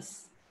for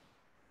Business.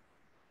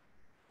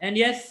 And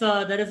yes,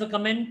 there is a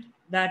comment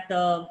that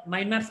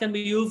mind maps can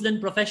be used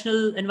in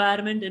professional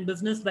environment, in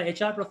business by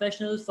HR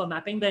professionals for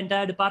mapping the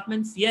entire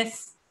departments.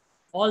 Yes,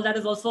 all that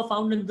is also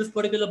found in this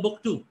particular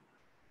book too.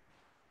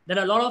 There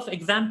are a lot of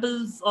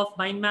examples of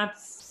mind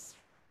maps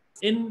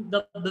in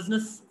the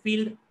business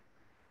field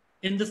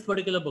in this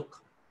particular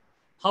book.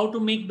 How to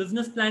make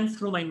business plans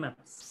through mind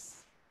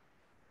maps.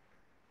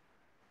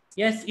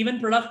 Yes, even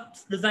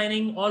product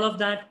designing, all of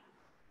that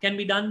can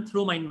be done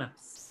through mind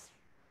maps.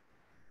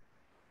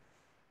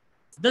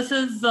 This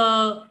is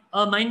a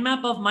mind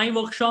map of my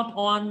workshop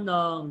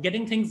on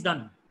getting things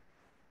done.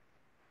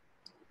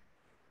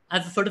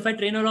 As a certified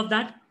trainer of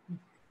that,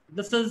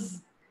 this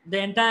is the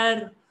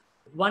entire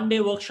one-day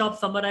workshop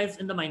summarized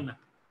in the mind map.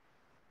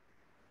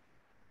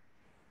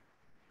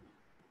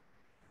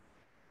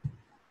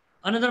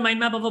 Another mind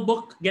map of a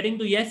book, Getting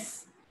to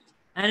Yes.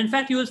 And in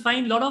fact, you will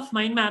find a lot of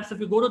mind maps if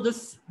you go to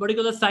this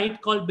particular site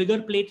called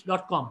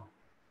biggerplate.com.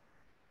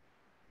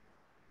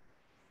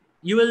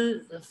 You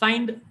will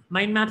find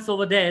mind maps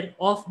over there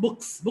of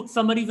books, book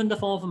summaries in the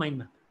form of a mind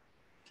map.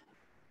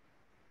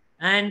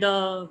 And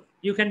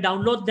you can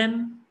download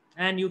them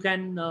and you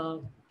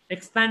can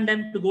expand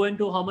them to go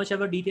into how much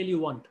ever detail you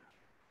want.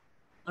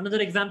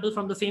 Another example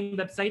from the same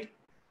website,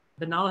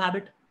 the Now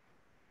Habit.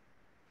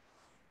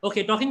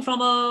 Okay, talking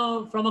from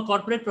a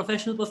corporate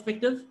professional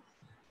perspective,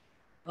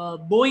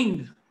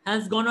 Boeing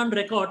has gone on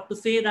record to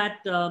say that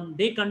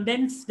they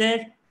condense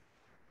their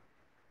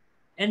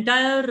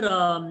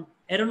entire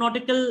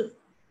aeronautical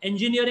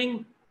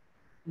engineering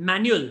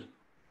manual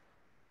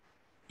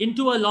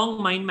into a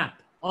long mind map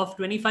of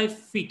 25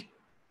 feet.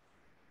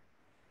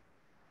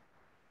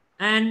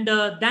 And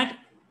that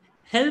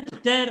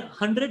helped their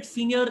 100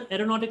 senior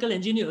aeronautical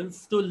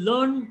engineers to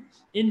learn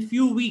in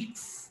few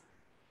weeks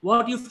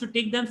what used to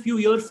take them few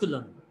years to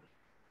learn.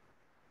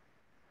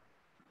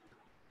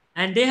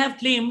 And they have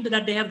claimed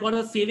that they have got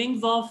a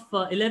savings of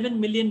 $11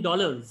 million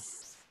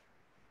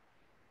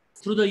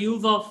through the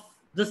use of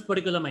this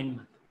particular mind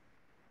map.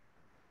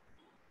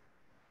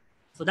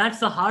 So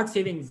that's a hard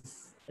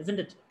savings, isn't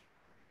it?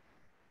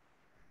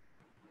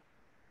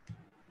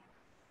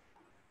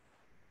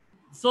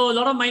 So a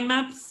lot of mind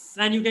maps,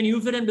 and you can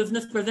use it in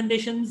business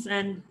presentations,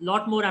 and a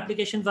lot more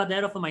applications are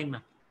there of a mind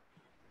map.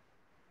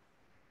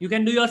 You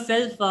can do your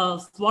self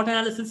SWOT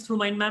analysis through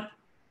mind map.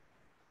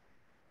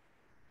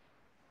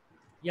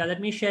 Yeah,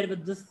 let me share you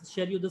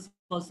this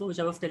also, which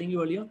I was telling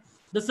you earlier.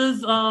 This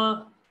is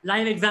a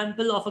live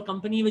example of a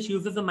company which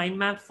uses a mind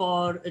map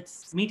for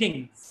its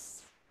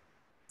meetings.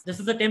 This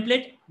is a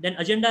template, then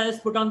agenda is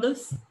put on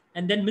this,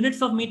 And then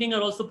minutes of meeting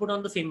are also put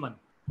on the same one.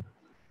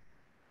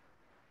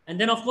 And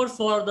then, of course,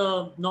 for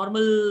the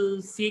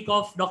normal sake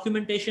of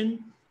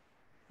documentation,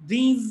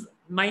 these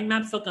mind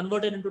maps are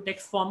converted into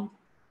text form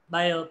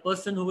by a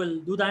person who will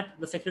do that,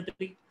 the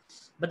secretary.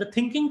 But the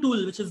thinking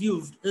tool which is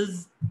used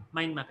is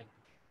mind mapping.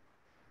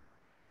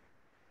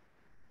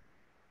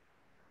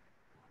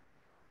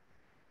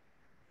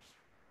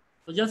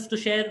 So just to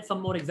share some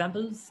more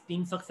examples,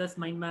 team success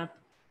mind map.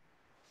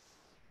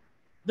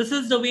 This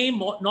is the way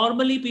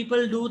normally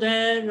people do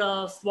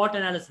their SWOT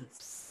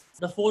analysis.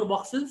 The 4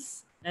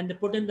 boxes, and they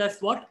put in their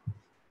SWOT.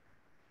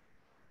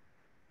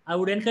 I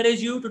would encourage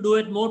you to do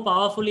it more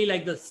powerfully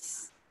like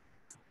this.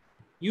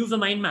 Use a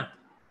mind map.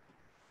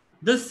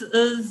 This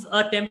is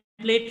a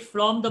template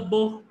from the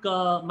book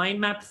Mind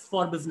Maps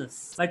for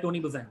Business by Tony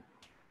Buzan.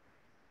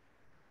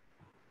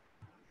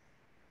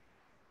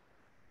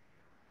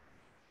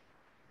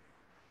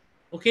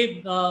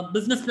 Okay,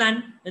 business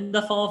plan in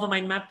the form of a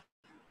mind map.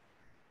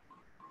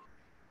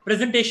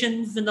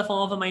 Presentations in the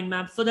form of a mind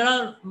map. So there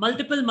are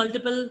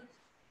multiple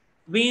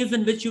ways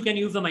in which you can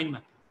use a mind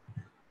map.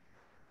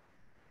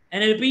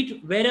 And I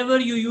repeat, wherever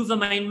you use a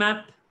mind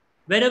map,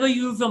 wherever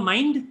you use a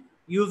mind,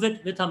 use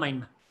it with a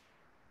mind map.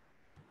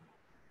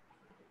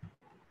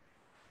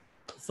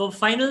 So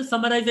final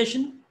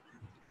summarization.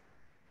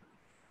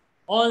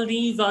 All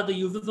these are the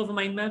uses of a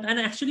mind map. And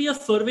actually a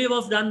survey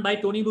was done by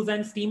Tony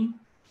Buzan's team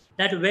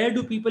that where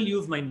do people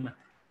use mind map?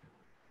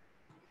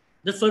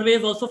 The survey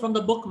is also from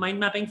the book Mind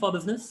Mapping for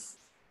Business.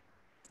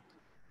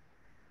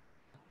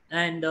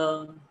 And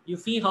you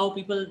see how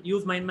people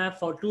use mind map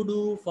for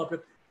to-do,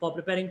 for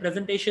preparing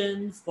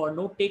presentations, for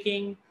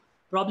note-taking,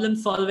 problem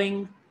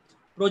solving,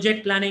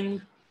 project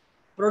planning,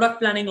 product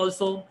planning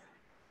also,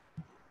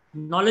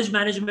 knowledge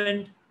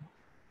management,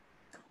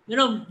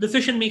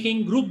 decision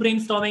making, group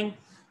brainstorming.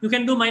 You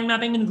can do mind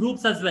mapping in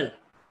groups as well.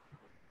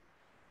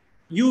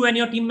 You and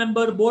your team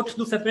member both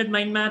do separate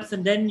mind maps,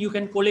 and then you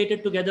can collate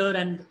it together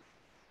and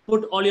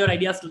put all your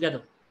ideas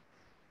together.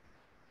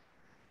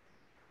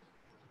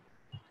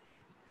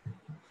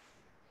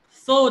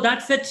 So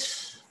that's it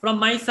from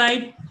my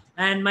side.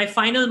 And my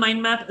final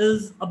mind map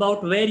is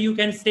about where you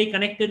can stay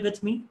connected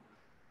with me.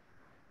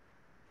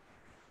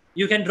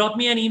 You can drop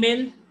me an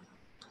email,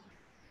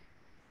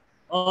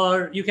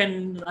 or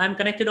I'm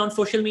connected on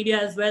social media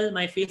as well.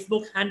 My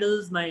Facebook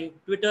handles, my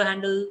Twitter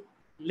handle,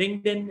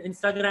 LinkedIn,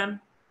 Instagram.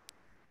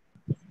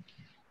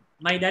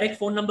 My direct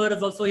phone number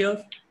is also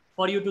here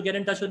for you to get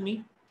in touch with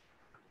me.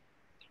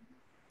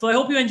 So I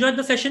hope you enjoyed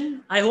the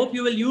session. I hope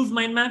you will use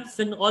mind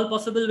maps in all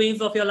possible ways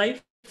of your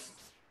life.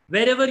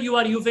 Wherever you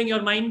are using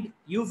your mind,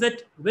 use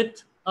it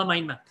with a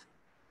mind map.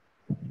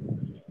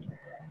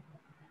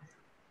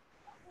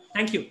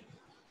 Thank you.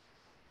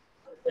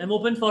 I'm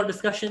open for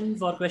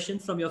discussions or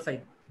questions from your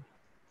side.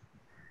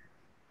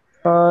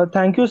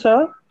 Thank you,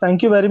 sir.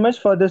 Thank you very much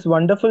for this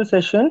wonderful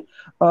session.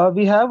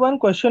 We have one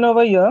question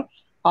over here.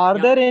 Are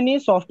there any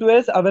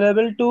softwares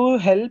available to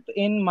help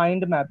in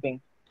mind mapping?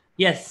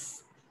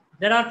 Yes,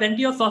 there are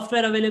plenty of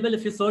software available.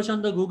 If you search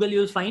on the Google,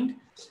 you'll find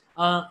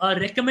a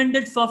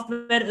recommended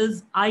software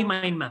is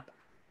iMindMap.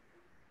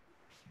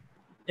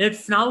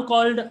 It's now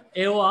called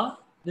AOA,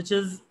 which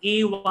is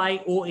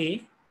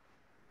AYOA.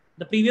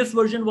 The previous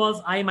version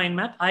was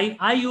iMindMap.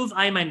 I use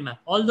iMindMap.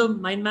 All the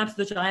mind maps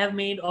which I have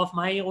made of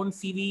my own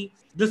CV,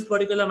 this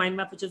particular mind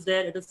map which is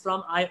there, it is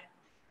from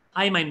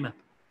iMindMap.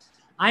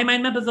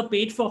 iMindMap is a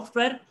paid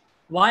software.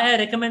 Why I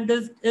recommend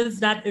this is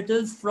that it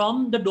is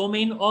from the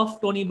domain of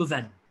Tony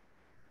Buzan.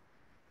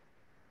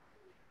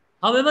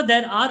 However,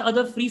 there are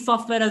other free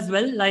software as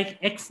well,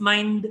 like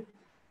XMind,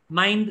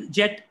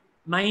 MindJet,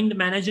 Mind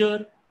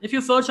Manager. If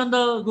you search on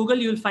the Google,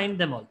 you'll find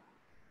them all.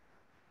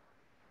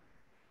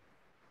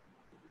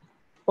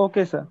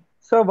 Okay, sir.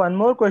 So one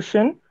more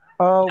question.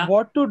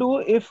 What to do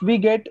if we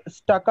get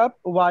stuck up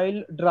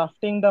while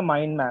drafting the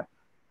mind map?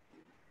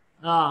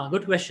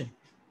 Good question.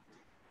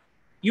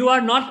 You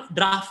are not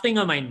drafting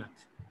a mind map.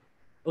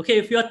 Okay,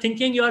 if you are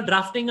thinking you are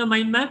drafting a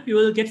mind map, you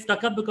will get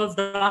stuck up because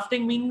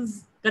drafting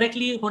means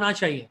correctly hona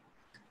chahiye.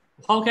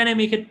 How can I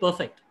make it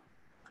perfect?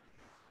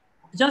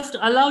 Just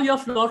allow your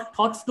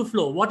thoughts to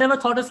flow. Whatever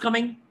thought is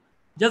coming,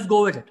 just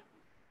go with it.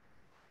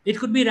 It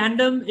could be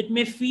random. It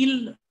may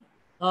feel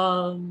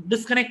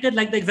disconnected,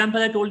 like the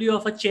example I told you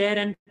of a chair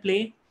and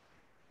play.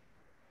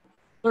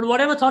 But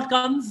whatever thought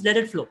comes, let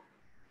it flow.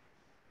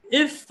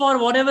 If for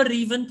whatever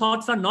reason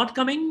thoughts are not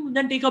coming,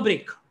 then take a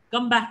break.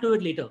 Come back to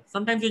it later.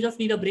 Sometimes you just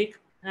need a break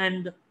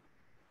and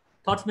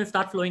thoughts may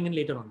start flowing in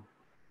later on.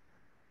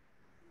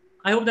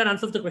 I hope that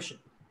answers the question.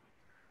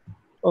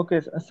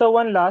 Okay, so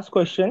one last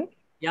question.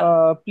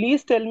 Yeah.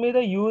 Please tell me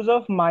the use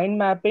of mind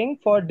mapping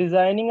for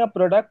designing a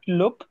product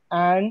look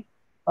and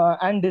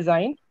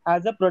design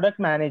as a product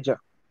manager.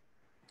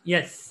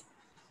 Yes.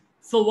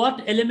 So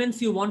what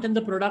elements you want in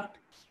the product?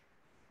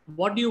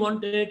 What do you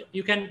want it?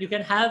 You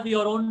can have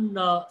your own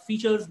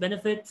features,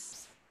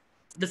 benefits,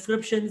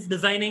 descriptions,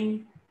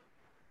 designing.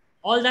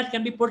 All that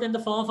can be put in the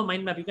form of a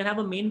mind map. You can have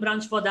a main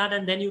branch for that,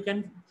 and then you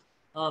can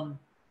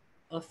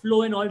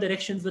flow in all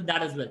directions with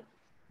that as well.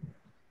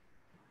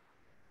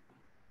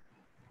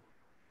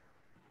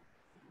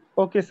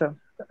 Okay, sir.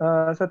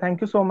 So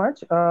thank you so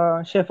much.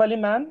 Shefali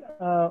ma'am,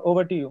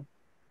 over to you.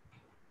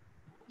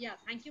 Yeah,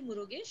 thank you,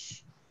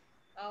 Murugesh.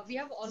 We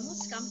have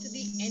almost come to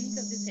the end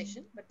of the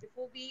session, but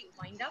before we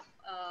wind up,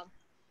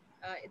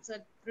 it's a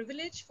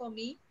privilege for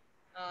me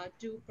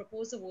to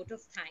propose a vote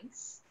of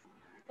thanks.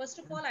 First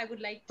of all, I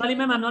would like Sorry, to.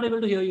 ma'am, I'm not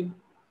able to hear you.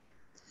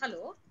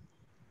 Hello,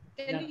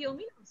 can you Yeah. hear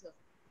me now, sir?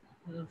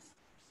 Uh,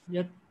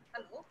 yeah.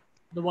 Hello,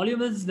 The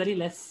volume is very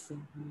less.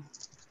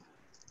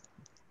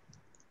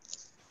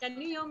 can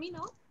you hear me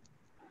now?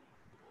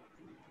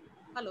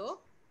 Hello.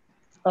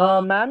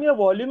 Ma'am, your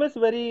volume is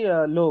very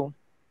low.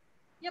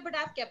 Yeah, but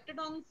I've kept it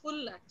on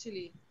full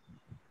actually.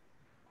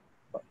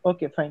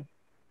 Okay, fine.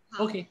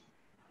 Huh. Okay.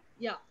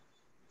 Yeah,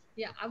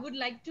 yeah. I would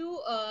like to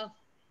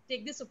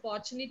take this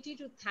opportunity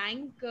to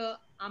thank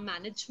our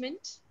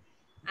management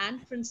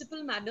and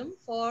principal madam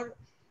for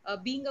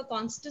being a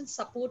constant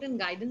support and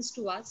guidance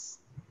to us.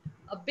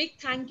 A big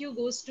thank you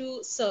goes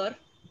to sir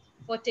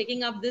for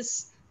taking up this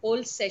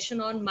whole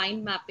session on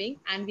mind mapping,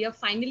 and we have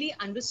finally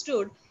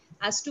understood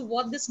as to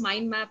what these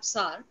mind maps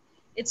are.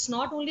 It's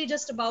not only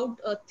just about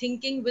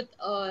thinking with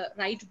a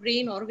right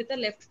brain or with a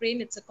left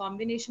brain. It's a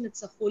combination,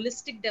 it's a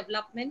holistic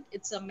development,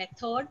 it's a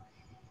method.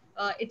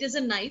 It is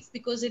a knife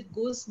because it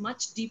goes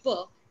much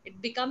deeper.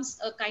 It becomes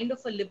a kind of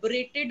a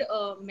liberated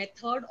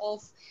method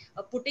of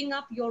putting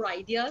up your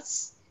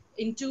ideas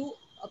into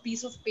a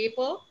piece of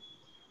paper.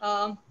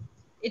 um,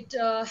 it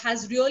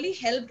has really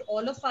helped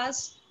all of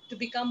us to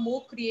become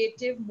more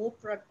creative, more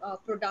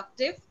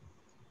productive,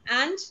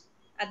 and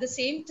at the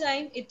same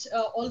time it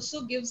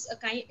also gives a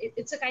kind,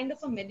 it's a kind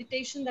of a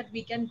meditation that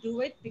we can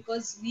do it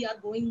because we are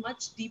going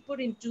much deeper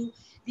into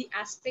the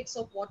aspects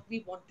of what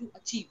we want to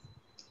achieve.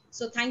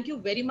 So thank you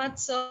very much,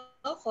 sir,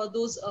 for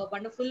those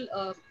wonderful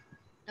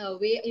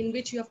way in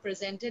which you have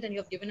presented and you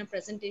have given a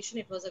presentation.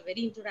 It was a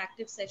very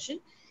interactive session.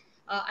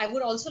 I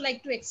would also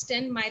like to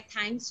extend my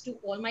thanks to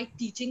all my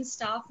teaching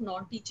staff,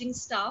 non-teaching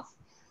staff.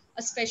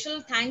 A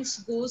special thanks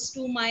goes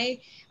to my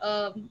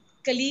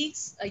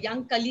colleagues,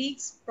 young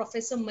colleagues,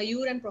 Professor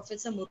Mayur and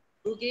Professor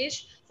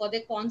Murugesh, for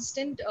their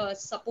constant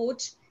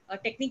support,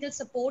 technical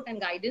support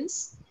and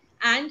guidance.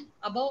 And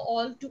above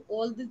all, to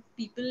all the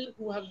people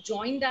who have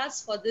joined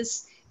us for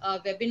this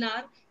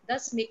webinar,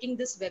 thus making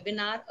this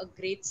webinar a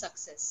great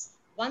success.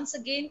 Once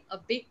again, a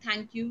big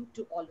thank you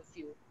to all of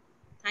you.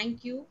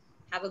 Thank you.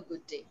 Have a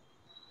good day.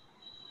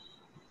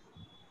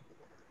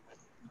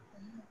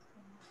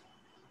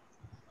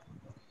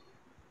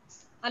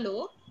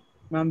 Hello.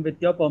 Ma'am,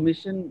 with your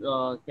permission,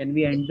 can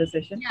we end the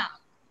session? Yeah.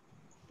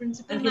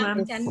 Principal Thank you, ma'am,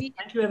 ma'am. can we?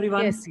 Thank you,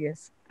 everyone. Yes,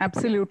 yes,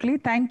 absolutely.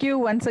 Thank you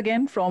once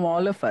again from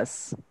all of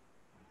us.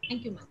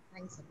 Thank you, ma'am.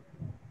 Thanks.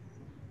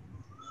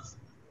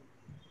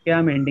 Okay,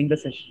 I'm ending the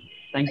session.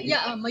 Thank you.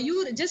 Yeah,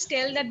 Mayur, just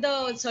tell that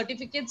the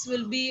certificates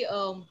will be,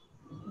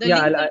 the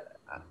Yeah, link will,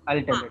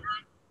 I'll tell it.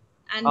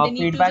 and they need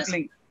to Feedback just,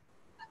 link.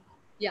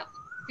 yeah,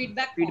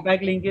 feedback form.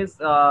 Feedback link is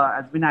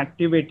has been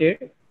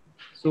activated.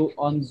 So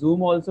on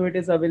Zoom also it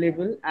is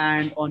available,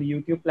 and on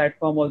YouTube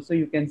platform also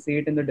you can see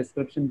it in the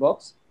description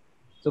box.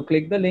 So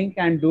click the link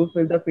and do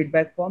fill the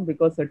feedback form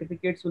because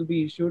certificates will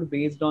be issued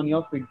based on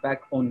your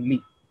feedback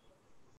only.